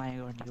त्यसरी नै माया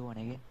गर्ने हो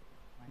भने के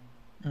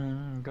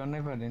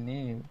गर्नै पर्यो नि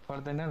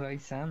पर्दैन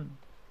रहेछ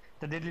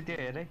त डेली त्यो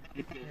हेर है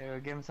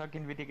गेम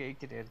सकिन बित्तिकै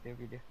एकचोटि हेर त्यो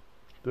भिडियो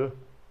त्यो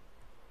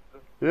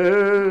ए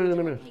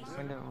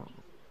मैले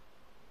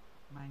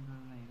माया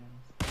गर्न हेरेर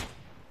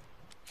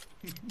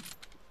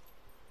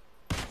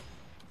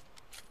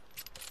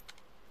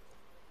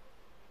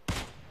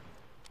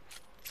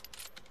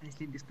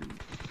आइसले त्यस्तो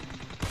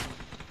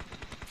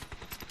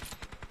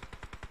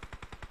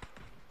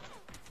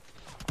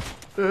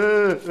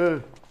ए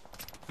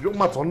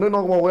योमा झन्डै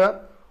नगमाउ यार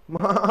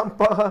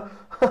मापा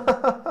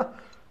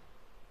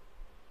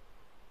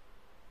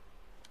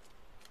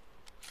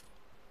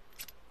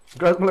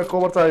गाइस मलाई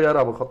कभर चाहियो यार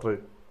अब खत्रै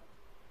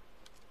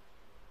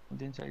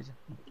दिन्छ आइज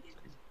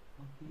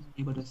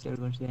यबाट शेयर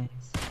गर्छु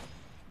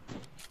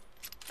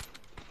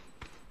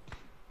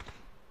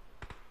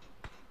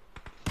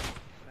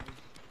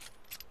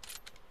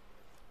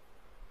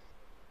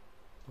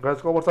गाइस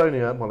कभर चाहियो नि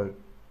यार मलाई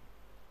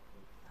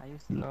आयो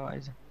ल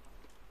आइज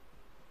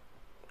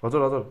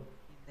हजुर हजुर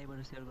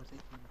यिनैबाट सेयर गर्छ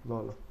एकछिन। ल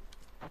ल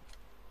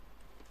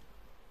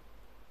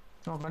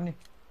नि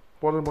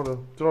पर्दैन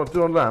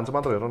तिनीहरूलाई हान्छ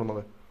मात्र हेर न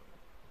मलाई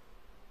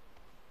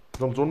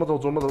जोनमा जाउँ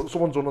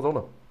सुमन जोनमा जाउँ न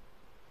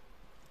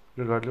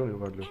यो गाडी ल्याऊ यो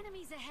गाडी ल्याऊ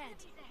Enemies ahead.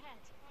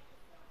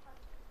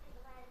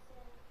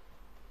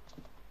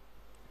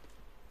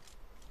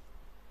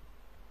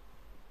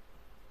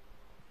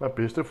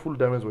 भेस्ट चाहिँ फुल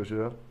ड्यामेज भइसक्यो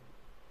यार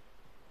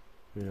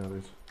ए यहाँ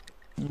रहेछ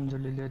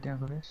इन्जोले ल्यायो त्यहाँ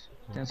गएस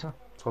त्यहाँ छ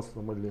छ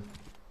मैले लिएँ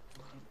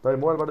दाइ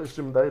मोबाइलबाट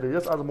स्ट्रिम दाइ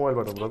यस आज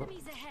मोबाइलबाट हो ब्रदर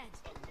Enemies ahead.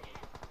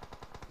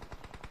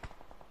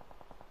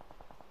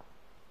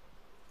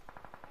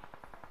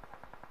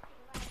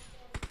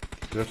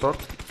 हेडसट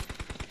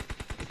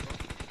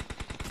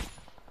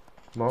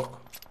नक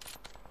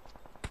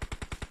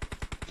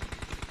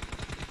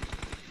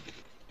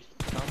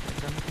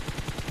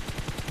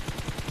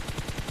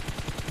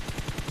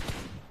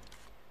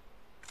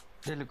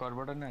त्यसले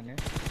घरबाट नै हाने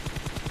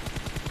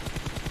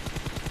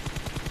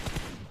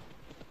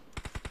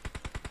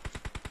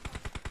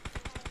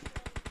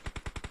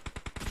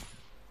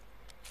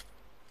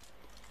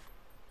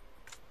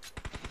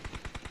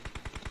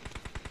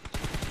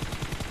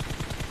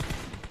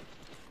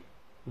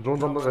जोन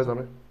जम्दा गएछ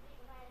हामी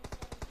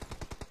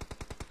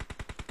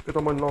यता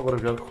मैले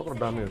नगरेको यार कस्तो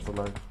दामी हेर्छ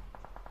लाग्यो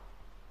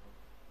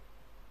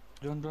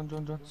John John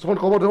John John Suman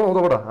cover देऊ न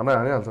उताबाट हामीलाई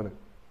हानिहाल्छ नि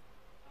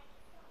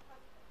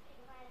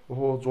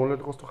ओहो जोनले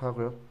त कस्तो खाएको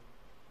यार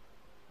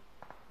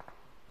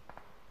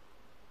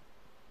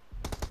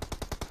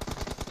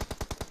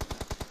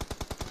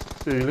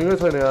ए हिलिङै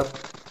छैन यार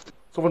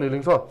सुमन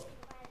हिलिङ छ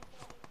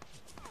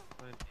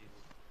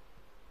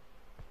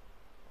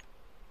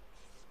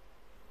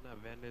ना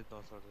ब्यान्डेज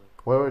 10 वटा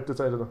भयो त्यो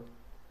चाहिन्छ त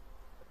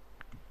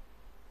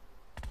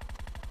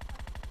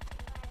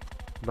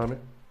दामी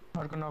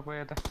अर्को नगयो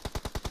यता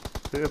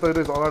ए यतै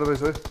रहेछ अगाडि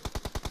रहेछ है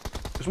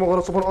स्मोक गर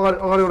सुमन अगाडि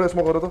अगाडि एउटा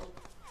स्मोक गर त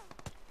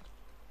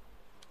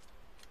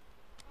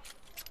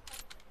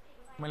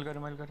मैले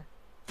गरेँ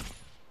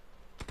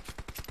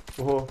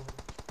ओहो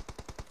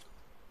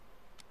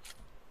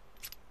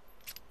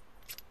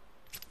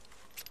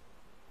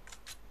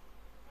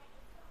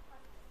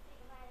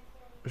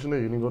यसो नै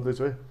हिलिङ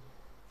गर्दैछु है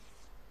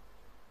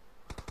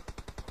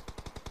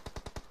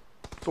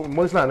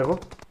मनिषलाई हानेको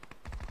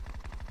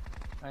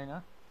होइन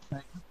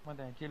म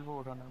त्यहाँ किल पो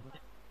उठाउन आएको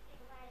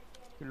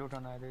किल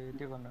उठाउन आएर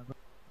त्यो गर्न आएको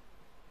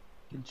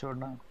किल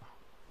छोड्न आएको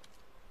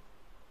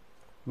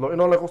ल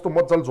यिनीहरूलाई कस्तो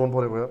मजाले जोन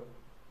परेको यार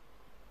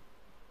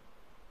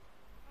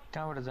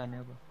कहाँबाट जाने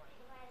अब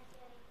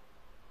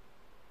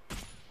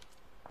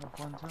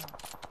फोन छ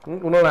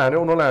उनीहरूलाई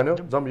हान्यो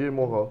जाम यही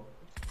मौका हो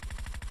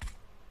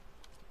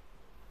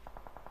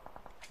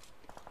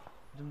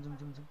जुम जुम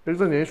जुम जुम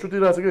एकजना यहीँ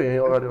सुतिरहेको छ कि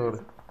यहीँ अगाडि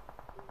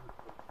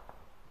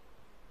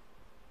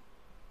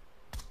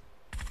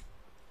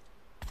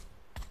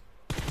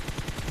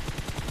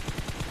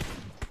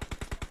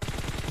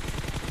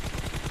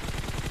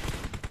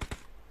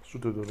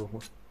सुत्यो रुखमा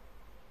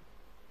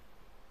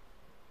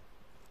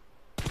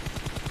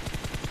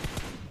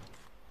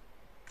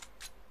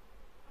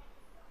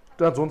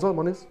त्यहाँ जोन छ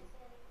मनिष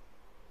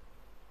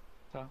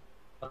छ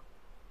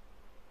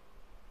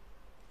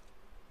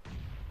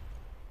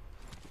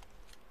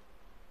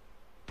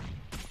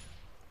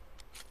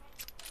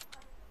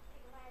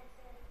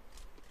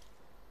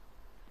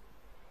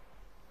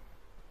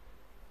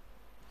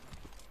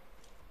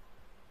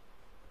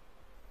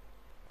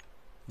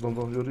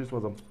जाउँ यो रिसमा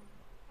जाउँ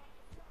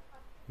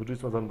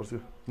रिसमा जानुपर्छ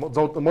म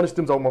जाउँ मनिष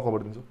तिमी जाऊ म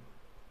खबर दिन्छु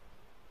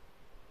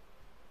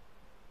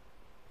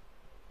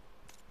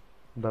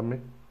दामी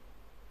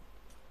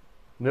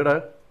नेड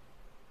आयो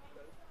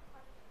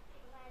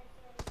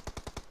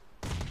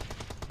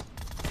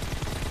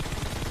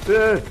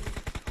ए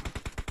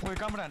ओइ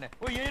कहाँबाट हाने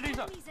ओ यही रहेछ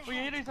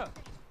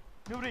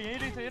देउरे यही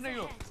रहेछ हेर्न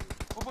यो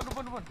ओपन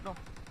ल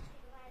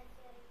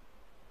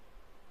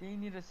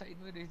त्यहीँनिर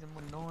साइडमै रहेछ म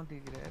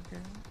नदेखेर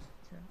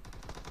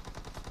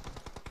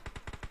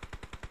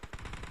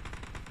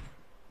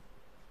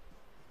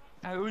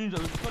आयो इन्जो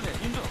कसले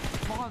इन्जो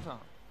मगाउ छ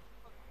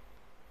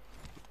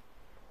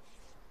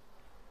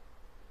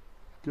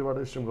केबाट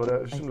स्ट्रिम गरे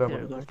स्ट्रिम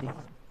ल्याएको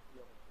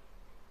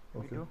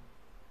ओके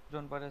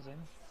जोन परेछ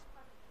हैन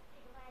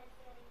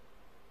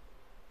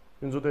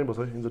इन्जो त्यहीँ बस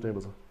है इन्जो त्यहीँ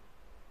बस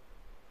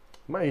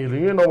मा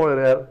हिलिङै नभएर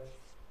यार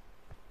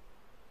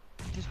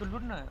त्यसको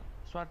लुट न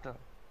स्वाट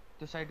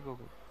त्यो साइड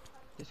गएको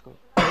त्यसको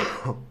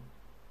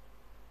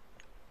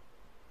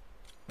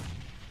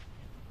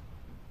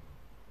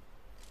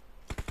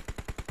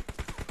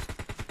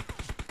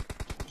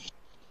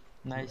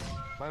नाइस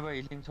बाइ बाइ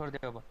हिलिङ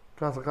छोड्दियो अब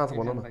कहाँ छ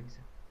भन न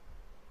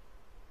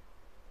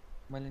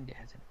मैले नि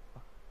देखाएको छैन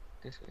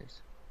त्यसको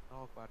हेर्छु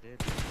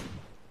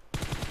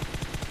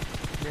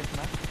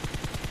लेफ्टमा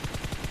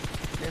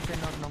लेफ्ट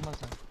नट नम्बर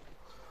छ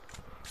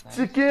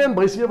चिकन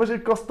भइसकेपछि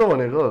कस्तो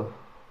भनेको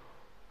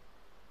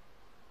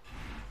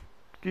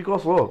कि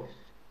कसो हो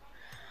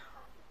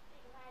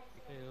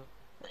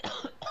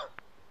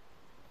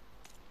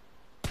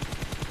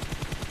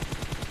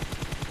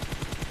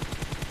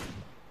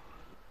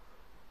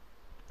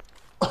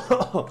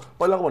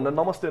पहिलाको भन्दा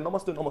नमस्ते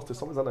नमस्ते नमस्ते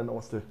सबैजनालाई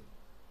नमस्ते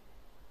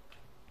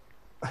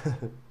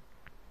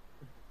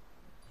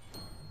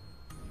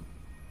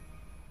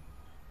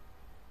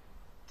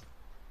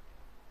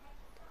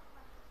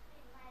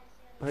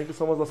थ्याङ्क यू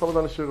सो मच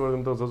सबैजना सेयर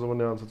गरिदिनु त जो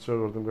पनि आउँछ सेयर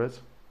गरिदिनु guys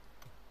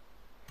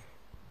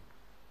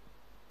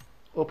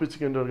OP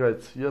chicken dinner guys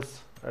yes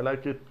I like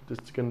it this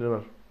chicken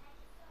dinner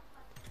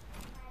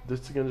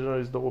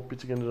is the OP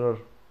chicken dinner.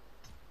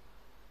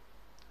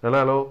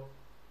 Hello.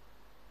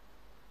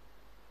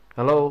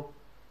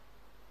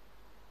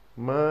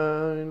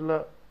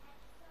 Maila.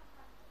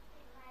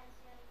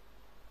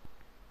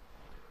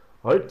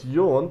 Right,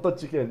 यो हो नि त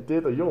चिकन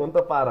त्यही त यो हो नि त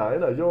पारा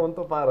हैन यो हो नि त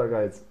पारा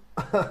गाइज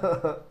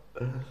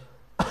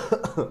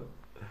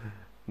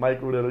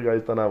माइक उडेर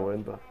गाइज त नभयो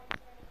नि त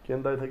केन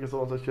दाइ thank you so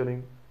much for sharing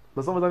ल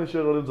सबैजना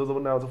सेयर गरिदिनु जो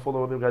पनि आउँछ फलो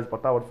गरिदिनु गाइज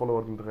फटाफट फलो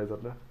गरिदिनु त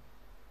गाइजहरुले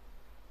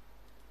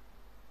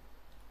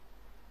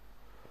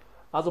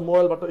आज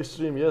मोबाइलबाट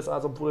स्ट्रिम यस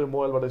आज पुरै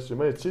मोबाइलबाट स्ट्रिम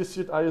है चिट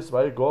सिट आयुष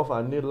भाइ गफ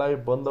हान्ने लाइभ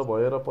बन्द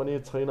भएर पनि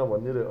छैन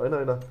भन्ने रे हैन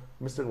हैन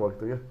मिस्टेक भएको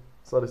थियो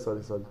के सरी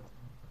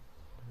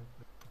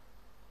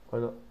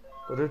हैन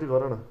रेडी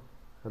गर न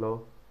हेलो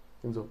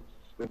इन्जो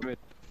वेट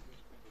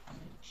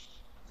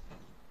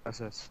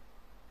अच्छा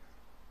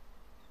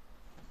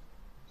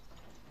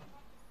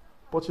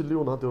पछि लिउ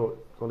न त्यो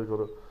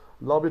collector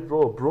love it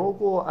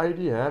ब्रोको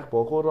ID hack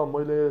भएको र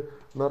मैले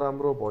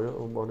नराम्रो भयो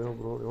भन्यो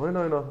ब्रो हैन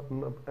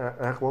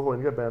ह्याक भएको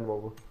होइन क्या ब्यान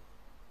भएको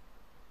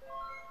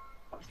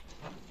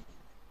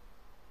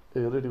ए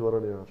रेडी गर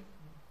नि यार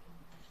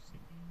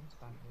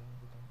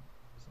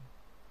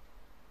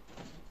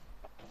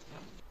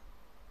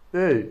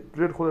ए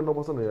क्रिएट खोलेर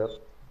नबस्छ न यार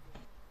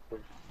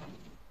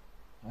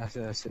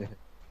अच्छा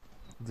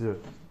जी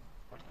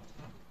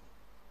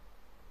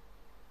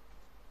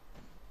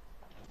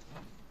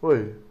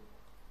ओइ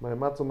भाइ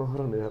मात्र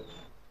नगर नि यार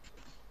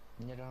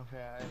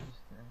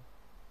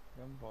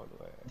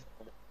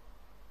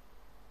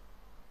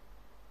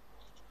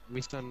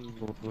मिस्टर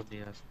बोल्ने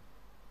यार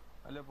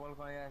अहिले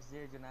बलको यास जे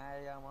जुन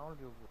आया माउल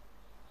त्यो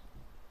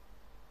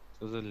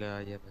सुजुले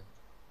आएन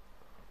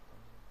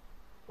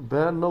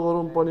ब्यान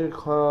नगरौँ पनि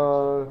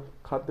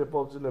खाद्य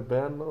पब्जीले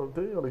ब्यान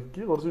त्यही अनि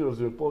के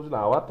गर्छु पब्जीले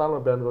हावा तालमा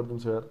ब्यान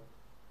गरिदिन्छ यार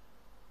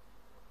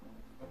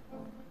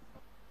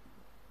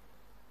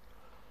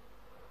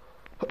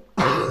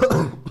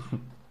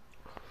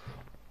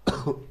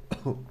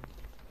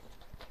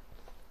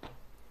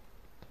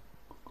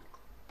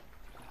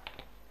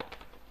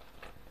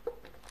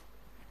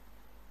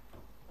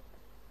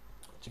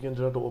चिकन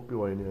डिनर त ओपी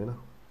भयो नि हैन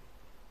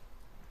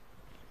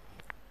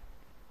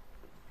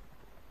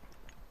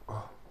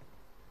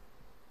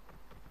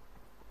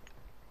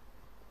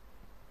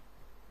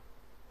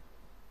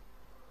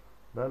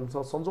ब्यान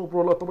सन्चो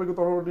प्रोलाई तपाईँको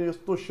तर्फबाट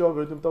यस्तो सेयर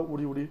गरिदिउँ त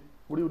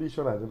उडी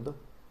सेयर हालिदिउँ त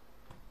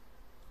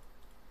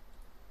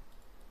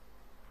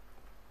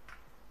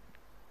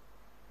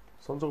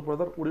सन्चो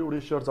ब्रदर उडी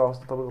सेयर जाओस्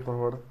त तपाईँको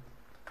तर्फबाट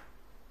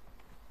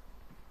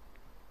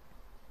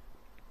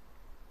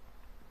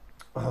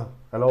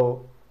हेलो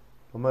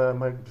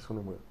माइक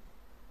डिस्कनेक्ट भयो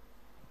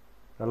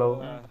हेलो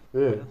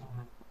ए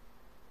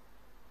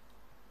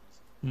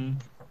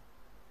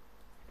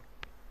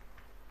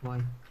म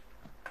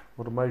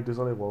त माइक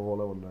डिस्कनेक्ट भएको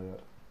होला भन्दा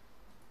यार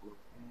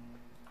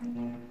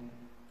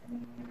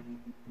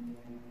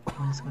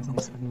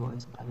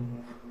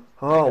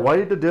why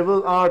the devil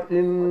art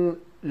in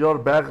your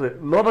back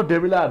not a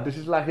devil art this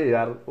is Lakhey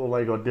यार oh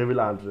my god devil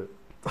art रे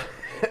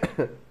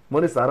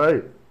मनिष सारा है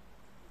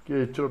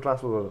के चो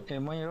ट्रान्सफर गर ए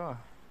मै हो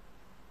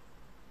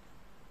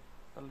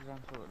तल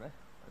ट्रान्सफर गर है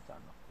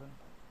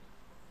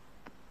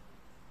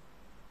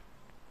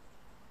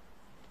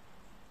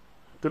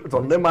त्यो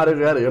झन्डै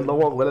मारेको यार हेर्न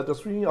नगएको बेला त्यो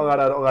सुई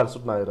अगाडि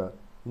सुत्न आएर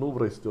नुब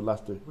रहेछ त्यो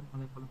लास्ट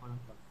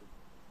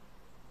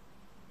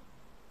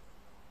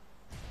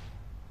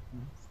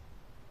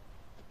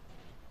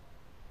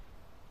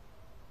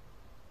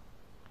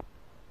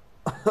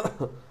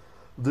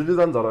दिल्ली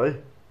जान्छ र है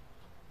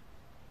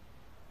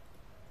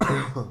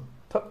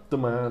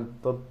थत्तमा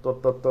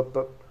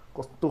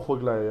कस्तो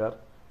खोक लाग्यो यार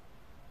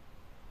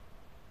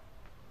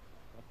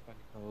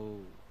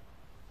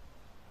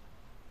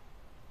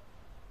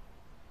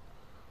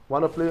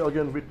Wanna play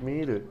again with me?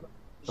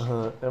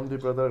 MD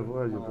brother, who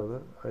are you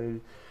brother?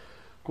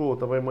 को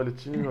तपाईँ मैले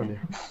चिनिन नि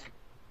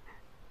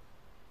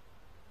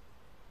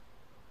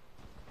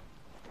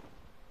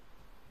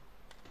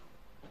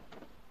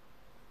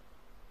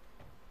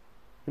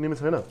इनिमी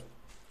छैन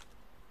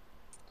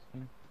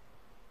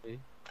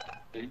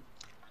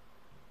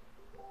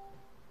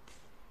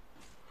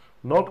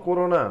Not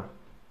Corona.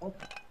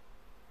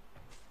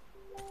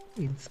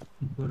 It's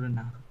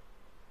Corona.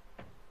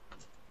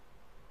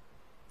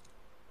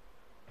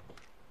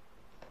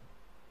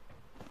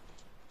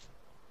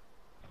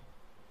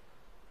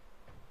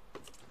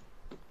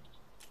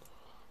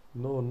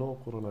 No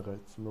Corona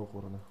guys, no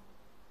Corona.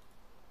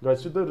 Guys,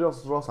 सिधै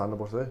रस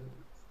हाल्नुपर्छ है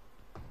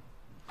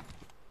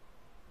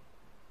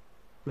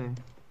Play.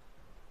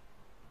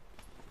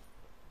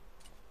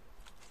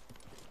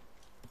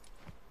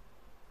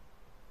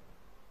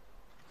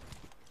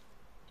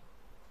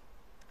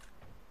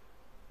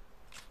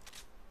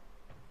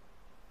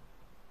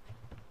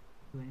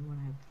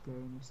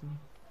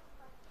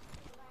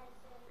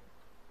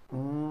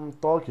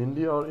 Talk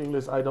Hindi or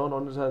English. I don't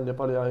understand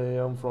Nepali.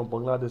 I am from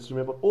Bangladesh.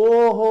 Remember?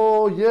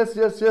 Oh, yes,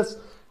 yes, yes,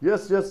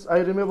 yes, yes. I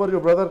remember you,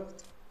 brother.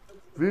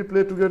 We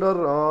played together.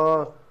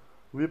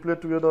 We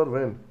played together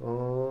when?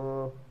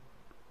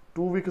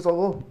 2 weeks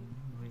ago.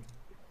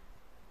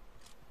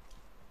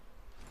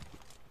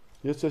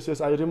 Yes, yes,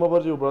 yes. I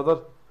remember you,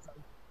 brother.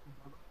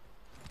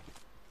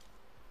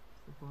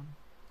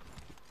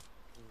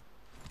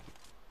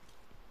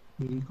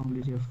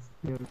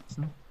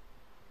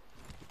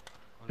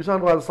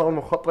 किसानको आज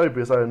साउन्डमा खतरै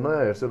भेष आयो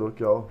नयाँ हेर्सेट हो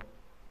क्या हो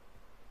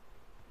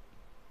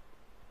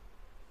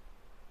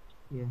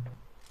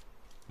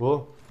हो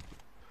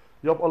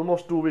Yup,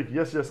 almost 2 weeks.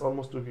 Yes, yes,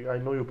 almost 2 weeks. I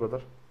know you,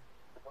 brother.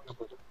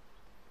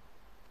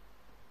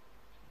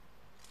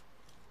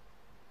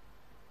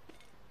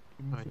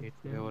 I need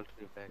level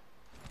 3 back.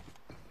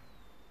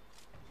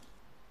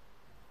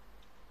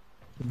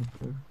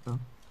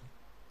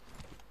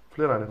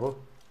 Flare हानेको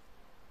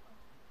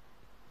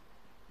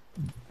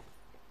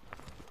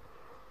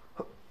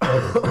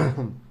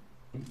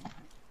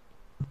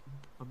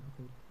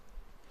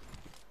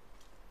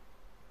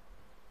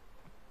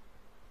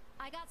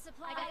I got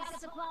supplies.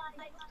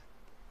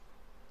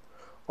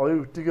 अघि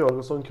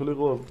टिकेहरूसँग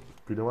खेलेको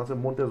भिडियोमा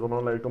चाहिँ मोन्टेज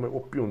बनाउनलाई एकदमै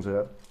ओपी हुन्छ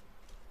यार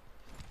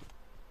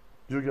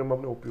यो गेममा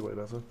पनि ओपी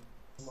भइरहेछ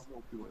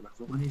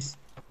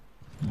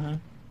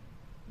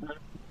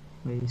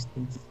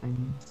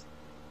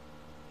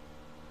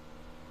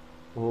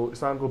हो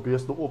इसानको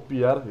बेस त ओपी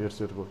यार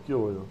हेडसेटको के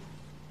हो यो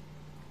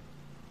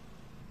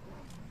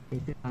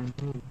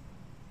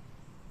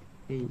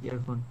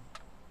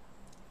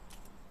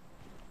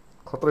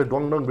खतरै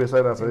डङ बेस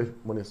आइरहेछ है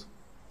मनिष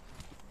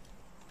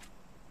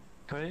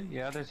खै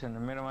यादै छैन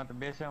मेरोमा त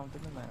बेसै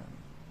आउँदैन न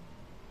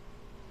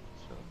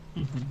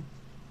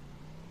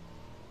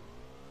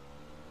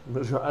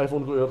मेरो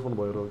आइफोनको इयरफोन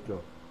भएर हो क्या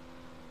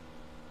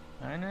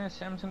हैन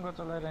स्यामसङको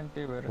चलाइरहने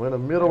त्यही भएर होइन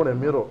मेरो भने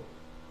मेरो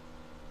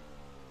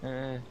ए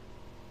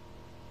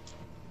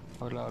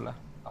होला होला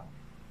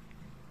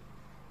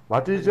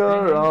What is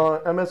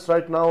your MS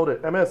right now?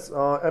 MS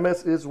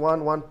is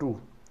 112,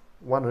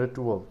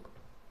 112.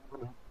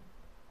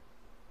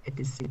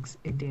 86,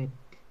 88.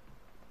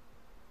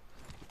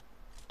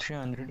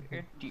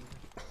 380.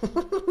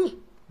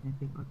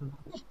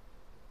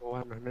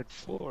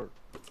 104.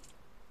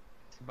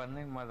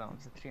 भन्ने मजा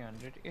आउँछ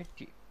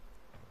 380.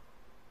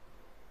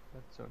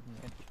 That's what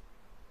net.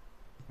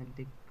 I'll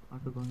take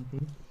auto gun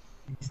thing.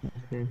 It's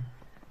not there.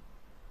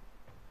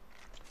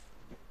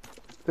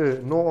 Hey,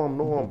 no arm,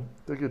 no arm.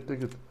 Take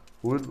it.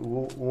 Who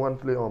want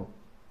play arm?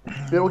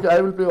 Hey, okay,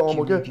 I will play arm,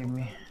 okay? Give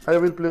me. I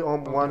will play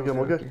arm one game,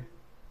 okay?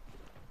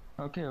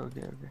 Okay.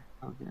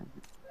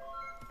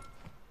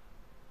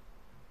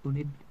 Who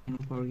need ammo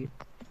for it?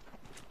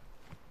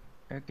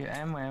 Okay,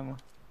 ammo.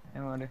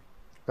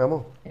 Ammo?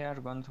 यार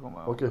guns को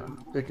मारो. Okay,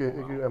 एक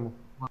ammo.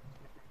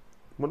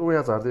 मैं वो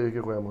यहाँ चाहते एक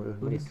ammo.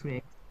 Who need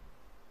 3x?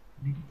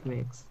 Need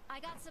 2x. I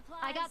got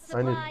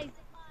supplies.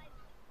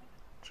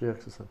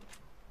 3x sir.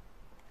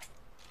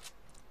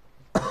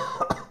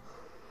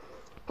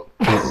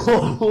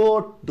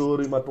 Oh,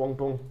 Dory ma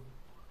tong.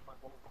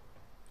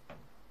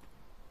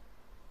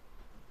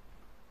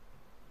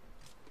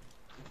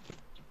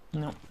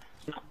 No.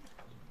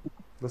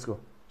 Let's go.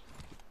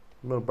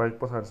 No bike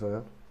पछाडि छ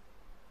यार.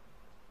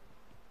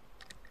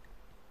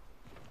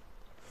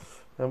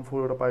 M4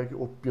 एउटा पाए कि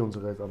ओपी हुन्छ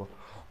गाइस अब.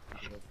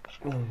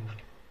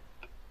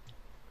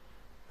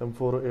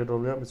 M4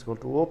 AWM is equal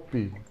to OP.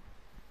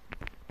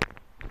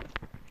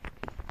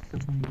 So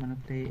you wanna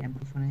play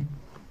M4?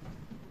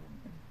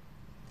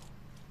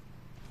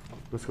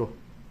 Let's go.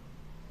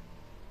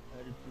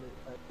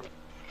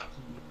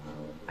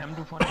 M2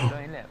 phone is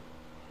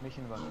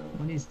mission gun.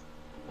 One is.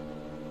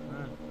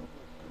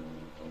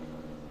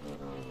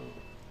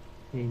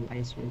 Hey,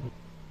 I swear.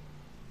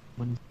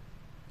 One.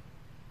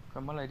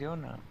 मलाई दियो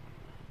न.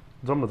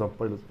 जाम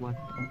पहिलो. What?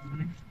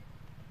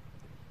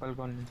 पल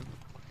कौन ले?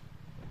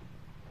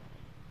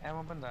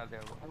 एमो पनि जाते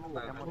हो.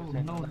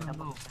 No.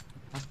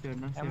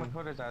 एमो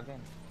थोरै जाते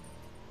हैं.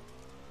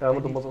 एमो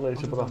त मसँग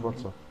 150 मात्र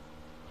छ.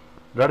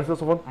 गाडी छ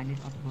soften? I need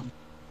auto gun.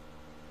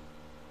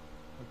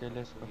 Okay,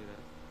 let's go.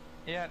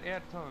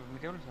 यार थो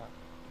मिटेबल छ.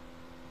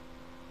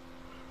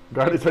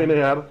 गाडी छैन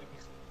यार.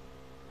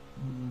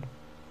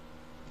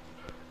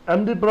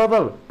 MD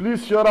brother,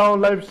 please share our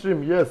live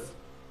stream. Yes.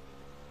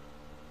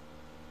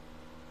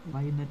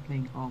 Why you not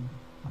playing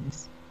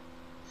honest?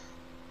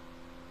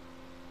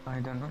 I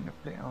don't want to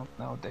play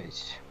nowadays.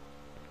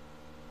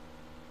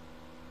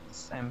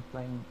 I'm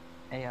playing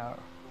AR.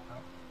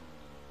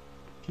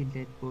 Kill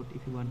that boat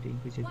if you want to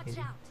increase your carry.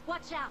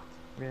 Watch out.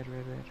 Where?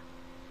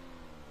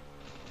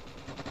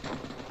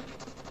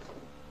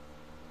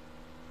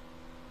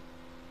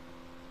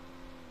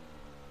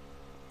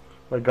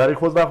 भाइ गाडी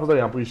खोज्दा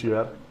यहाँ पुगिसक्यो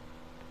यार.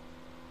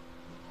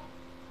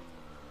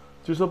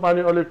 चिसो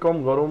पानी अलिक कम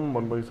गरौँ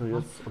भन्दै छ.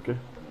 यस okay.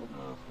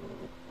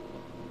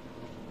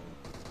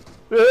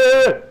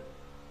 A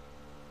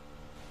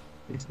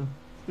Let's go.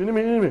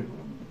 enemy.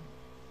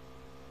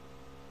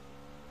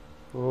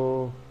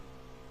 Oh.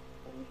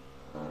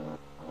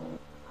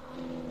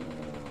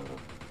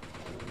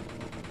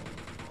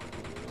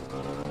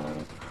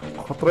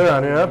 खत्रै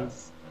हाने यार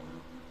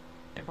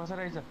ए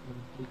कसरी आइछ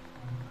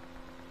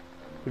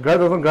गाडी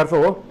दर्शन गाड्छ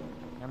हो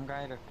हम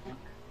गाएर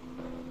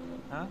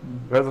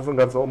गाडी दर्शन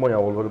गाड्छ हो म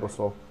यहाँ होल्ड गरि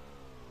बस्छु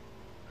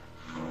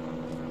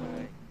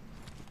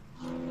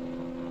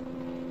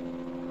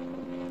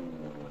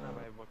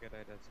भाइ बोकेर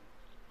आइरहेछ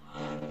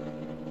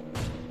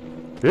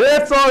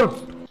हेड सर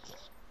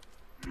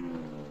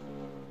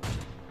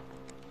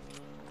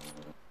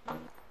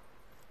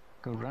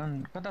रन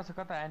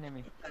कता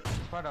एनिमी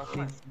स्क्वाड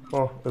हाउसमा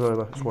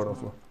यता स्क्वाड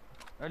हाउसमा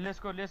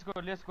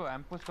लेट्स गो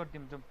हम पुश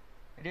गर्दिम जुम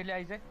रेली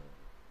आइज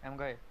हम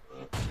गए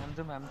हम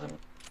जुम हैन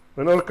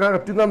कहाँ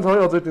तीनजना छ है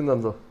अझै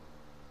तीनजना छ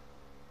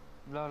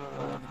ल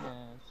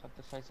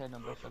सबै साइड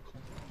नम्बर सक्छ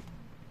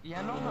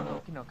यहाँ लौ न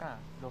किन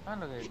कहाँ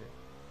लगायो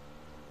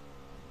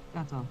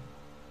कहाँ छ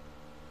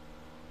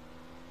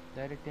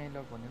डाइरेक्ट त्यही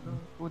लग भनेको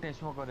उ त्यही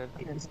स्मोक गरेर त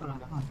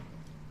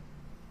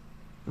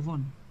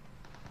phone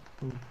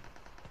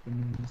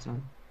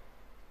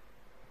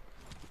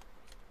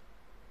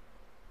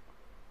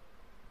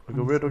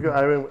Okay, wait, okay,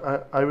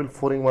 I will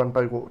foring one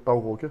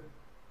Tauko, okay?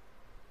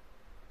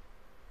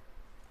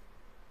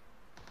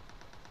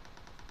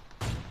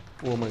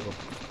 Oh my god.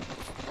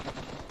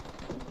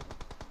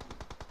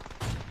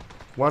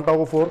 One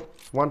Tauko 4,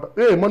 one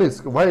hey Manish,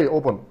 why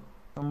open?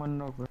 Someone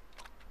knock.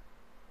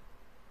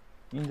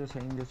 Injo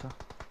cha.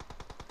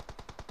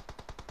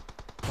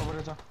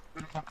 Cover cha.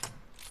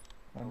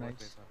 Oh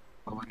nice.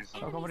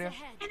 Cover ya.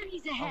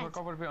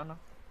 Cover pay आना.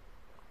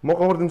 म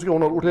cover दिन्छु कि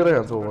उनीहरु उठेरै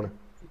हान्छ हो भने.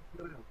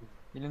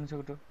 Healing छ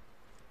उठो.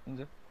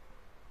 हुन्छ.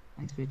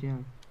 Nice video.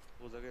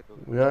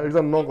 यहाँ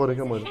एकदम न गरे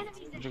के मैले.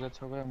 जग्गा छ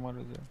गए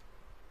मरे जो.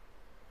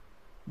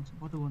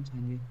 What one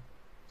छैन नि.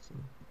 So.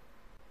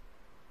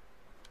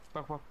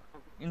 Pak.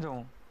 Injo.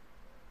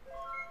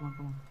 Come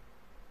on.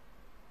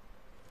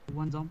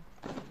 One jump.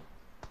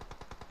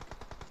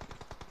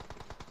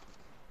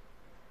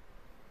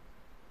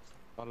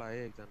 तल आए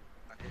एकजना.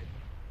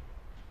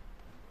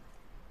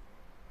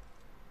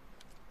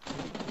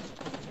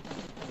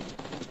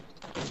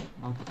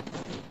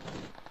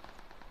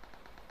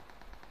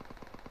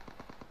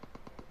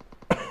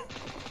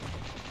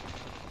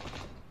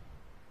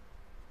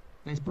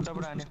 Guys, push.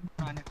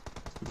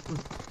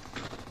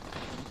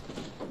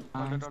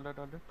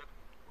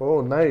 Oh,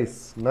 nice.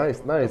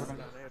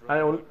 I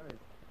only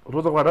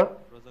Rozakबाट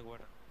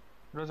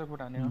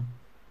हाने हो.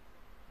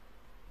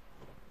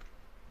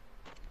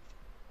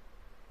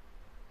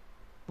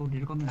 Oh,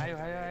 they're coming.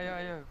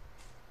 आयो.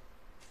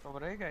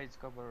 Cover है guys,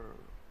 cover.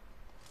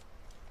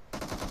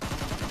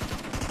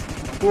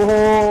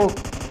 Oh,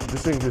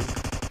 this.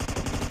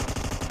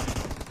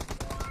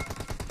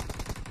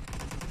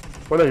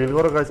 पहिला हिल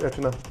गर गाइस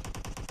एकछिन.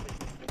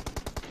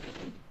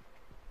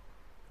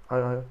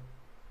 आयो.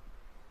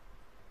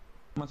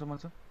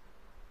 मच.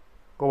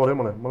 कभर है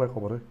मलाई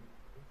कभर है.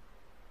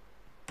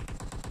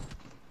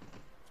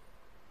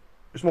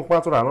 स्मोक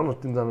 5 वटा हाल्नु न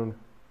तीनजना नि.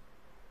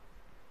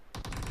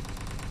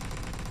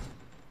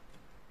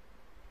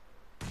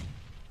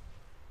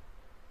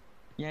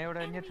 यहाँ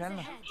एउटा नेट फाल न.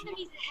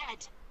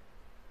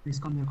 Please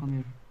come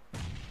here.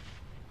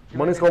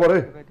 Manish cover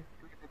है.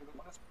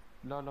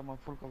 ल म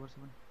फुल कभर छु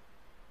पनि.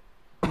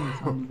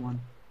 Only one.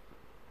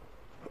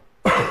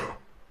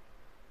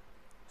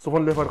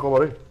 Soften left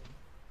cover है.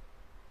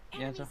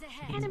 यहाँ छ.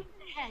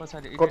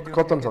 पछाडी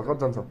कतन छ.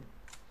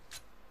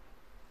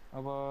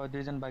 अब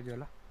दुईजना बाँकी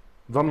होला.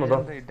 जम्न त.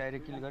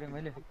 डाइरेक्ट किल गरे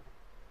मैले.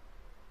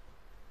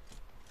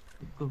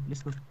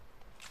 Let's go.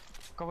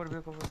 कभर.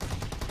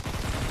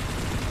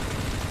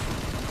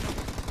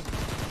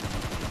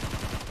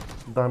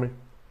 दामी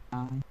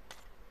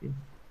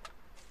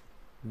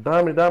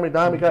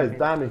guys,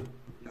 दामी.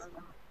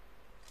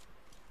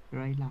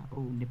 Right la.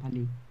 Oh,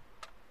 Nepali.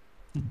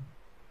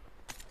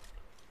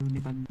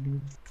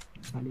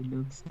 Nepali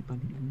looks.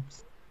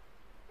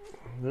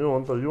 यो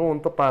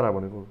अन्त पारा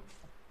भनेको.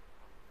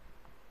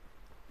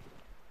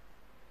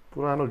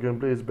 पुरानो game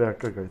play is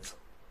back guys.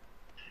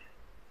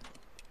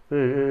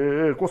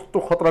 ए कस्तो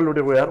खतरा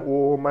लुटेको यार.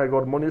 ओ माय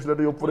गॉड मनीषले त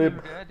यो पुरै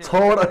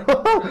 6वटा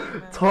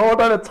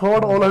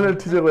अनलाइन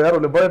ठिजेको यार.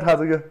 उसले बडे थाहा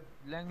छ के.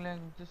 ल्याङ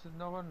त्यसो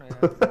नगर्नु यार.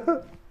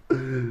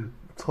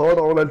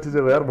 6वटा अनलाइन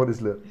ठिजेको यार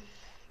मनीषले.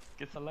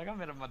 के सल्लाह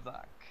मेरो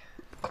मजाक.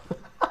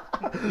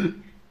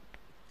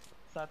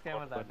 साथ क्या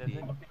मजाक देछ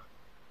नि.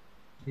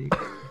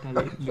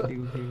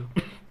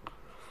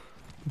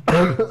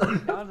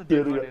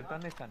 डेढ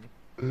तन्नै छ नि.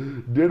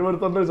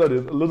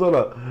 लु ल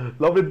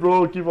love it bro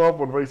keep up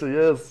भन्नुभएको छ.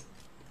 यस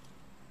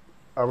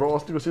हाम्रो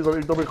अस्तिको सिजन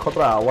एकदमै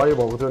खतरा हावाई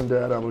भएको थियो नि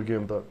यार. हाम्रो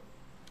गेम त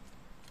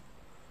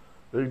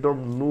एकदम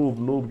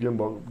नूब गेम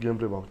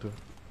प्ले भएको थियो.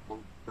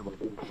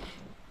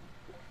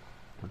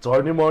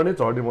 झर्नी मर्ने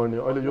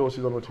अहिले यो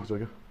सिजनमा ठिक छ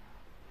क्या.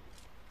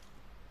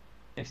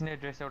 एकछिन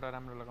ड्रेस एउटा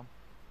राम्रो लगाम.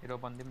 हिरो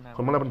बन्दिम न.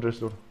 मलाई पनि ड्रेस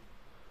एउटा.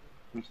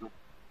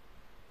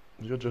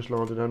 यो ड्रेस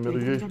लगाउँदैन मेरो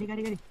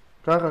यही.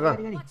 कहाँ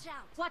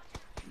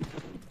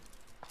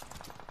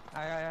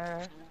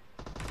आय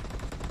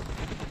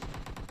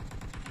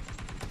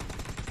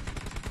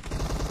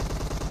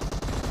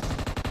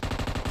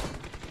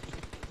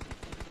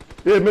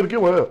ए मेरो के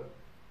भयो.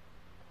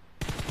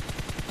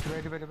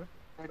 Ready.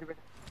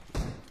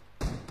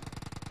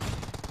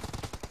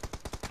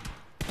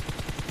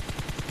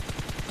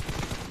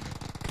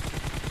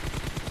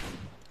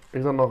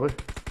 एकजना नक है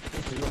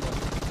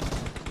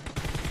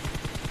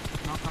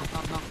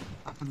Knock.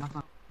 After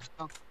knock.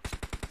 Stop.